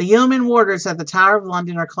yeoman warders at the Tower of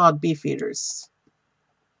London are called beef eaters.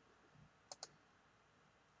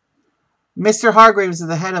 Mr. Hargreaves is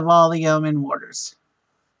the head of all the yeoman warders.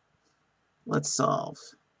 Let's solve.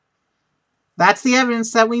 That's the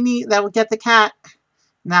evidence that we need that will get the cat.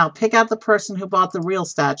 Now, pick out the person who bought the real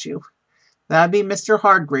statue. That would be Mr.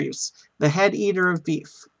 Hardgreaves, the head eater of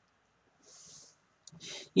beef.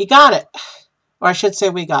 You got it. Or I should say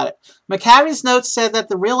we got it. McCabe's notes said that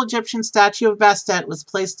the real Egyptian statue of Bastet was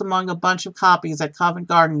placed among a bunch of copies at Covent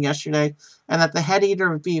Garden yesterday, and that the head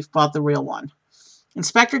eater of beef bought the real one.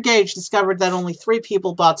 Inspector Gage discovered that only 3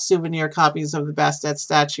 people bought souvenir copies of the Bastet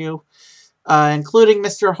statue, including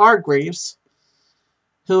Mr. Hardgreaves,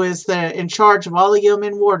 who is in charge of all the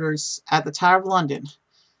yeoman warders at the Tower of London.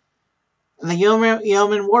 The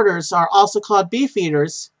yeoman warders are also called beef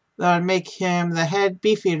eaters, that would make him the head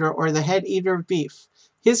beef eater or the head eater of beef.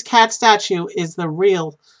 His cat statue is the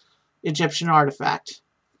real Egyptian artifact.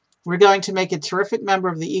 We're going to make a terrific member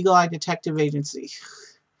of the Eagle Eye Detective Agency.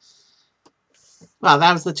 Wow,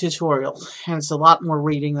 that was the tutorial. And it's a lot more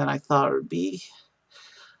reading than I thought it would be.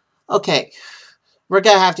 Okay. We're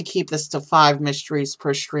going to have to keep this to 5 mysteries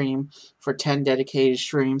per stream for 10 dedicated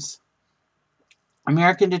streams.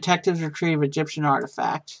 American detectives retrieve Egyptian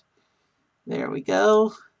artifact. There we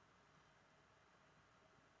go.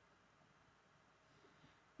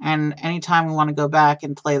 And anytime we want to go back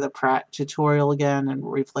and play the tutorial again and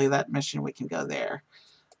replay that mission, we can go there.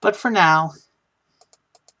 But for now,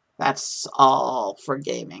 that's all for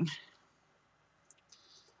gaming.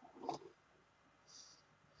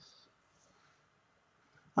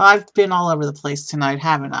 I've been all over the place tonight,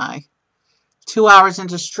 haven't I? 2 hours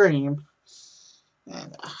into stream.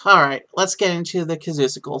 And, alright, let's get into the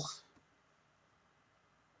Kazoosical.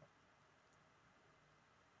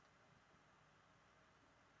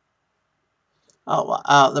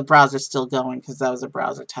 Oh, the browser's still going because that was a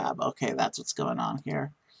browser tab. Okay, that's what's going on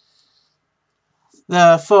here.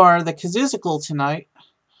 For the Kazoosical tonight,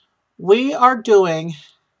 we are doing,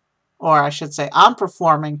 or I should say, I'm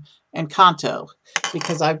performing Encanto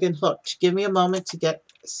because I've been hooked. Give me a moment to get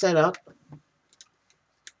set up.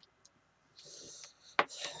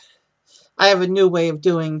 I have a new way of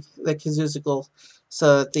doing the Kazoosical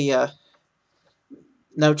so that the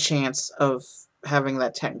no chance of having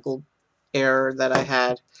that technical error that I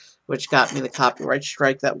had, which got me the copyright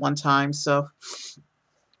strike that one time. So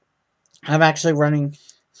I'm actually running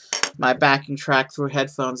my backing track through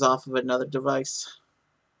headphones off of another device.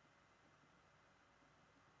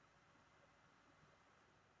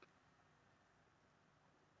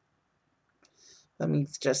 Let me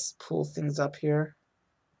just pull things up here.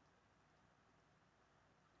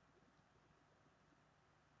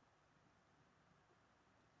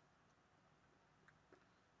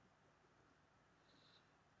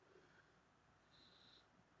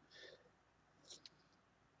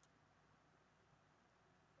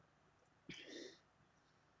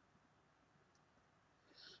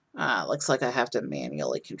 Looks like I have to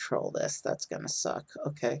manually control this. That's gonna suck.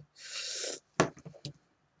 Okay.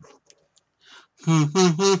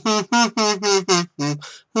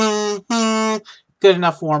 Good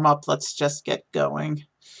enough warm-up. Let's just get going.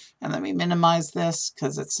 And let me minimize this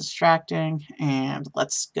because it's distracting. And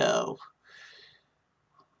let's go.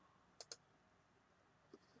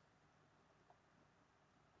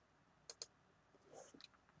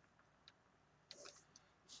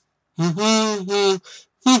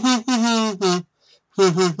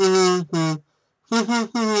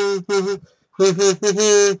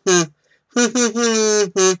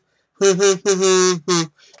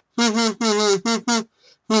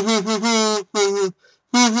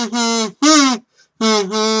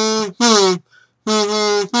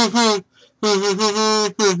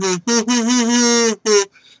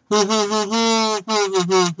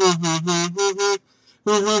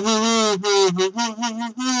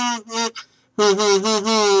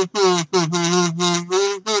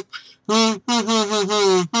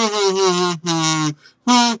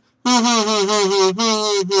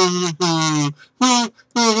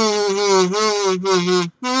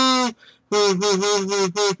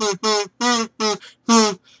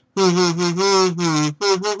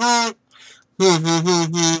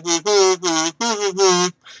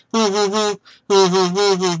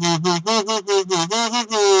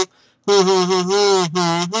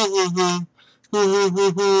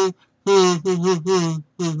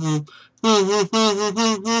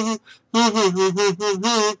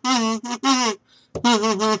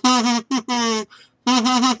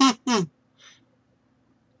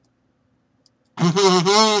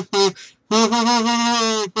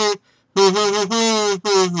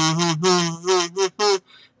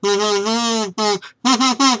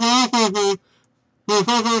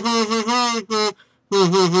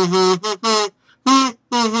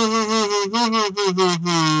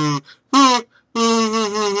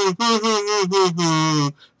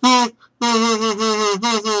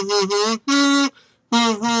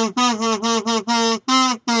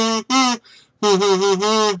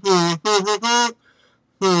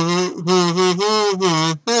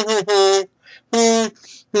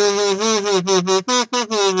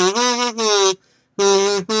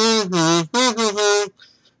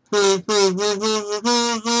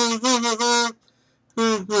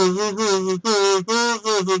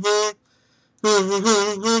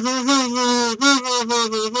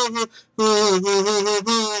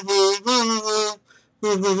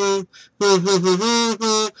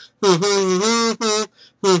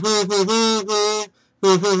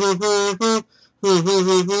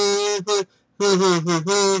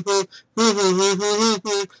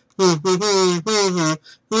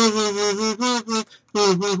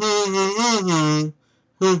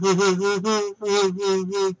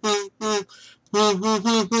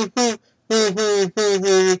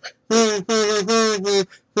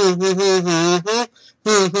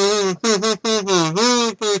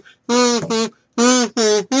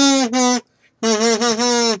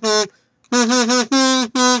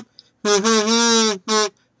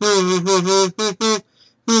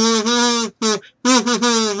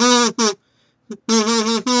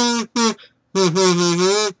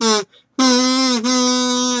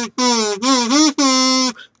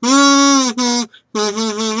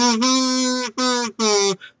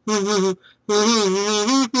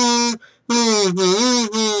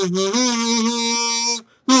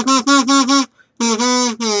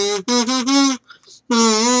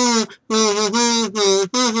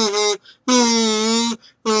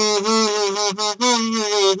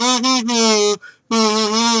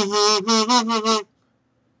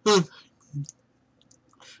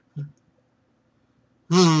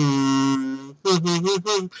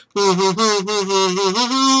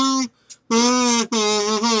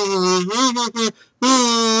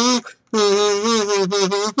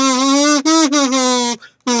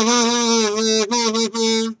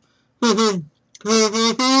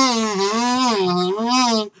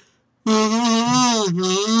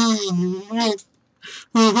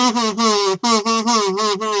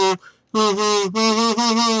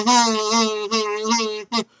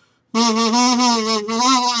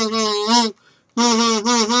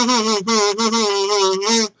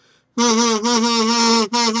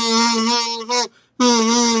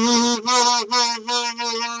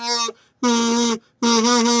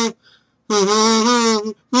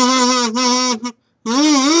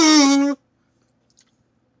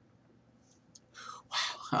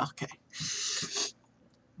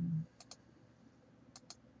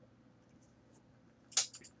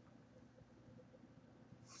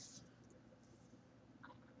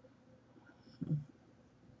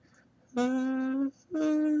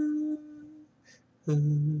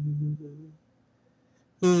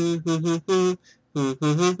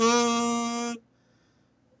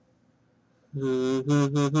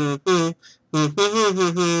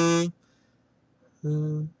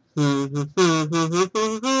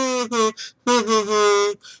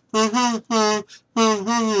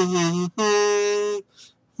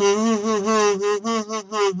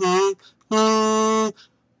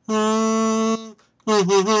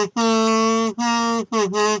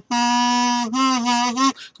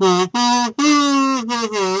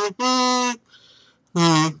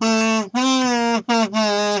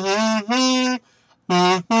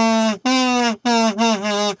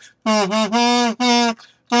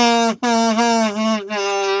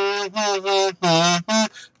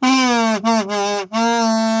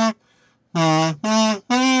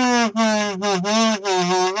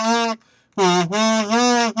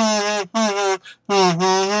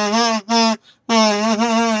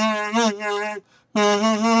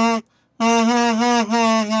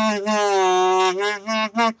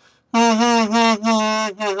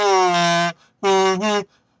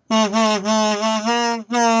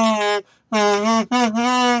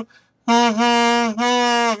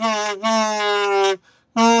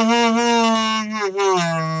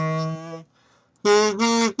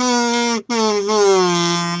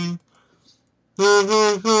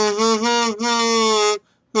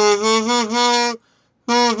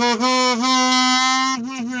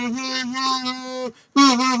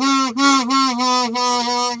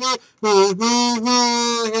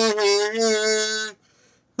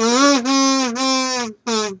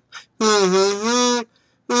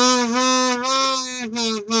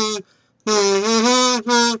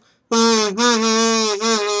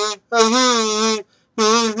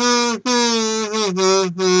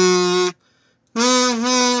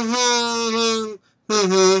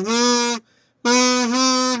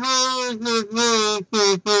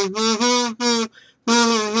 Okay.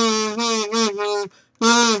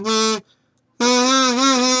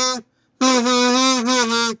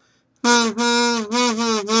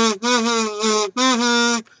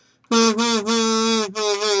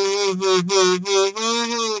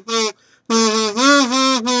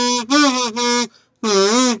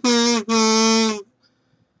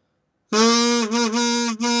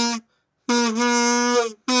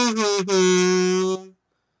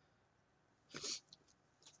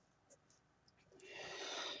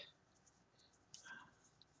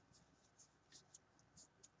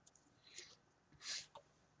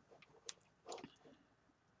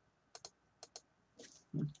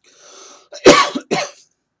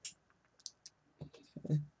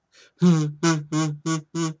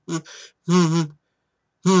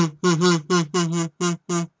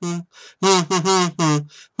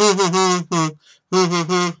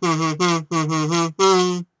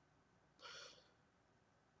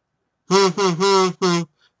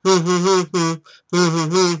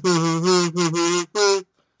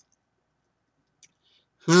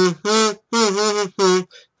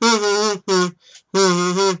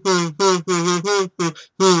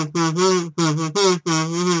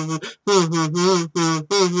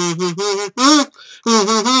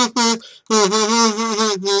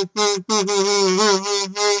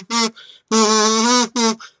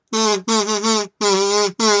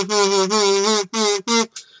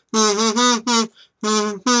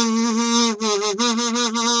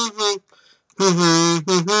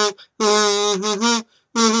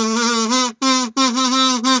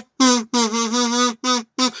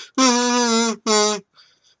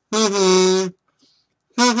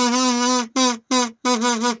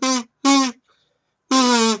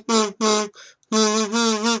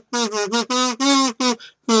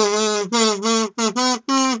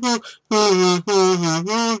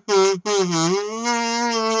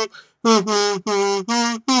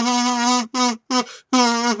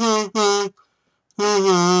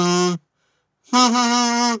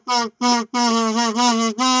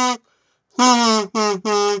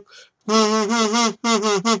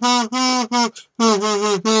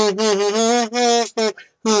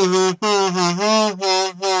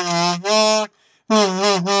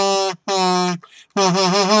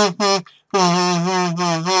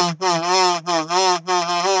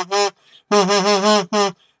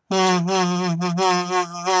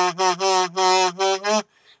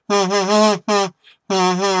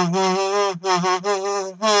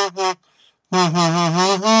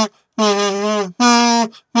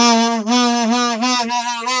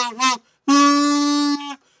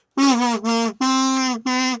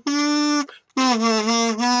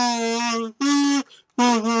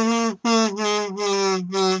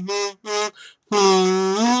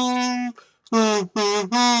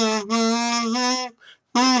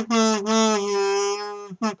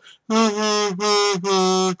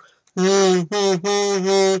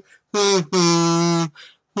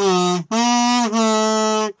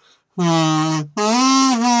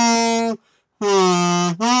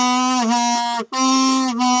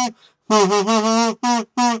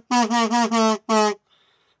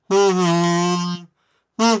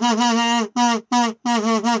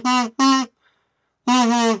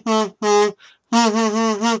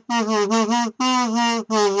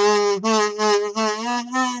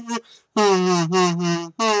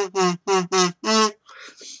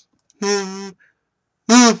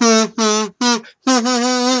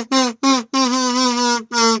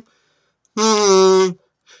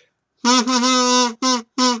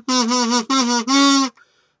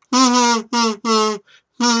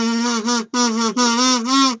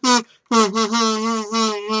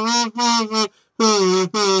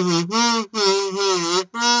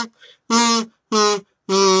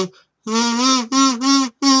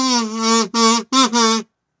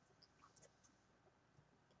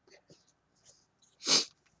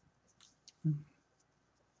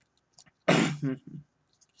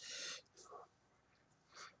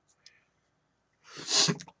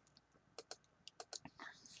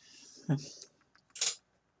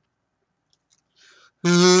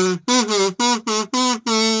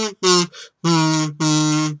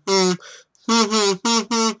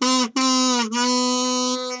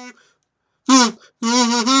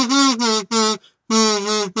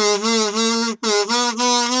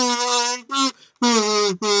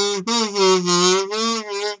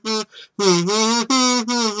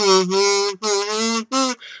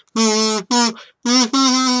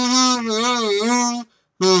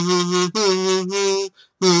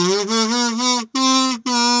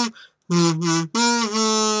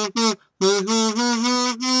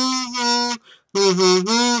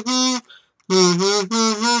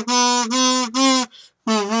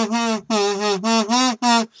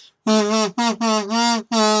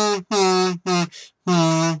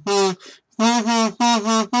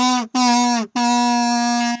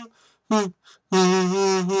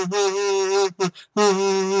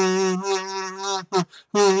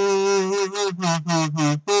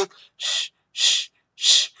 Shh, shh,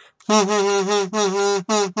 shh.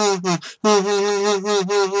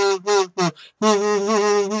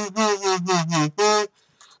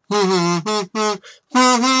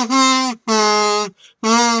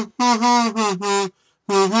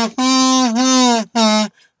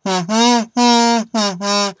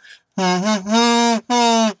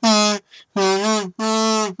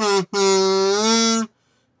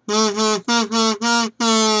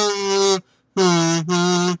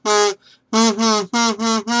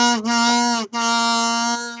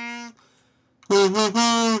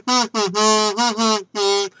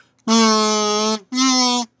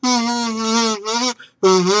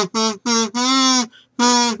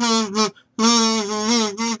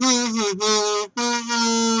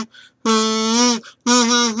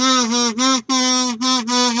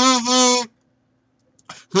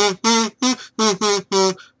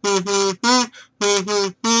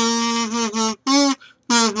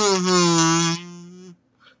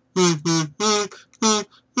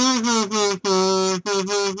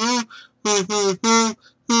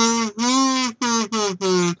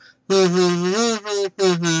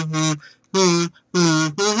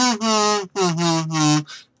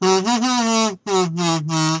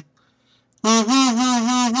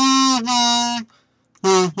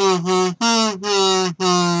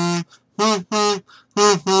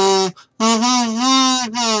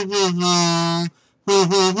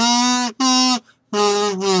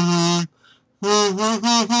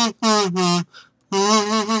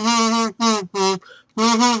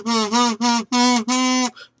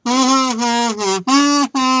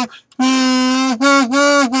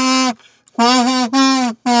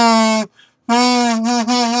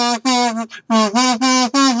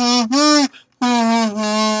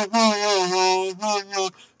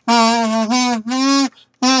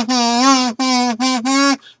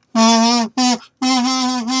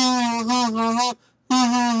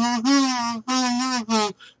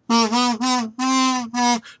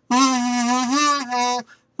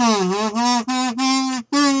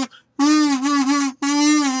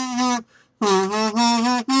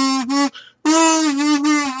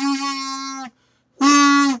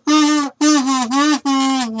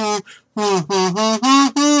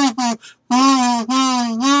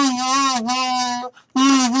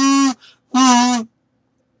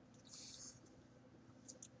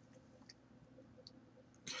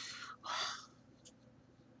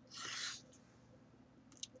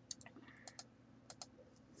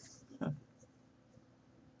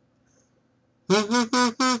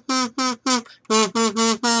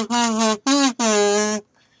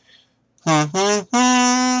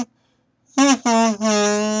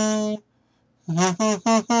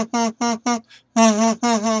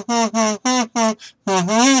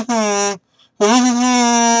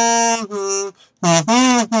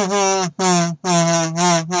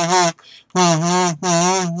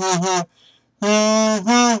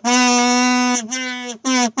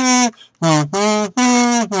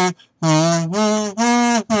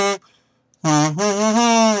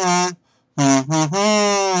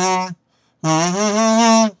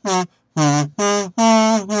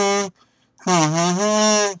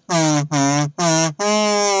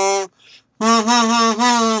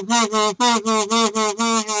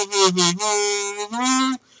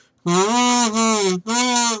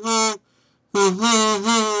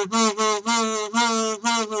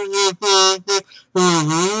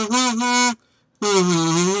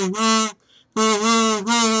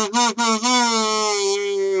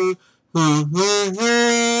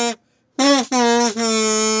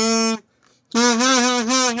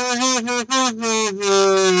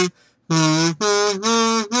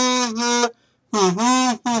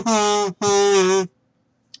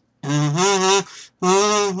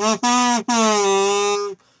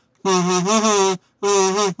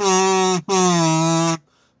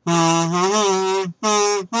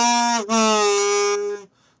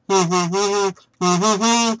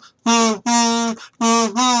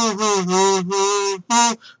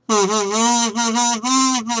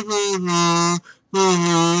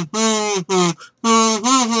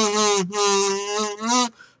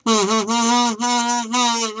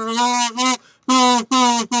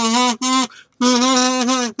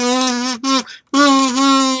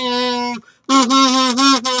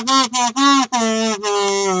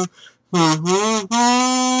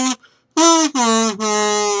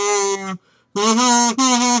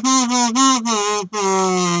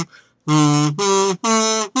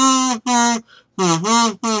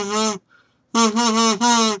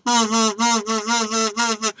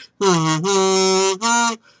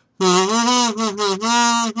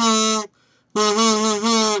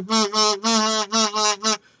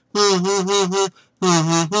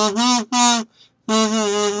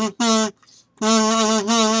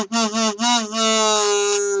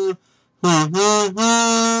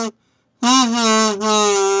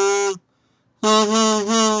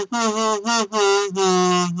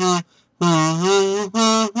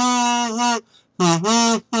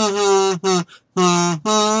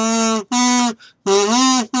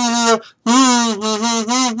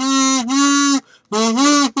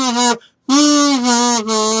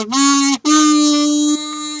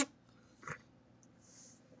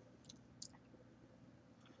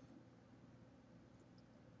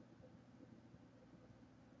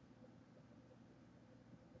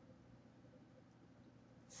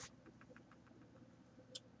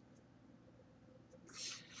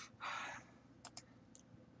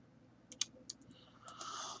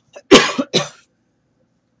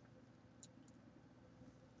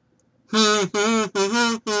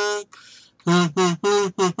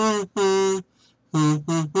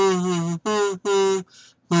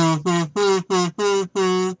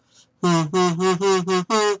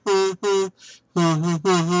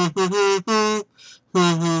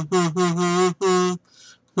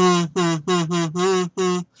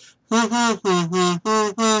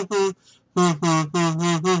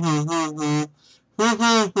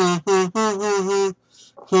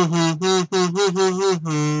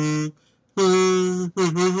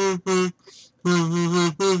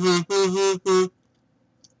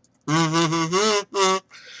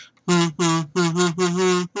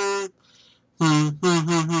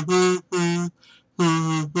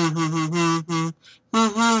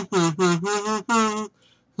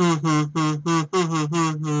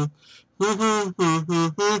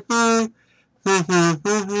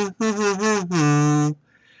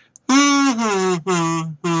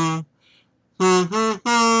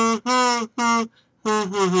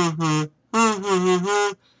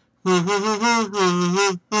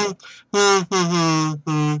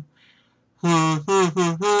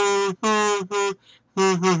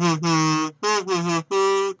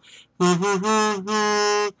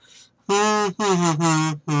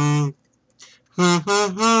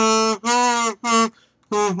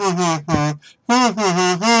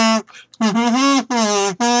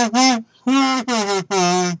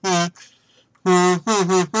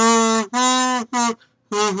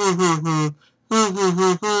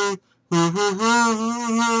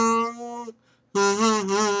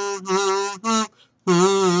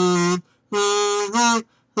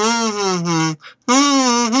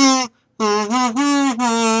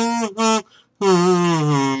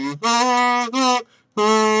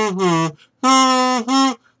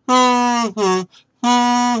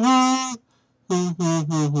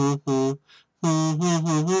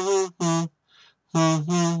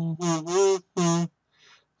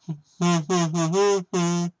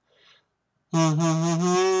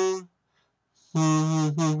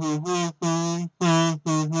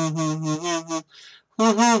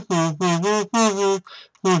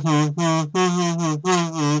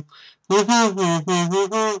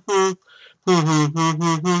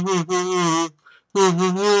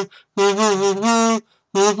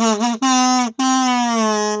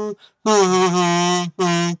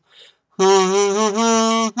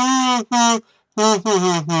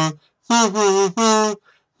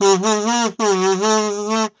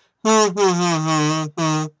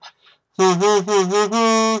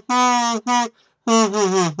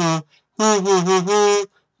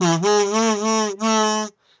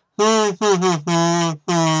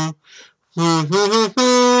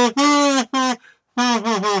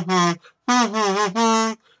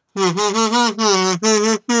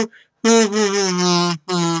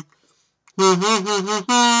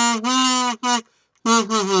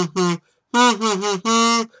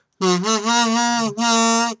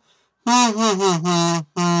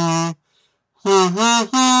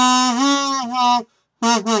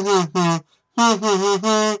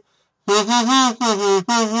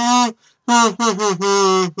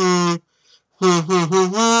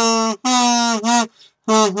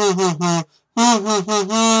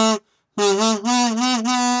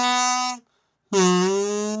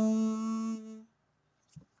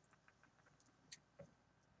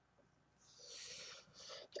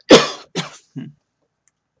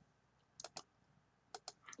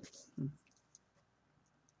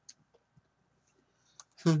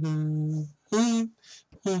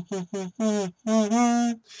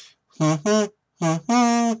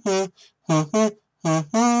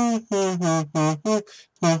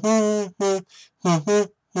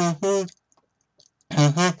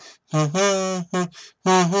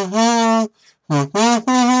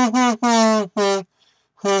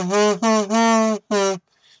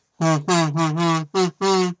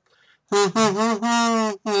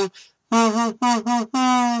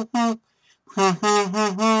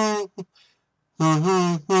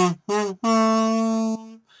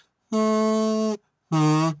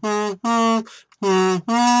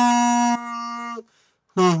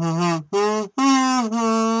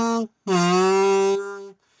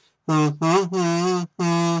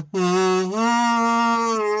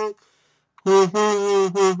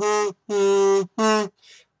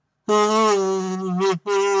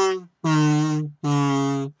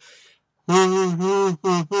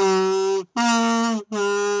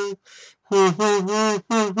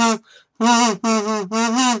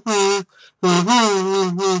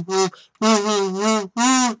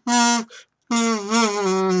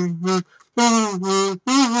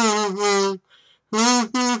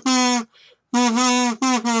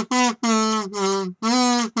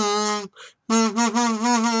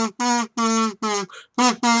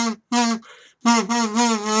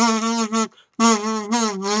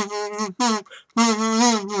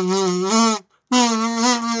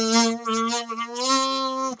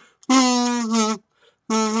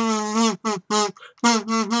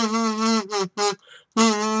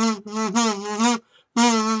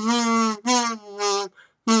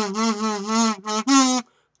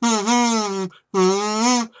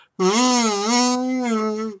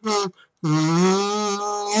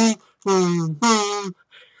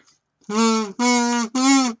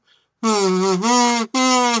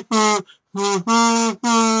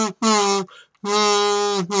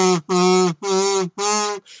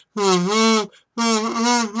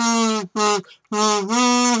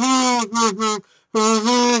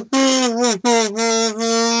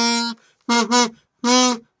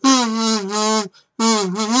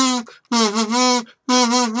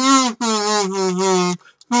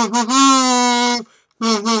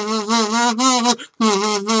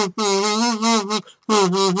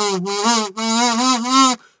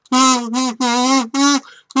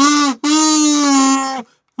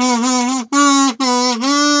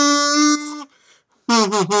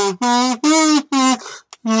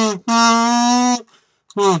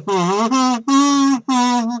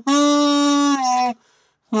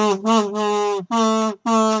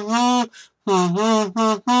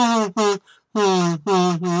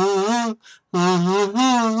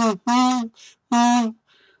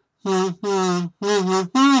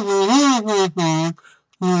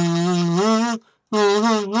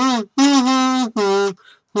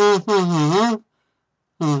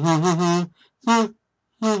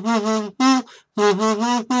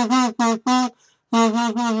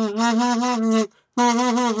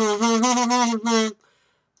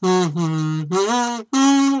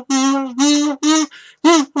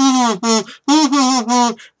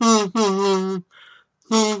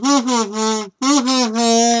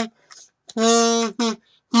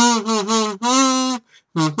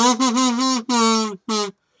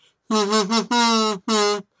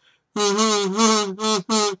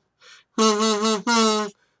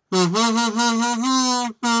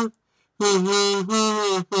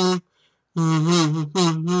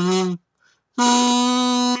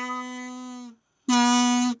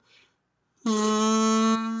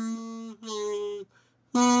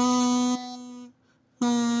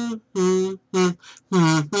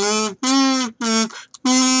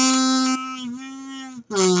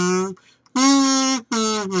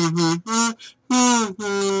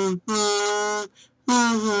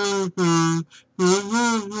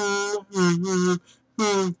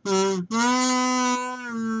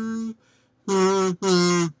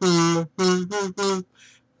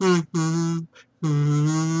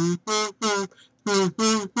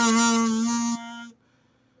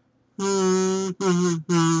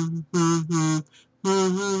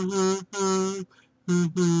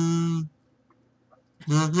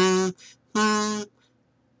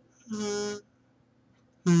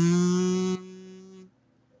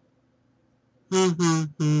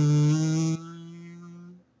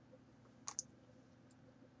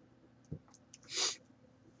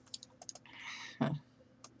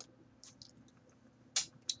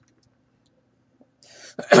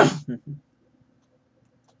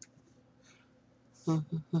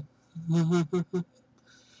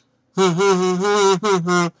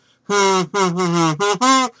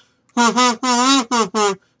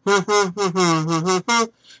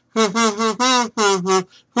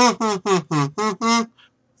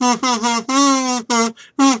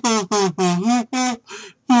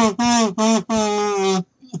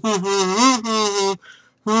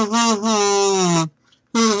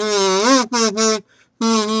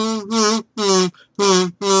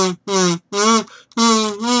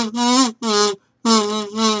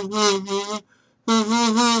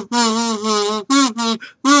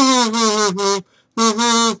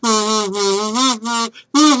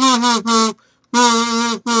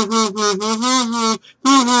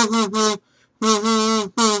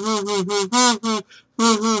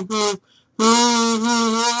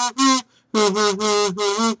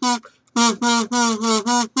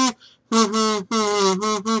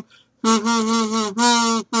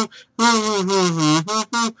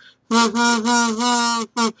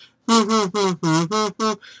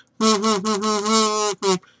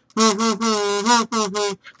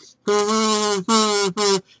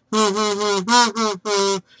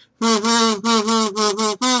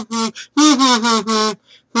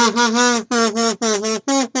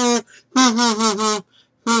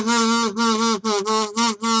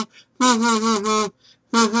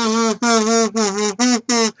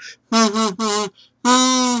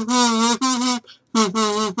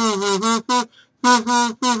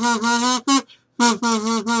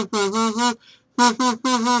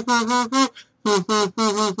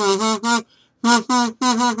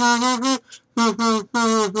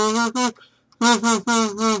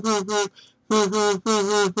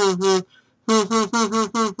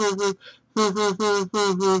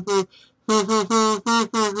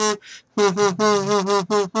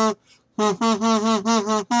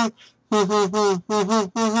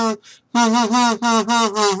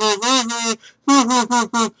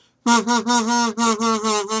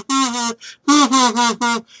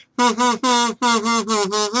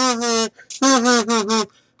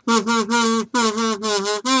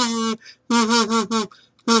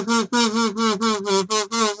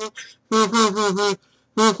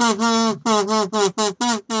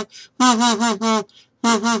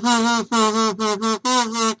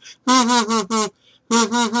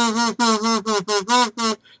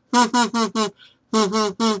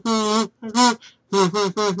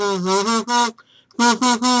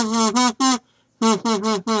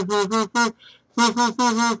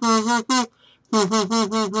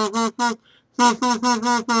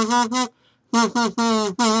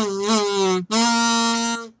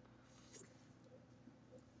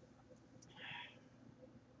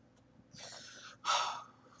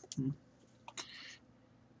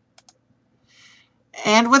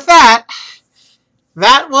 And with that,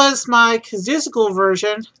 that was my Kazoosical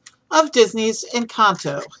version of Disney's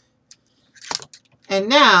Encanto. And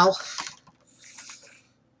now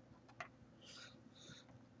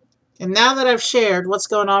that I've shared what's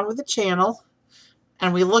going on with the channel,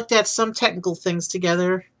 and we looked at some technical things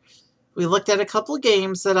together, we looked at a couple of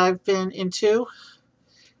games that I've been into,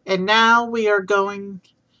 and now we are going...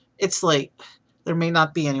 It's late. There may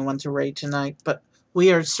not be anyone to raid tonight, but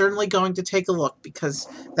we are certainly going to take a look, because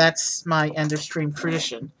that's my end of stream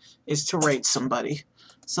tradition, is to raid somebody.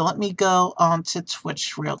 So let me go on to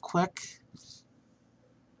Twitch real quick.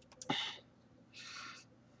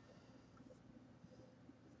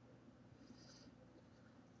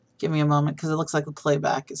 Give me a moment, because it looks like the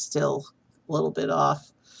playback is still a little bit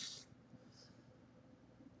off.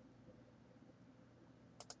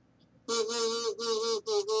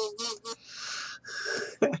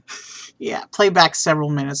 Yeah, playback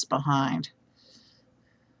several minutes behind.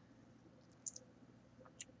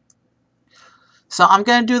 So I'm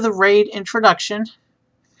going to do the raid introduction,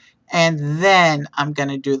 and then I'm going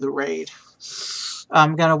to do the raid.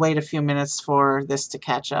 I'm going to wait a few minutes for this to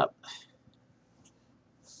catch up.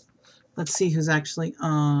 Let's see who's actually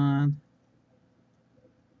on.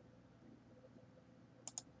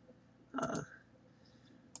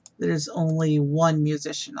 There's only one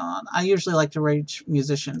musician on. I usually like to raid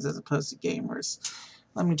musicians as opposed to gamers.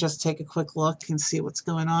 Let me just take a quick look and see what's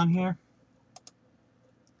going on here.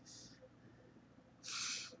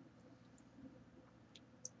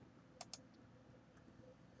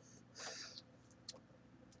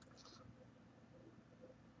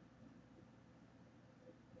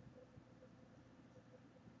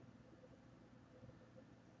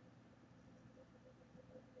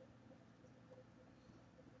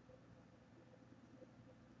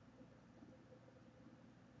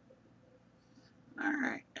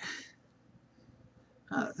 Alright.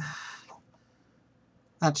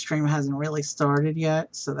 That stream hasn't really started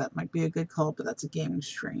yet, so that might be a good call, but that's a gaming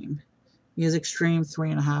stream. Music stream,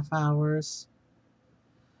 3.5 hours.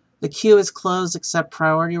 The queue is closed except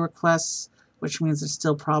priority requests, which means there's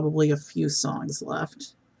still probably a few songs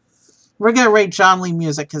left. We're going to rate John Lee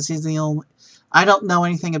Music because he's the only... I don't know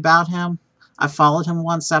anything about him. I followed him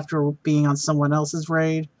once after being on someone else's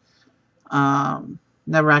raid.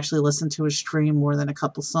 Never actually listened to his stream more than a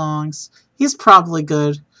couple songs. He's probably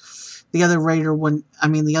good. The other raider wouldn't... I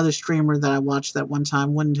mean, the other streamer that I watched that one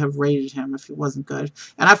time wouldn't have rated him if he wasn't good.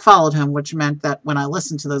 And I followed him, which meant that when I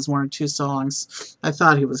listened to those 1 or 2 songs, I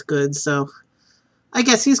thought he was good. So, I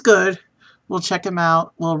guess he's good. We'll check him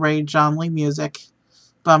out. We'll raid John Lee Music.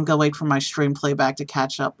 But I'm going to wait for my stream playback to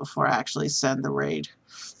catch up before I actually send the raid.